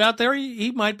looked good out there.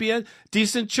 He might be a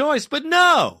decent choice, but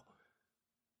no.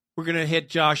 We're going to hit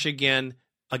Josh again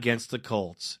against the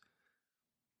Colts.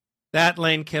 That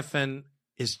Lane Kiffin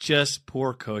is just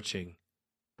poor coaching.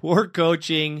 Poor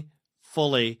coaching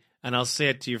fully, and I'll say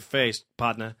it to your face,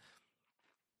 partner.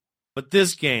 But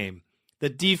this game, the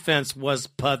defense was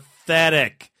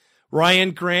pathetic.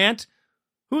 Ryan Grant?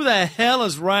 Who the hell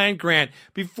is Ryan Grant?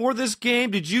 Before this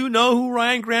game, did you know who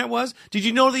Ryan Grant was? Did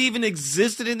you know they even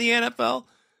existed in the NFL?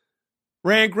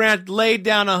 Rand Grant laid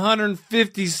down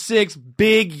 156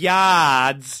 big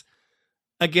yards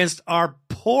against our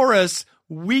porous,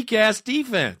 weak-ass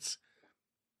defense.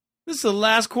 This is the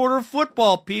last quarter of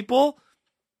football, people.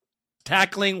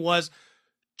 Tackling was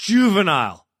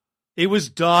juvenile. It was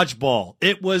dodgeball.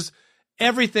 It was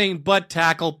everything but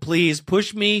tackle. Please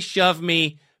push me, shove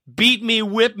me, beat me,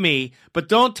 whip me, but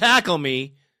don't tackle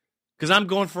me because I'm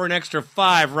going for an extra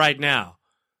 5 right now.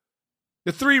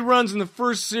 The 3 runs in the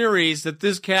first series that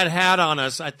this cat had on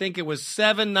us, I think it was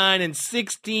 7, 9, and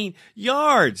 16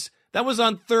 yards. That was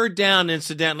on 3rd down,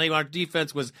 incidentally. Our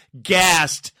defense was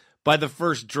gassed by the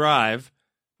first drive.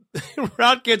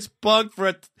 Route gets punked for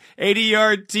an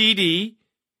 80-yard TD.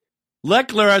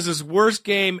 Leckler has his worst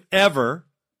game ever.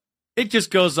 It just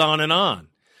goes on and on.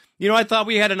 You know, I thought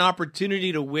we had an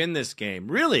opportunity to win this game.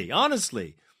 Really,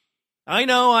 honestly. I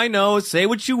know. Say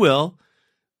what you will.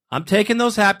 I'm taking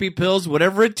those happy pills,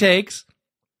 whatever it takes.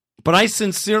 But I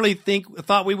sincerely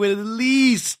thought we would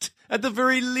at the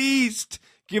very least,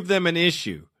 give them an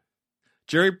issue.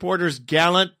 Jerry Porter's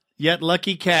gallant yet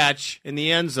lucky catch in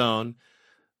the end zone.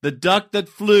 The duck that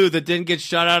flew that didn't get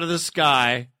shot out of the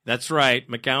sky. That's right.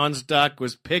 McCown's duck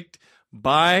was picked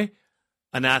by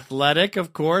an athletic,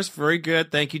 of course. Very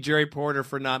good. Thank you, Jerry Porter,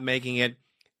 for not making it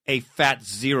a fat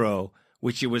 0,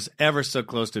 which it was ever so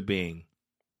close to being.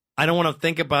 I don't want to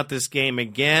think about this game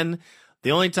again.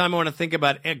 The only time I want to think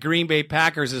about Green Bay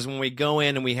Packers is when we go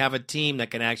in and we have a team that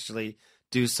can actually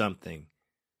do something.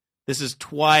 This is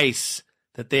twice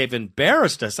that they've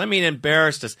embarrassed us. I mean,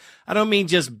 embarrassed us. I don't mean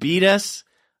just beat us.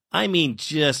 I mean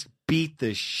just beat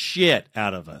the shit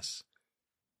out of us.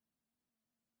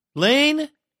 Lane,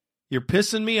 you're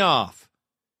pissing me off.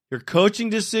 Your coaching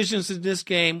decisions in this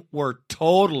game were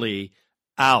totally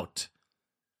out.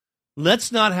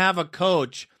 Let's not have a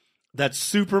coach that's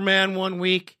Superman one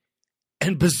week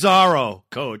and Bizarro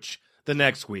coach the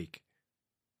next week.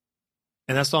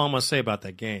 And that's all I'm going to say about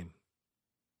that game.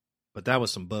 But that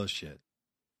was some bullshit.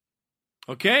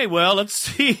 Okay, well, let's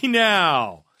see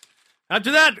now.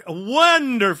 After that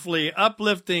wonderfully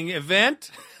uplifting event,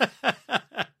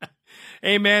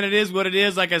 hey, man, it is what it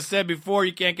is. Like I said before,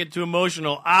 you can't get too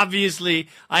emotional. Obviously,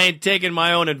 I ain't taking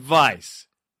my own advice.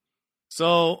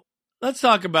 So let's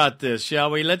talk about this,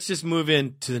 shall we? Let's just move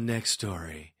into the next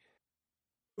story.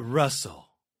 Russell,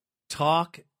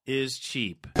 talk is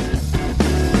cheap. Talk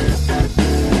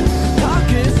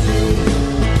is cheap.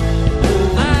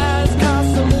 Lies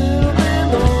cost a little bit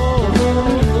more.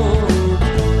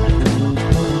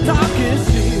 Talk is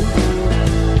cheap.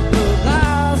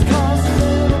 Lies cost a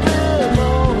little bit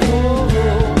more.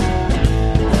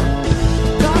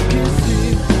 Talk is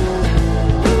cheap.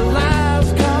 Lies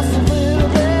cost a little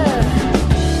bit.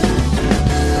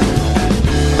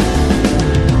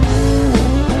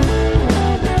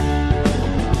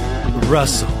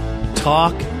 Russell,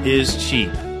 talk is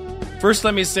cheap. First,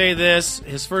 let me say this.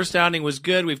 His first outing was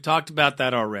good. We've talked about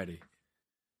that already.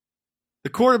 The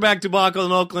quarterback debacle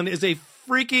in Oakland is a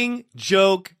freaking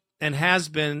joke and has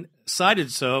been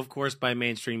cited so, of course, by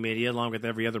mainstream media, along with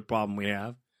every other problem we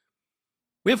have.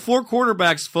 We have 4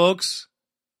 quarterbacks, folks,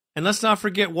 and let's not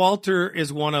forget Walter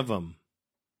is one of them.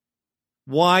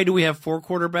 Why do we have 4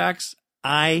 quarterbacks?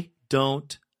 I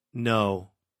don't know.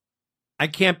 I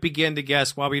can't begin to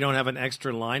guess why we don't have an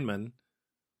extra lineman.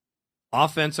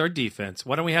 Offense or defense.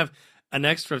 Why don't we have an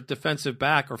extra defensive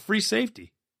back or free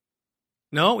safety?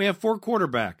 No, we have 4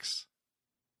 quarterbacks.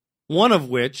 One of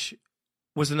which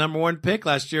was the number 1 pick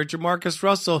last year, Jamarcus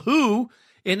Russell, who,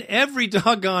 in every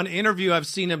doggone interview I've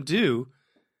seen him do,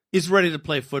 is ready to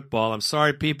play football. I'm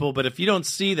sorry, people, but if you don't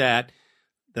see that,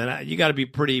 then you got to be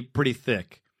pretty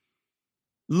thick.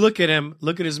 Look at him.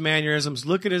 Look at his mannerisms.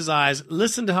 Look at his eyes.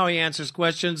 Listen to how he answers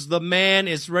questions. The man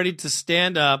is ready to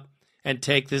stand up and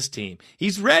take this team.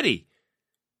 He's ready.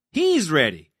 He's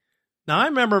ready. Now, I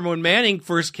remember when Manning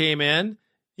first came in,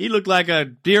 he looked like a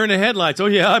deer in the headlights. Oh,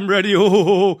 yeah, I'm ready.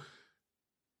 Oh,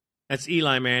 that's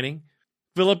Eli Manning.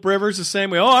 Phillip Rivers the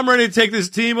same way. Oh, I'm ready to take this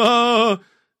team. Oh,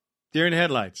 deer in the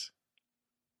headlights.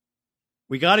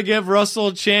 We got to give Russell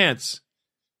a chance.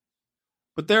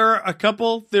 But there are a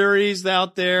couple theories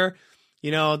out there.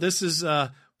 You know, this is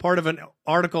part of an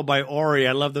article by Ori.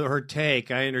 I love her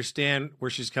take. I understand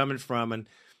where she's coming from, and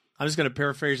I'm just going to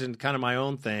paraphrase in kind of my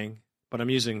own thing, but I'm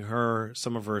using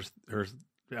some of her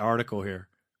article here.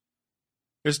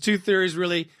 There's 2 theories,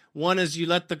 really. One is you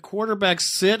let the quarterback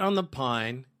sit on the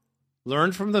pine,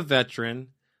 learn from the veteran,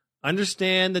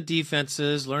 understand the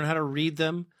defenses, learn how to read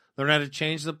them, learn how to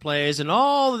change the plays, and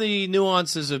all the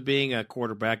nuances of being a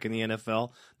quarterback in the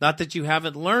NFL. Not that you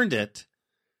haven't learned it,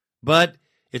 but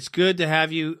it's good to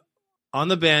have you on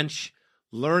the bench,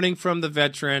 learning from the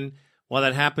veteran. Well,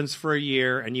 that happens for a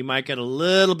year, and you might get a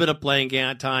little bit of playing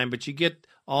time, but you get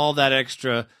all that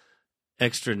extra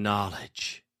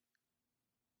knowledge.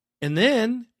 And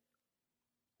then,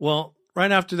 well,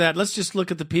 right after that, let's just look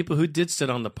at the people who did sit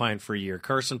on the pine for a year.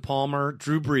 Carson Palmer,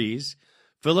 Drew Brees,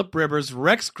 Phillip Rivers,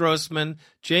 Rex Grossman,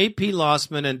 J.P.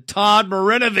 Lossman, and Todd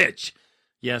Marinovich.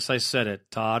 Yes, I said it,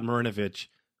 Todd Marinovich.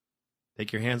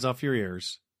 Take your hands off your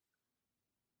ears.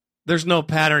 There's no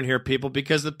pattern here, people,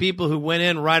 because the people who went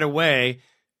in right away,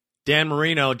 Dan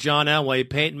Marino, John Elway,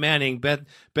 Peyton Manning, Ben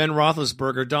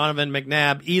Roethlisberger, Donovan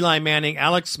McNabb, Eli Manning,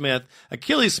 Alex Smith,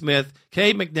 Achilles Smith,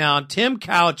 Cade McNown, Tim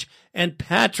Couch, and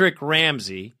Patrick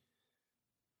Ramsey.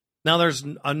 Now there's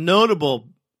a notable,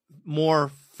 more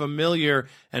familiar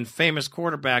and famous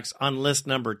quarterbacks on list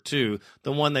number 2,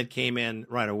 the one that came in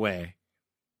right away.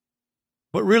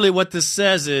 But really what this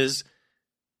says is,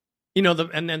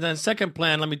 and then second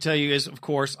plan, let me tell you, is, of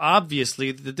course,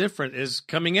 obviously the difference is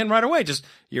coming in right away. Just,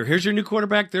 here's your new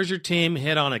quarterback, there's your team,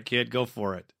 hit on it, kid, go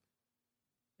for it.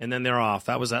 And then they're off.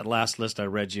 That was that last list I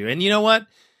read you. And you know what?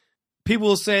 People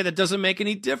will say that doesn't make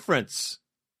any difference.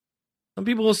 Some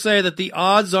people will say that the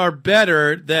odds are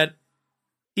better that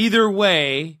either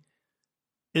way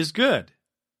is good.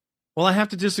 Well, I have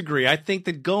to disagree. I think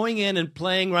that going in and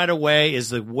playing right away is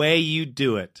the way you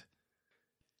do it.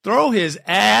 Throw his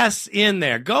ass in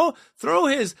there. Go throw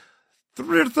his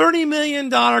 $30 million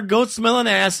goat-smelling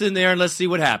ass in there and let's see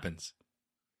what happens.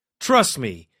 Trust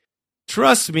me,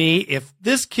 if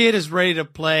this kid is ready to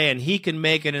play and he can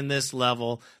make it in this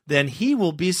level, then he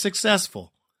will be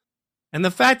successful. And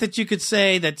the fact that you could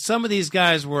say that some of these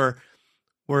guys were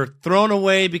thrown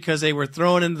away because they were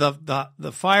thrown in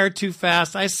the fire too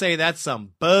fast, I say that's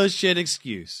some bullshit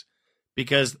excuse.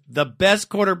 Because the best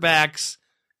quarterbacks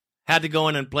had to go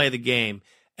in and play the game,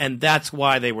 and that's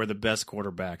why they were the best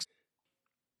quarterbacks.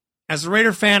 As a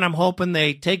Raider fan, I'm hoping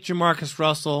they take Jamarcus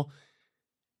Russell,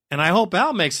 and I hope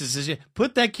Al makes a decision.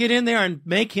 Put that kid in there and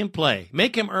make him play.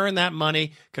 Make him earn that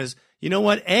money, because you know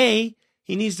what? A,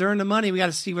 he needs to earn the money. We got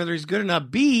to see whether he's good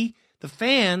enough. B, the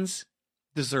fans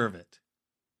deserve it.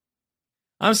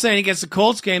 I'm saying against the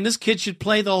Colts game, this kid should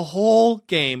play the whole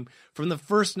game from the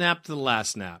first snap to the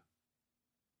last snap.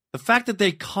 The fact that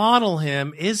they coddle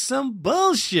him is some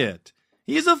bullshit.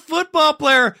 He's a football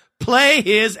player. Play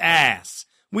his ass.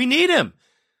 We need him.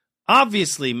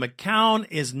 Obviously, McCown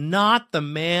is not the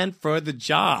man for the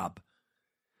job.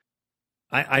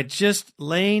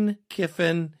 Lane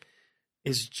Kiffin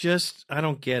is just, I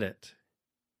don't get it.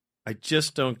 I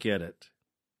just don't get it.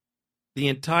 The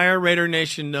entire Raider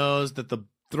Nation knows that the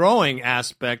throwing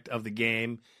aspect of the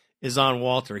game is on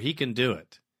Walter. He can do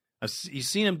it. You've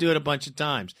seen him do it a bunch of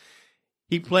times.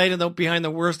 He played behind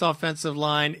the worst offensive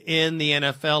line in the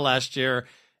NFL last year,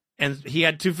 and he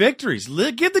had 2 victories.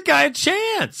 Give the guy a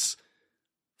chance.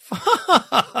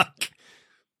 Fuck.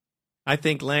 I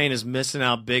think Lane is missing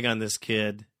out big on this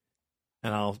kid,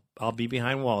 and I'll be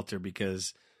behind Walter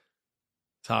because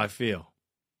that's how I feel.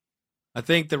 I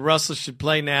think that Russell should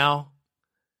play now,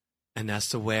 and that's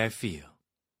the way I feel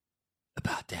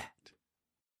about that.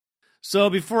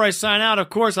 So before I sign out, of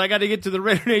course, I got to get to the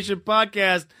Raider Nation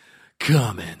podcast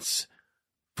comments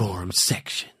forum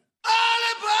section.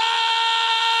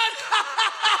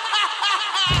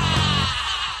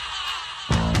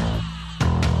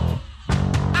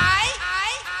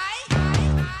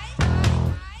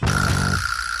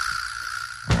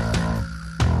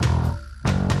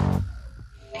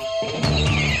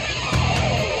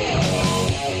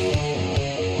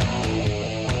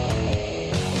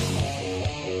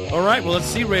 All right, well, let's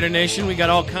see, Raider Nation. We got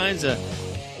all kinds of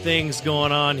things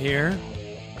going on here.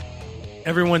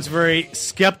 Everyone's very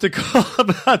skeptical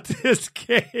about this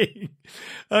game.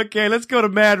 Okay, let's go to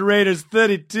Mad Raiders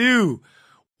 32.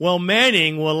 Well,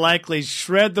 Manning will likely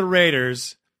shred the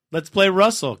Raiders. Let's play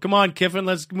Russell. Come on, Kiffin,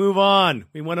 let's move on.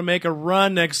 We want to make a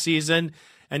run next season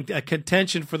and a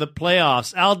contention for the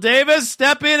playoffs. Al Davis,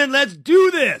 step in and let's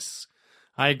do this.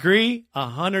 I agree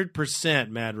 100%,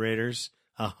 Mad Raiders.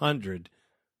 100%.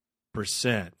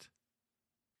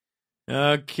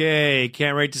 Okay,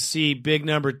 can't wait to see big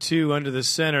number 2 under the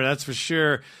center, that's for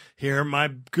sure. Here, my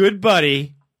good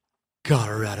buddy,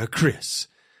 Colorado Chris.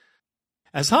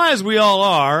 As high as we all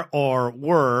are, or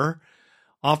were,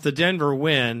 off the Denver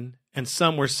win, and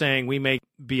some were saying we may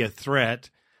be a threat,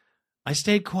 I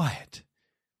stayed quiet.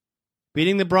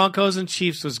 Beating the Broncos and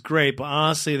Chiefs was great, but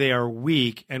honestly, they are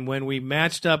weak, and when we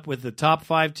matched up with the top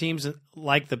 5 teams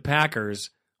like the Packers,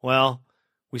 well,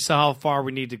 we saw how far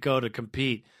we need to go to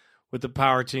compete with the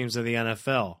power teams of the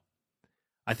NFL.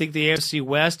 I think the AFC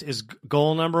West is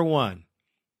goal number 1.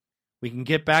 We can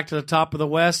get back to the top of the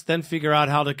West, then figure out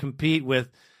how to compete with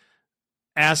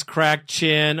Ass Crack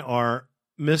Chin or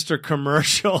Mr.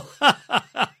 Commercial.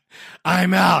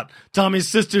 I'm out. Tommy's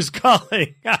sister's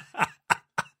calling.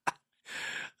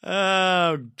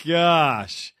 Oh,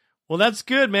 gosh. Well, that's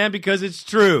good, man, because it's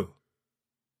true.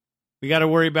 We got to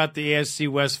worry about the AFC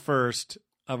West first.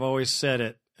 I've always said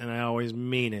it, and I always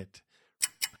mean it.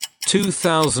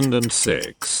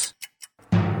 2006.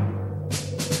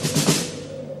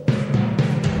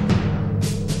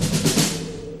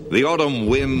 The autumn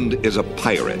wind is a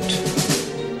pirate.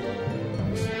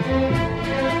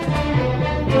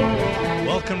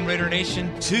 Welcome, Raider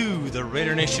Nation, to the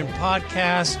Raider Nation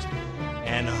podcast.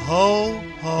 And ho,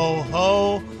 ho,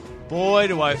 ho, boy,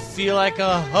 do I feel like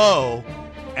a ho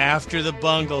after the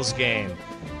Bungles game.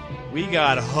 We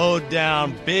got hoed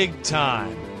down big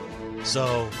time.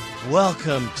 So,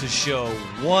 welcome to show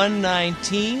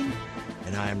 119,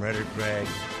 and I'm Raider Greg.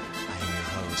 I'm your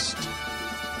host.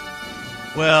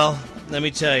 Well, let me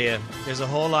tell you, there's a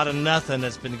whole lot of nothing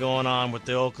that's been going on with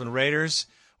the Oakland Raiders.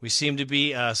 We seem to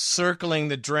be circling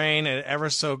the drain at ever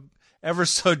so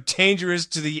dangerous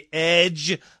to the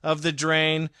edge of the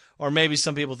drain, or maybe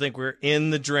some people think we're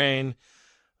in the drain.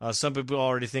 Some people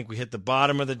already think we hit the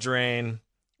bottom of the drain.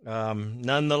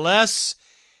 Nonetheless,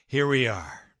 here we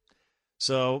are.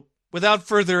 So, without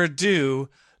further ado,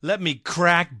 let me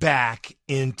crack back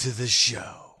into the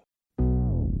show.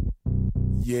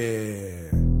 Yeah.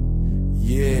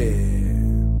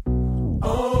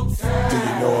 Oaktown. Do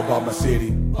you know about my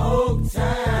city?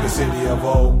 Oaktown. The city of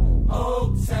Oak.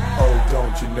 Oaktown. Oh,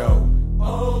 don't you know?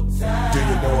 Oaktown. Do you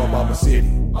know about my city?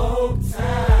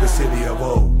 Oaktown. The city of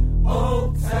Oak.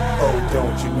 Oaktown. Oh,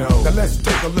 don't you know? Now let's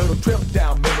take a little trip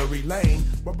down memory lane.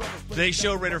 Today's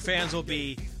show, Raider fans, will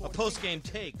be a post-game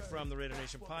take from the Raider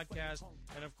Nation podcast,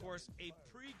 and of course, a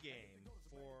pre-game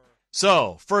for...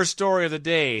 So, first story of the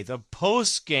day, the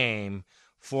post-game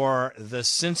for the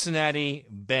Cincinnati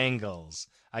Bengals.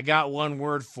 I got one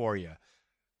word for you.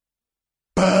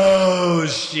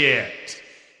 Bullshit.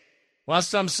 Well,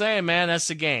 that's what I'm saying, man. That's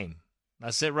the game.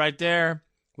 That's it right there.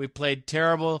 We played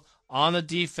terrible on the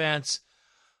defense,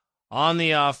 on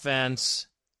the offense,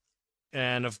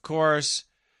 and of course,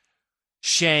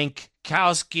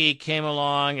 Shankowski came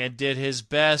along and did his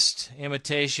best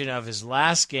imitation of his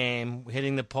last game,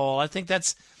 hitting the pole. I think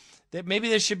that maybe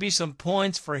there should be some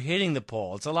points for hitting the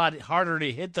pole. It's a lot harder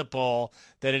to hit the pole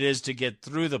than it is to get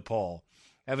through the pole.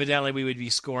 Evidently, we would be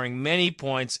scoring many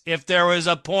points if there was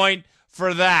a point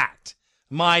for that.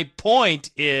 My point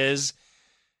is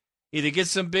either get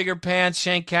some bigger pants,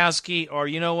 Shankowski, or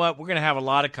you know what? We're going to have a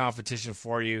lot of competition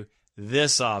for you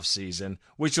this offseason,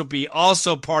 which will be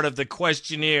also part of the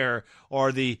questionnaire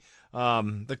or the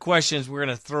questions we're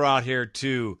going to throw out here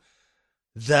to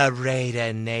the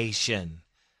Raider Nation.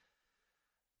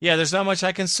 Yeah, there's not much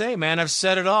I can say, man. I've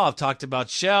said it all. I've talked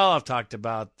about Shell. I've talked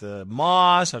about the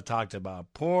Moss. I've talked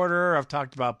about Porter. I've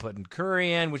talked about putting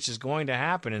Curry in, which is going to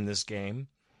happen in this game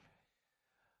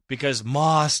because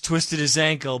Moss twisted his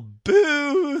ankle.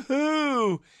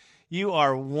 Boo-hoo! You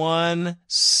are one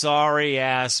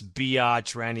sorry-ass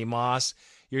biatch, Randy Moss.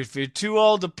 If you're too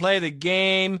old to play the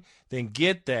game, then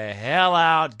get the hell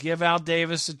out. Give Al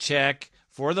Davis a check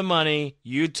for the money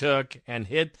you took and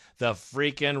hit the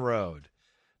freaking road.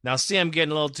 Now, see, I'm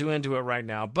getting a little too into it right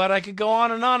now, but I could go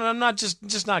on, and I'm not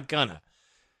just not gonna.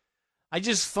 I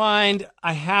just find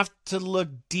I have to look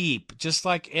deep, just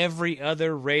like every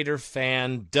other Raider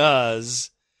fan does,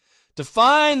 to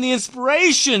find the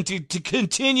inspiration to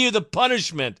continue the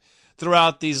punishment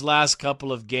throughout these last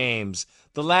couple of games.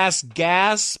 The last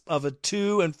gasp of a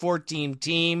 2-14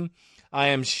 team, I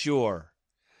am sure.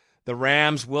 The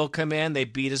Rams will come in. They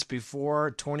beat us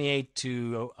before, 28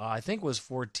 to, I think it was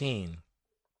 14.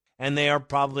 And they are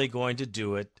probably going to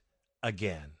do it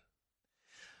again.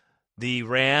 The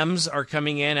Rams are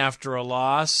coming in after a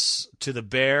loss to the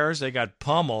Bears. They got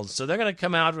pummeled. So they're going to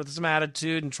come out with some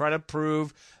attitude and try to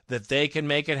prove that they can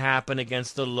make it happen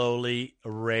against the lowly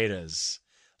Raiders,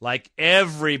 like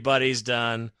everybody's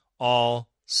done all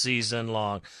season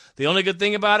long. The only good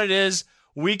thing about it is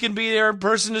we can be there in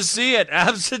person to see it.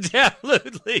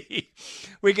 Absolutely.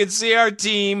 We can see our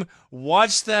team,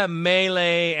 watch that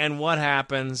melee, and what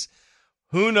happens.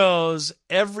 Who knows?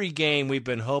 Every game we've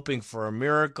been hoping for a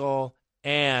miracle,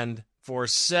 and for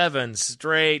 7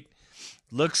 straight,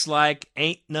 looks like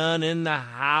ain't none in the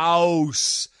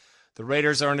house. The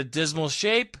Raiders are in a dismal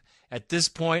shape. At this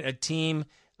point, a team,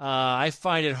 I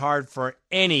find it hard for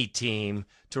any team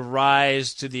to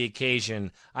rise to the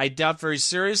occasion. I doubt very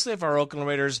seriously if our Oakland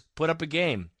Raiders put up a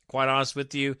game. Quite honest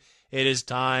with you, it is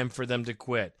time for them to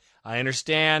quit. I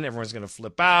understand everyone's going to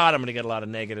flip out. I'm going to get a lot of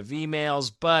negative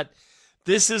emails, but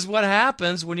This is what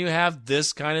happens when you have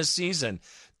this kind of season.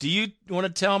 Do you want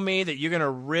to tell me that you're going to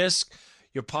risk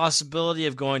your possibility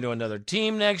of going to another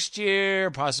team next year,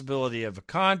 possibility of a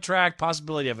contract,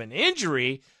 possibility of an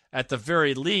injury at the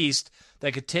very least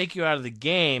that could take you out of the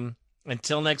game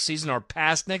until next season or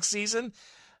past next season?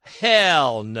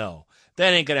 Hell no.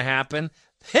 That ain't going to happen.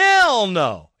 Hell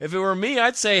no. If it were me,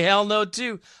 I'd say hell no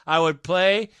too. I would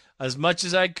play as much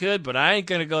as I could, but I ain't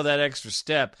going to go that extra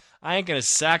step. I ain't going to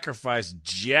sacrifice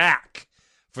jack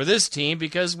for this team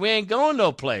because we ain't going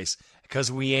no place,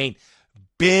 because we ain't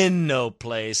been no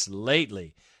place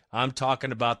lately. I'm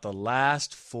talking about the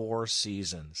last 4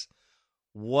 seasons.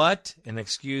 What, and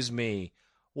excuse me,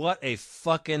 what a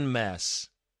fucking mess.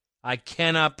 I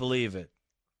cannot believe it.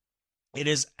 It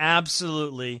is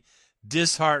absolutely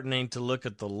disheartening to look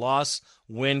at the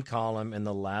loss-win column in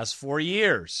the last 4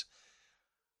 years.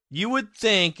 You would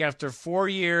think after 4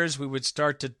 years we would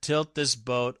start to tilt this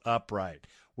boat upright.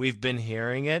 We've been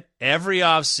hearing it every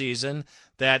offseason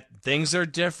that things are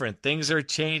different, things are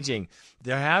changing.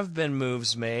 There have been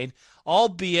moves made,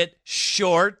 albeit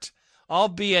short,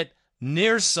 albeit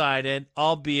nearsighted,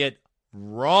 albeit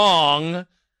wrong.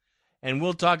 And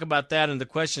we'll talk about that in the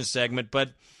question segment.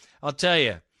 But I'll tell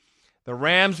you, the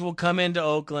Rams will come into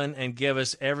Oakland and give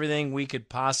us everything we could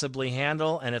possibly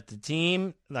handle. And if the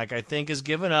team, like I think, has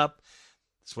given up,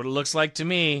 that's what it looks like to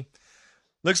me.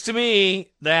 Looks to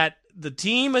me that the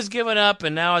team has given up,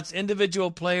 and now it's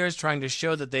individual players trying to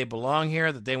show that they belong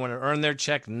here, that they want to earn their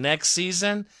check next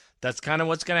season. That's kind of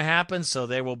what's going to happen. So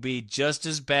they will be just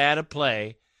as bad a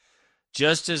play,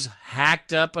 just as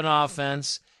hacked up an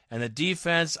offense. And the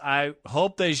defense, I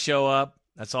hope they show up.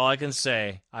 That's all I can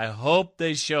say. I hope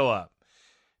they show up.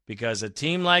 Because a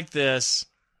team like this,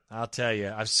 I'll tell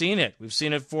you, I've seen it. We've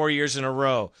seen it 4 years in a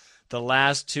row. The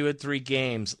last 2 or 3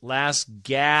 games, last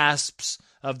gasps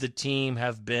of the team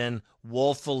have been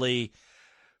woefully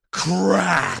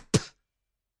crap.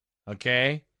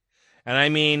 Okay? And I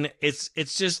mean, it's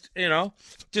just,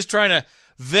 just trying to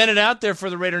vent it out there for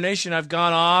the Raider Nation. I've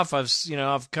gone off.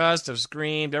 I've cussed. I've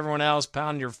screamed. Everyone else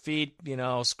pounding your feet,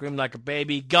 screamed like a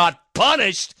baby. Got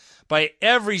punished by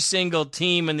every single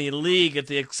team in the league at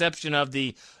the exception of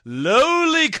the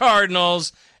lowly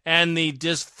Cardinals and the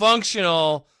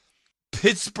dysfunctional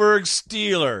Pittsburgh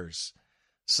Steelers.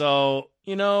 So,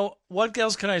 what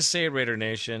else can I say, Raider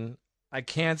Nation? I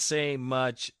can't say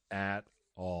much at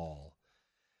all.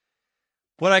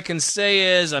 What I can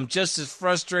say is I'm just as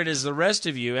frustrated as the rest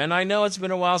of you, and I know it's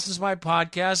been a while since my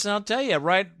podcast, and I'll tell you,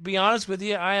 be honest with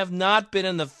you, I have not been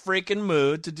in the freaking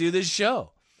mood to do this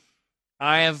show.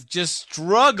 I have just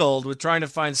struggled with trying to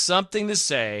find something to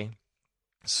say,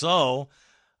 so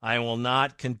I will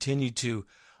not continue to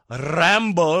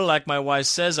ramble like my wife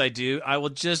says I do. I will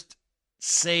just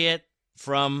say it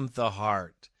from the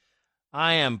heart.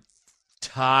 I am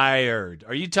tired.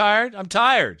 Are you tired? I'm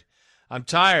tired. I'm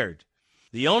tired.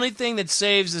 The only thing that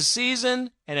saves the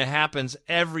season, and it happens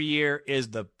every year, is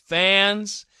the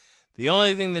fans. The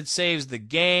only thing that saves the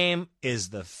game is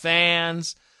the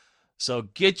fans. So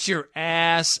get your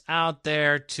ass out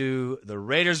there to the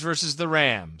Raiders versus the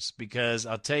Rams, because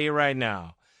I'll tell you right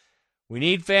now, we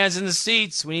need fans in the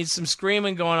seats. We need some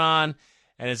screaming going on,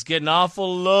 and it's getting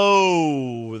awful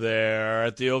low there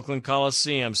at the Oakland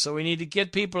Coliseum. So we need to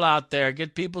get people out there,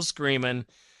 get people screaming,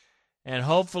 and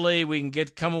hopefully we can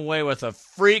come away with a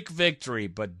freak victory.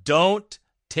 But don't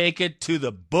take it to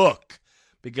the book,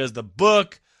 because the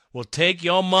book will take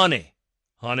your money,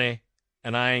 honey,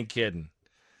 and I ain't kidding.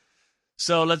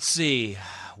 So let's see.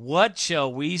 What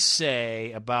shall we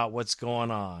say about what's going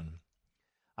on?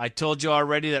 I told you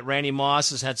already that Randy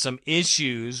Moss has had some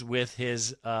issues with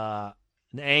his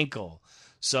ankle,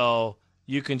 so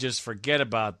you can just forget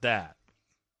about that.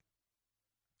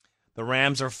 The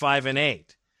Rams are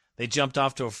 5-8. They jumped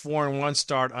off to a 4-1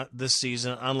 start this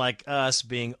season, unlike us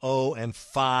being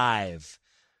 0-5.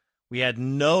 We had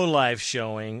no live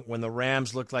showing when the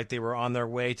Rams looked like they were on their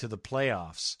way to the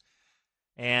playoffs,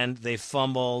 and they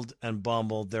fumbled and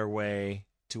bumbled their way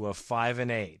to a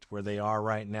 5-8, where they are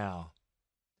right now.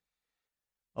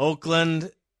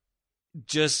 Oakland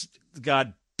just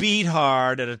got beat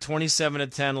hard at a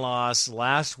 27-10 loss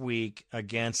last week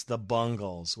against the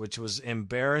Bungles, which was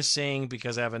embarrassing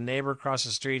because I have a neighbor across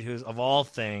the street who's, of all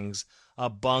things, a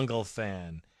Bungle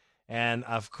fan. And,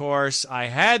 of course, I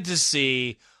had to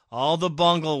see all the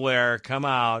Bungleware come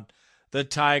out, the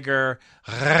tiger,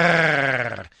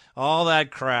 all that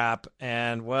crap.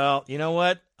 And, well, you know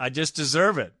what? I just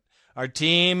deserve it. Our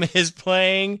team is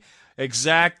playing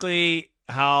exactly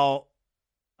how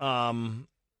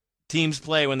teams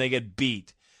play when they get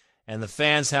beat. And the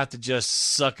fans have to just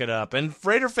suck it up. And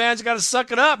Raider fans got to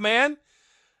suck it up, man.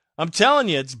 I'm telling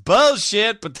you, it's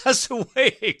bullshit, but that's the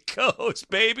way it goes,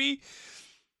 baby.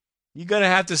 You're going to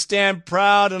have to stand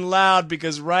proud and loud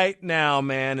because right now,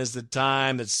 man, is the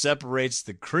time that separates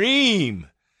the cream.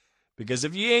 Because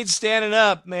if you ain't standing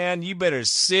up, man, you better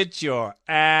sit your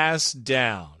ass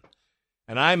down.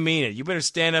 And I mean it. You better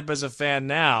stand up as a fan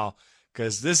now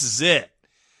because this is it.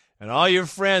 And all your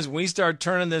friends, when we start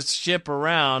turning this ship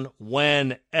around,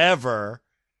 whenever,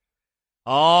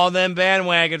 all them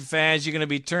bandwagon fans, you're going to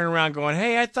be turning around going,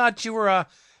 hey, I thought you were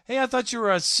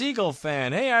a Seagull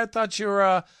fan. Hey, I thought you were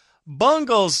a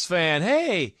Bungles fan.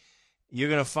 Hey, you're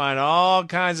going to find all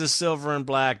kinds of silver and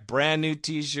black, brand new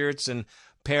T-shirts and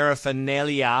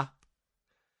paraphernalia.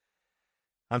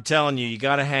 I'm telling you, you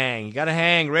got to hang. You got to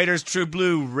hang. Raiders True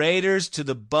Blue, Raiders to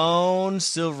the bone,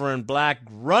 silver and black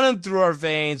running through our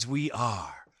veins. We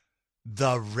are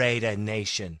the Raider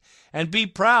Nation. And be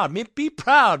proud. Be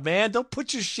proud, man. Don't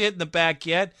put your shit in the back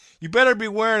yet. You better be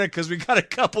wearing it because we got a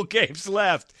couple games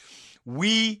left.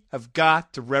 We have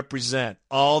got to represent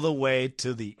all the way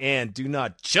to the end. Do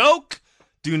not choke.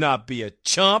 Do not be a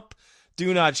chump.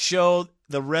 Do not show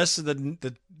the rest of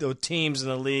the teams in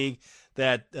the league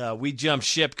that we jump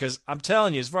ship. Because I'm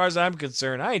telling you, as far as I'm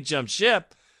concerned, I ain't jumped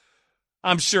ship.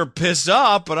 I'm sure pissed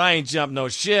off, but I ain't jumped no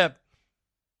ship.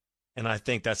 And I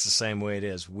think that's the same way it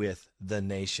is with the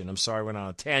nation. I'm sorry I went on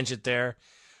a tangent there.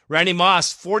 Randy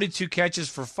Moss, 42 catches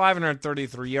for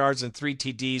 533 yards and 3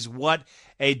 TDs. What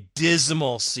a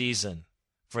dismal season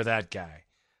for that guy.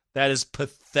 That is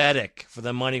pathetic for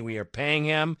the money we are paying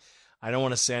him. I don't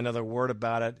want to say another word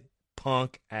about it.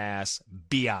 Punk-ass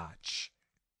biatch.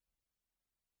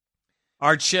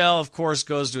 Art Shell, of course,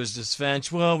 goes to his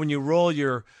defense. Well, when you roll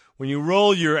your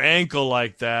ankle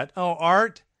like that. Oh,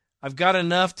 Art, I've got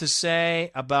enough to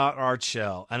say about Art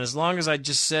Shell. And as long as I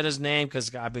just said his name,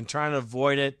 because I've been trying to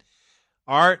avoid it,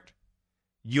 Art,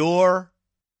 you're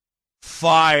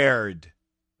fired.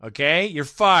 Okay? You're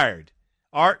fired.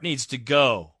 Art needs to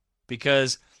go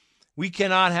because we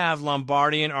cannot have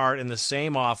Lombardi and Art in the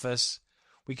same office.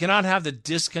 We cannot have the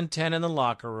discontent in the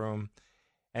locker room.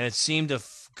 And it seemed to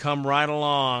come right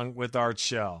along with Art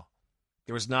Shell.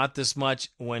 There was not this much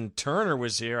when Turner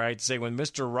was here. I'd say when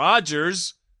Mr.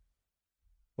 Rogers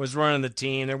was running the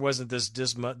team, there wasn't this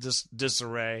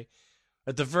disarray.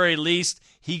 At the very least,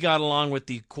 he got along with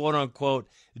the quote-unquote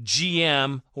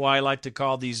GM, who I like to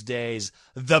call these days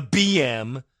the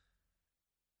BM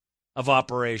of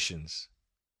operations.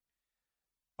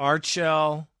 Art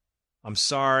Shell, I'm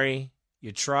sorry.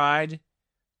 You tried.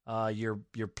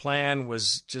 Your plan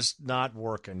was just not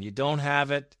working. You don't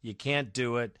have it. You can't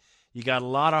do it. You got a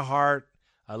lot of heart.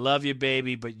 I love you,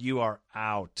 baby, but you are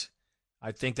out.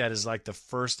 I think that is like the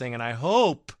first thing, and I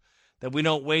hope that we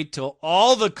don't wait till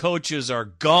all the coaches are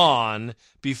gone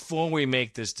before we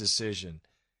make this decision.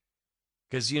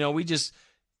 Because, we just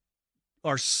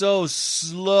are so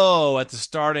slow at the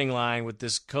starting line with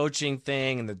this coaching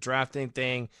thing and the drafting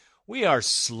thing. We are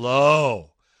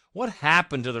slow. What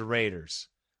happened to the Raiders?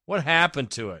 What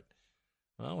happened to it?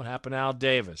 Well, what happened to Al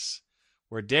Davis?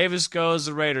 Where Davis goes,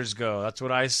 the Raiders go. That's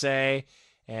what I say,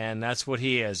 and that's what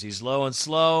he is. He's low and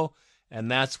slow,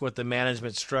 and that's what the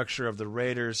management structure of the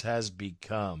Raiders has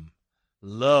become.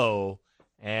 Low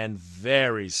and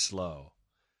very slow.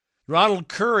 Ronald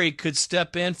Curry could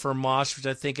step in for Moss, which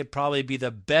I think would probably be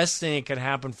the best thing that could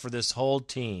happen for this whole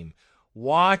team.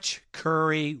 Watch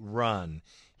Curry run.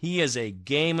 He is a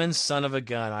gaming son of a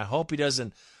gun. I hope he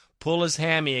doesn't pull his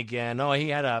hammy again. Oh, he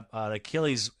had an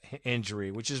Achilles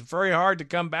injury, which is very hard to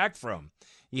come back from.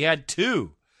 He had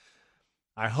 2.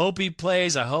 I hope he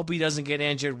plays. I hope he doesn't get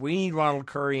injured. We need Ronald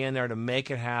Curry in there to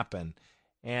make it happen.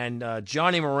 And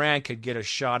Johnny Moran could get a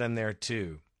shot in there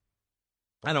too.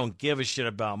 I don't give a shit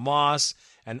about Moss,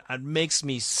 and it makes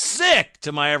me sick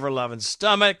to my ever-loving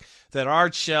stomach that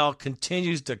Art Shell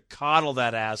continues to coddle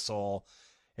that asshole.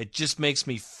 It just makes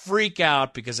me freak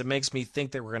out because it makes me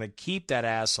think that we're going to keep that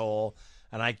asshole,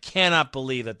 and I cannot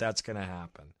believe that that's going to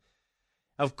happen.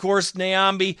 Of course,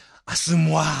 Nnamdi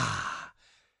Asomugha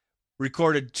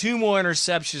recorded 2 more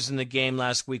interceptions in the game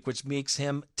last week, which makes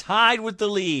him tied with the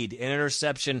lead in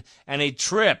interception and a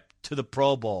trip to the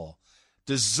Pro Bowl.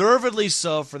 Deservedly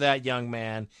so for that young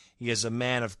man. He is a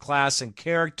man of class and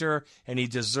character, and he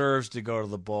deserves to go to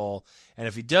the bowl. And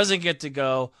if he doesn't get to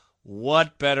go,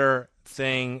 what better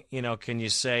thing, can you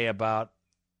say about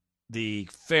the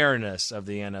fairness of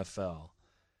the NFL?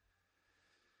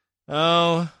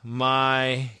 Oh,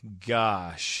 my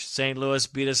gosh. St. Louis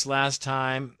beat us last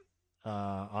time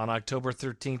on October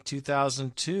 13th,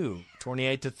 2002,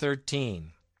 28-13.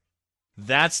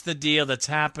 That's the deal that's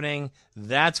happening.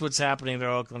 That's what's happening to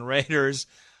the Oakland Raiders.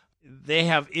 they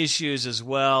have issues as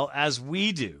well as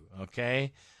we do,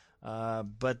 okay?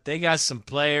 But they got some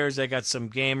players, they got some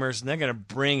gamers, and they're going to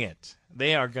bring it.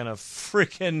 They are going to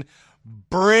freaking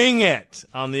bring it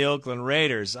on the Oakland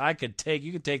Raiders. You could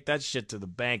take that shit to the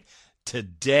bank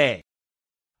today.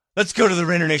 Let's go to the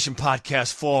Raider Nation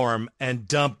podcast forum and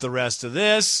dump the rest of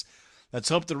this. Let's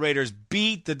hope the Raiders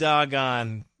beat the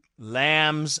doggone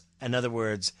Lambs. In other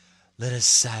words, let us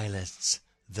silence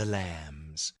the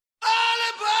Lambs.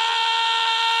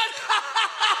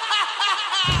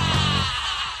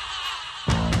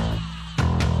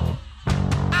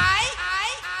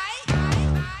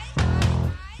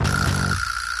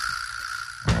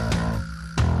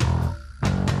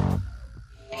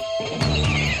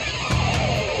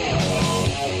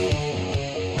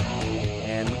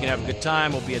 Have a good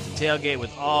time. We'll be at the tailgate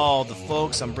with all the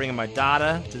folks. I'm bringing my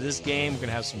Dada to this game. We're going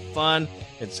to have some fun.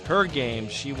 It's her game.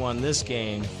 She won this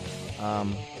game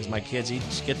because my kids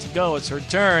each get to go. It's her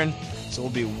turn. So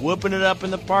we'll be whooping it up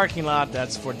in the parking lot.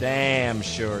 That's for damn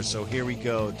sure. So here we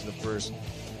go to the first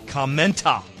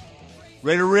commenter.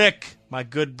 Raider Rick, my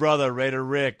good brother, Raider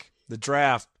Rick, the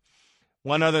draft.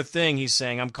 One other thing he's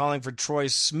saying, I'm calling for Troy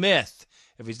Smith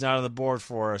if he's not on the board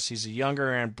for us. He's a younger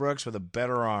Aaron Brooks with a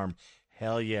better arm.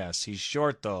 Hell yes. He's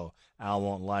short, though. Al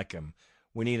won't like him.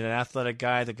 We need an athletic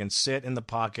guy that can sit in the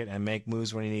pocket and make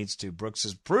moves when he needs to. Brooks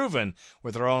has proven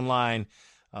with our own line.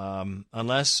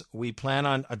 Unless we plan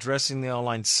on addressing the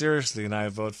O-line seriously, and I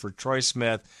vote for Troy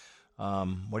Smith.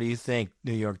 What do you think,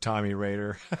 New York Tommy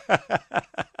Raider?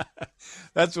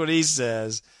 That's what he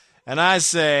says. And I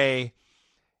say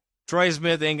Troy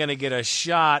Smith ain't going to get a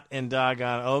shot in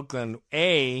doggone Oakland,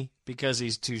 A, because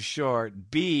he's too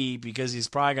short, B, because he's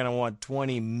probably going to want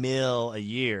 $20 million a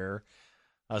year,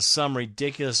 some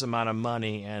ridiculous amount of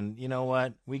money. And you know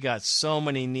what? We got so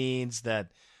many needs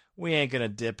that we ain't going to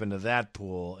dip into that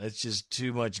pool. It's just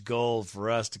too much gold for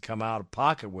us to come out of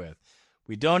pocket with.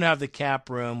 We don't have the cap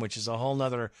room, which is a whole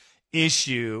nother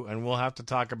issue, and we'll have to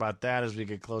talk about that as we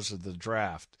get closer to the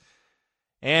draft.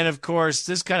 And, of course,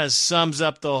 this kind of sums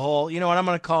up the whole, you know what, I'm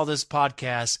going to call this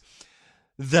podcast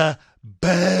the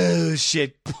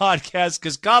Bullshit Podcast,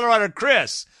 because Colorado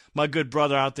Chris, my good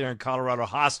brother out there in Colorado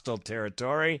hostile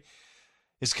territory,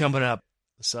 is coming up.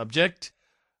 The subject,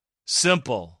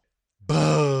 simple,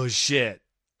 bullshit,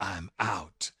 I'm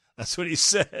out. That's what he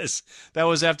says. That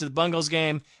was after the Bungles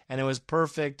game, and it was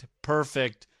perfect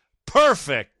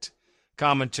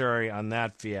commentary on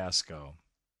that fiasco.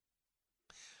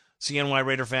 CNY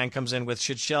Raider fan comes in with,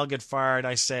 should Shell get fired?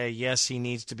 I say, yes, he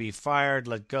needs to be fired.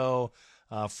 Let go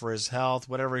for his health.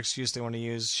 Whatever excuse they want to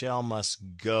use, Shell must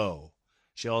go.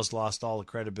 Shell has lost all the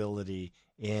credibility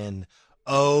in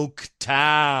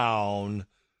Oaktown.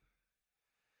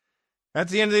 At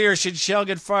the end of the year, should Shell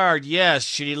get fired? Yes.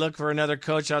 Should he look for another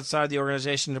coach outside the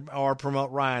organization or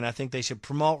promote Ryan? I think they should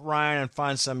promote Ryan and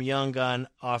find some young gun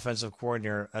offensive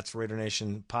coordinator. That's Raider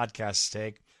Nation podcast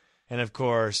take. And, of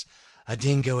course, a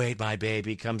dingo ate my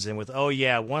baby comes in with, oh,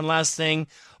 yeah, one last thing.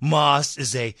 Moss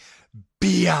is a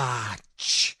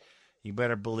biatch. You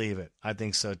better believe it. I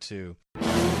think so, too.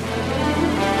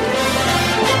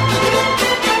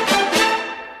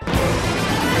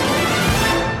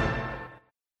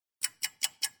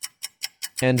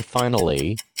 And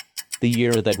finally, the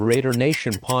year that Raider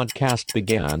Nation podcast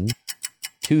began,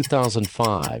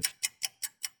 2005.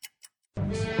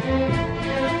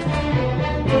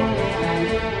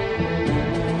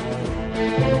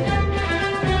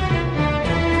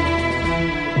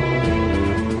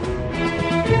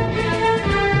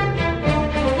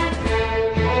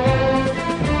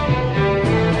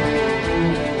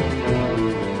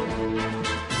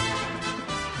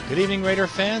 Good evening, Raider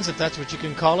fans, if that's what you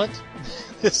can call it.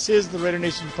 This is the Raider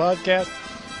Nation podcast,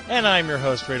 and I'm your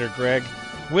host, Raider Greg,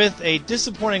 with a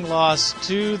disappointing loss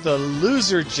to the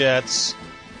loser Jets,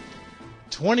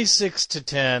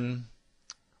 26-10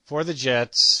 for the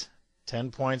Jets, 10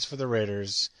 points for the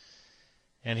Raiders,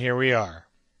 and here we are.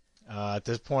 At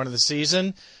this point of the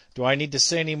season, do I need to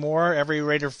say any more? Every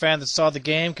Raider fan that saw the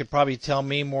game could probably tell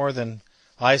me more than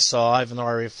I saw, even though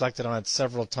I reflected on it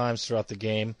several times throughout the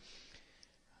game.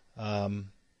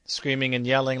 Screaming and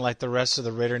yelling like the rest of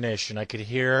the Raider Nation. I could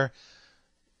feel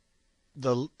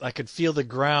the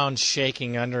ground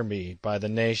shaking under me by the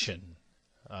nation.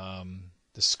 The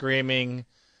screaming,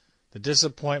 the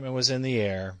disappointment was in the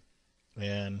air,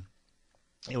 and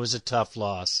it was a tough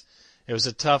loss. It was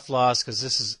a tough loss because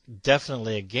this is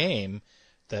definitely a game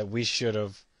that we should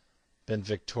have been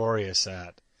victorious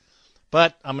at.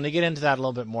 But I'm going to get into that a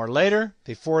little bit more later.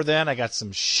 Before then, I got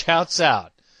some shouts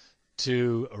out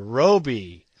to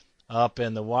Roby up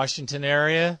in the Washington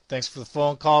area. Thanks for the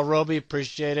phone call, Roby.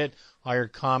 Appreciate it. All your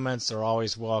comments are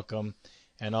always welcome,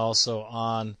 and also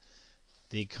on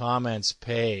the comments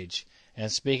page.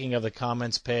 And speaking of the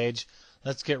comments page,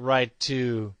 let's get right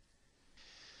to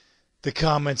the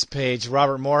comments page.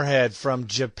 Robert Moorhead from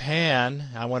Japan.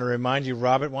 I want to remind you,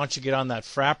 Robert, why don't you get on that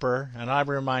Frapper? And I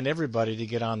remind everybody to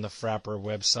get on the Frapper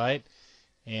website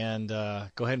and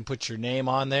go ahead and put your name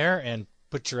on there and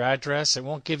put your address. It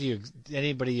won't give you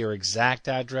anybody your exact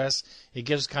address. It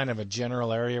gives kind of a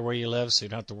general area where you live, so you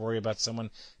don't have to worry about someone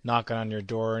knocking on your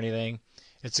door or anything.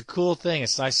 It's a cool thing.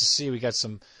 It's nice to see. We got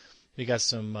some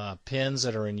pins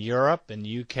that are in Europe and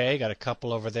UK. Got a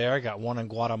couple over there. Got one in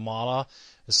Guatemala.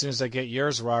 As soon as I get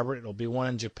yours, Robert, it'll be one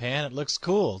in Japan. It looks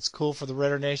cool. It's cool for the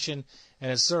Raider Nation,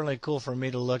 and it's certainly cool for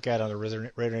me to look at on the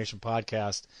Raider Nation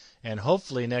podcast. And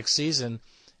hopefully next season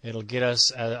it'll get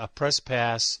us a press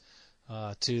pass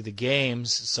to the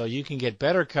games, so you can get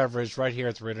better coverage right here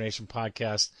at the Raider Nation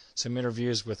podcast. Some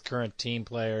interviews with current team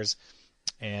players,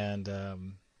 and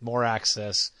more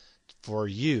access for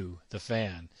you, the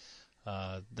fan.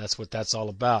 That's what that's all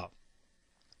about.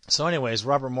 So anyways,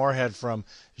 Robert Moorhead from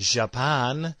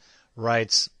Japan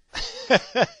writes,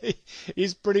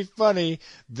 he's pretty funny.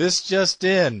 This just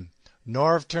in.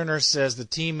 Norv Turner says the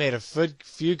team made a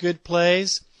few good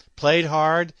plays, played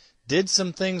hard, did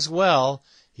some things well.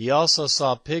 He also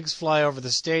saw pigs fly over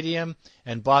the stadium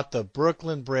and bought the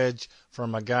Brooklyn Bridge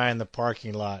from a guy in the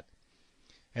parking lot.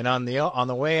 And on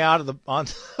the way out to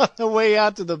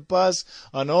the bus,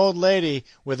 an old lady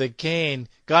with a cane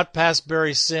got past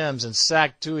Barry Sims and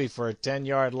sacked Tui for a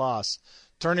 10-yard loss.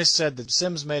 Turner said that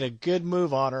Sims made a good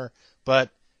move on her, but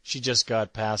she just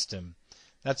got past him.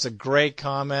 That's a great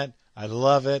comment. I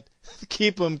love it.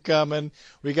 Keep them coming.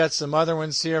 We got some other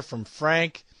ones here from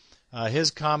Frank. His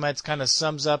comments kind of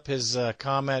sums up his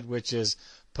comment, which is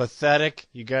pathetic.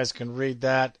 You guys can read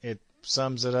that. It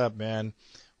sums it up, man.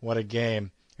 What a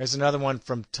game. Here's another one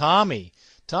from Tommy.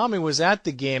 Tommy was at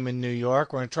the game in New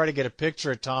York. We're going to try to get a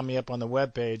picture of Tommy up on the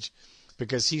webpage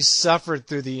because he suffered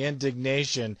through the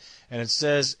indignation. And it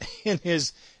says in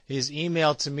his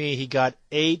email to me, he got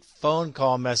 8 phone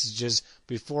call messages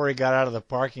before he got out of the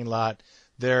parking lot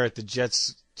there at the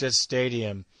Jets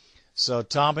Stadium. So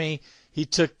Tommy, he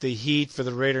took the heat for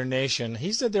the Raider Nation.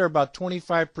 He said there were about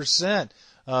 25%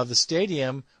 of the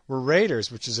stadium were Raiders,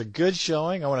 which is a good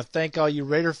showing. I want to thank all you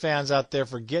Raider fans out there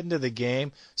for getting to the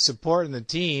game, supporting the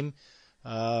team. But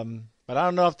I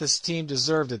don't know if this team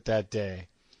deserved it that day.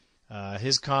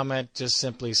 His comment just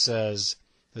simply says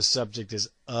the subject is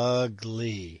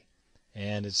ugly,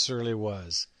 and it certainly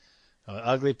was.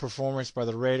 Ugly performance by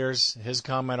the Raiders. His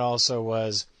comment also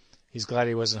was he's glad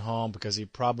he wasn't home because he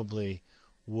probably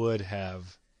would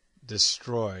have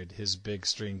destroyed his big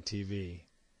screen TV.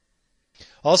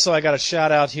 Also, I got a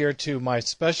shout out here to my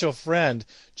special friend,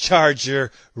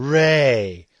 Charger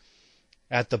Ray,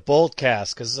 at the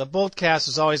Boltcast, because the Boltcast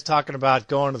is always talking about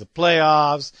going to the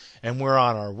playoffs, and we're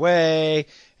on our way.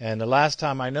 And the last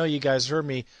time, I know you guys heard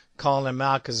me calling him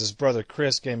out because his brother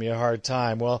Chris gave me a hard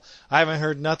time. Well, I haven't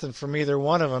heard nothing from either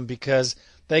one of them because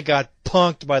they got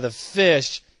punked by the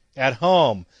Fish at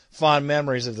home. Fond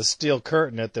memories of the steel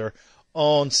curtain at their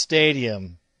own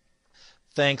stadium.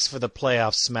 Thanks for the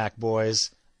playoff smack,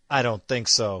 boys. I don't think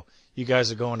so. You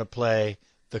guys are going to play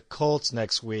the Colts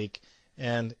next week,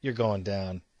 and you're going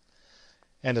down.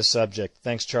 End of subject.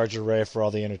 Thanks, Charger Ray, for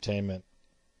all the entertainment.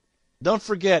 Don't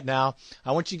forget now,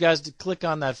 I want you guys to click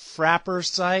on that Frapper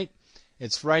site.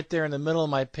 It's right there in the middle of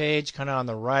my page, kind of on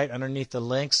the right, underneath the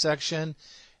links section.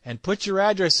 And put your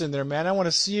address in there, man. I want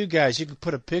to see you guys. You can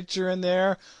put a picture in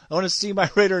there. I want to see my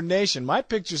Raider Nation. My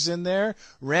picture's in there.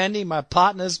 Randy, my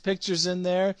partner's picture's in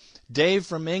there. Dave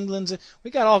from England's.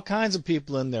 We got all kinds of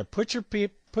people in there. Put your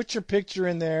picture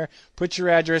in there. Put your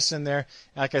address in there.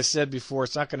 Like I said before,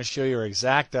 it's not going to show your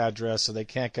exact address so they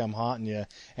can't come haunting you.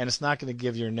 And it's not going to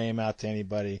give your name out to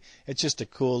anybody. It's just a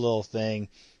cool little thing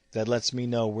that lets me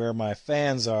know where my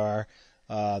fans are,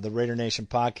 the Raider Nation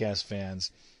podcast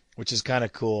fans, which is kind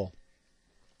of cool.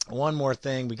 One more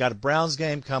thing, we got a Browns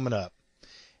game coming up.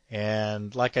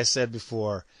 And like I said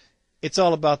before, it's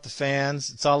all about the fans,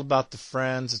 it's all about the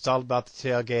friends, it's all about the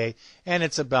tailgate, and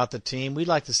it's about the team. We'd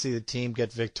like to see the team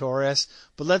get victorious,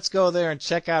 but let's go there and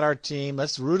check out our team.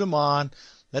 Let's root them on.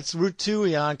 Let's root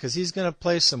Tui on because he's going to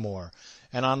play some more.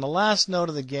 And on the last note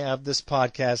of this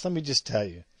podcast, let me just tell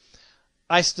you,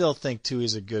 I still think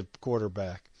Tui's a good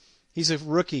quarterback. He's a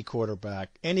rookie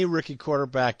quarterback. Any rookie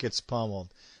quarterback gets pummeled.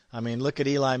 I mean, look at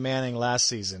Eli Manning last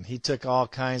season. He took all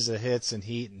kinds of hits and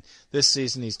heat, and this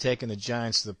season he's taken the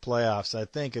Giants to the playoffs. I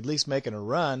think at least making a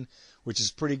run, which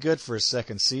is pretty good for his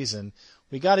second season,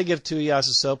 We got to give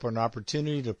Tuiasosopo an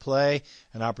opportunity to play,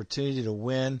 an opportunity to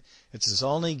win. It's his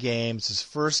only game. It's his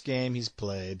first game he's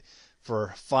played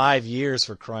for 5 years,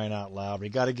 for crying out loud. We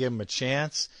got to give him a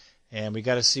chance, and we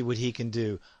got to see what he can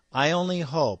do. I only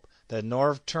hope that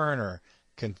Norv Turner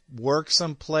can work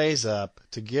some plays up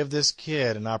to give this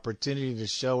kid an opportunity to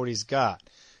show what he's got.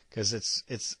 Because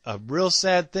it's a real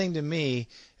sad thing to me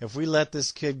if we let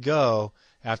this kid go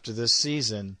after this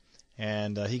season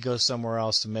and he goes somewhere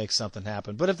else to make something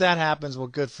happen. But if that happens, well,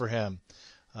 good for him.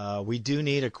 We do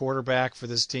need a quarterback for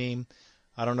this team.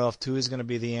 I don't know if Tua is going to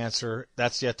be the answer.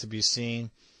 That's yet to be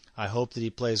seen. I hope that he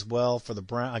plays well for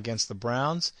against the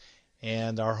Browns.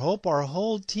 And our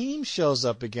whole team shows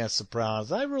up against the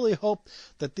Browns. I really hope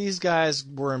that these guys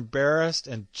were embarrassed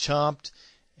and chumped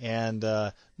and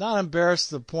not embarrassed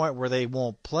to the point where they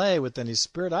won't play with any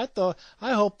spirit.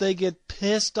 I hope they get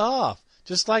pissed off,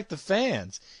 just like the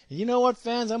fans. And you know what,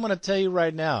 fans? I'm going to tell you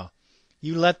right now.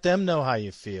 You let them know how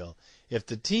you feel. If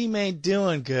the team ain't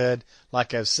doing good,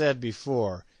 like I've said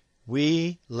before,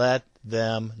 we let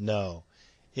them know.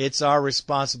 It's our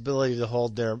responsibility to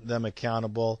hold them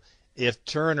accountable. If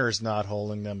Turner's not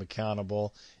holding them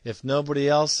accountable, if nobody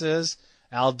else is,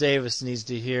 Al Davis needs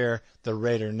to hear the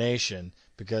Raider Nation,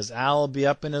 because Al will be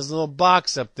up in his little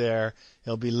box up there.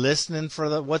 He'll be listening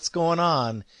for what's going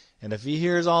on, and if he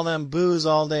hears all them boos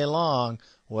all day long,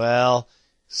 well,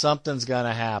 something's going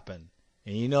to happen.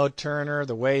 And you know Turner,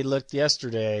 the way he looked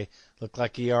yesterday, looked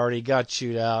like he already got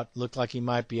chewed out, looked like he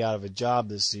might be out of a job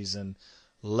this season.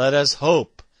 Let us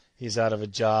hope he's out of a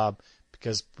job,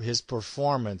 because his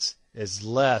performance is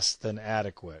less than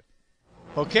adequate.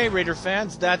 Okay, Raider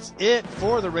fans, that's it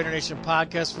for the Raider Nation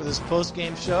podcast for this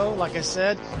post-game show. Like I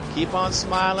said, keep on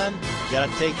smiling. You got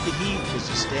to take the heat because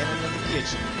you're standing in the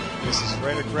kitchen. This is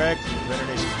Raider Greg from the Raider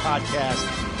Nation podcast.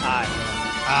 I am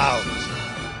out.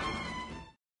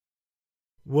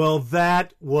 Well,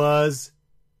 that was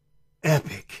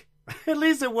epic. At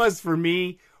least it was for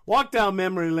me. Walk down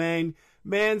memory lane.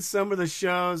 Man, some of the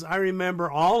shows, I remember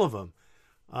all of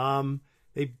them.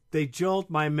 They jolt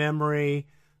my memory.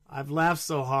 I've laughed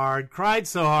so hard, cried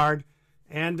so hard,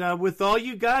 and with all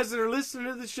you guys that are listening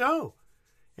to the show.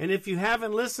 And if you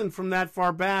haven't listened from that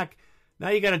far back, now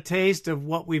you got a taste of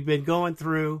what we've been going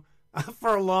through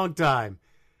for a long time.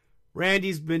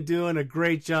 Randy's been doing a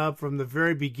great job from the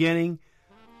very beginning.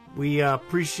 We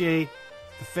appreciate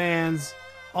the fans,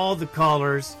 all the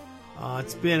callers.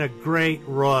 It's been a great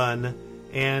run.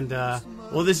 And,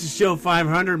 well, this is show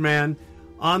 500, man,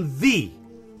 on the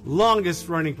longest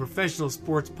running professional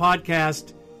sports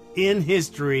podcast in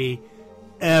history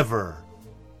ever.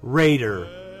 Raider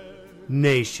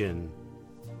Nation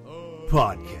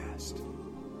podcast.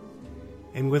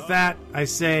 And with that, I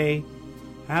say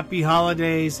happy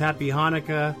holidays, happy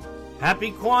Hanukkah,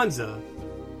 happy Kwanzaa,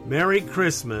 Merry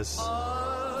Christmas,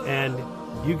 and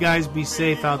you guys be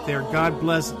safe out there. God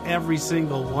bless every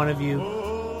single one of you.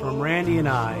 From Randy and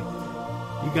I,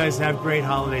 you guys have great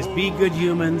holidays. Be good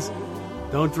humans.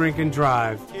 Don't drink and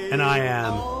drive. And I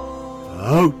am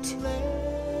out.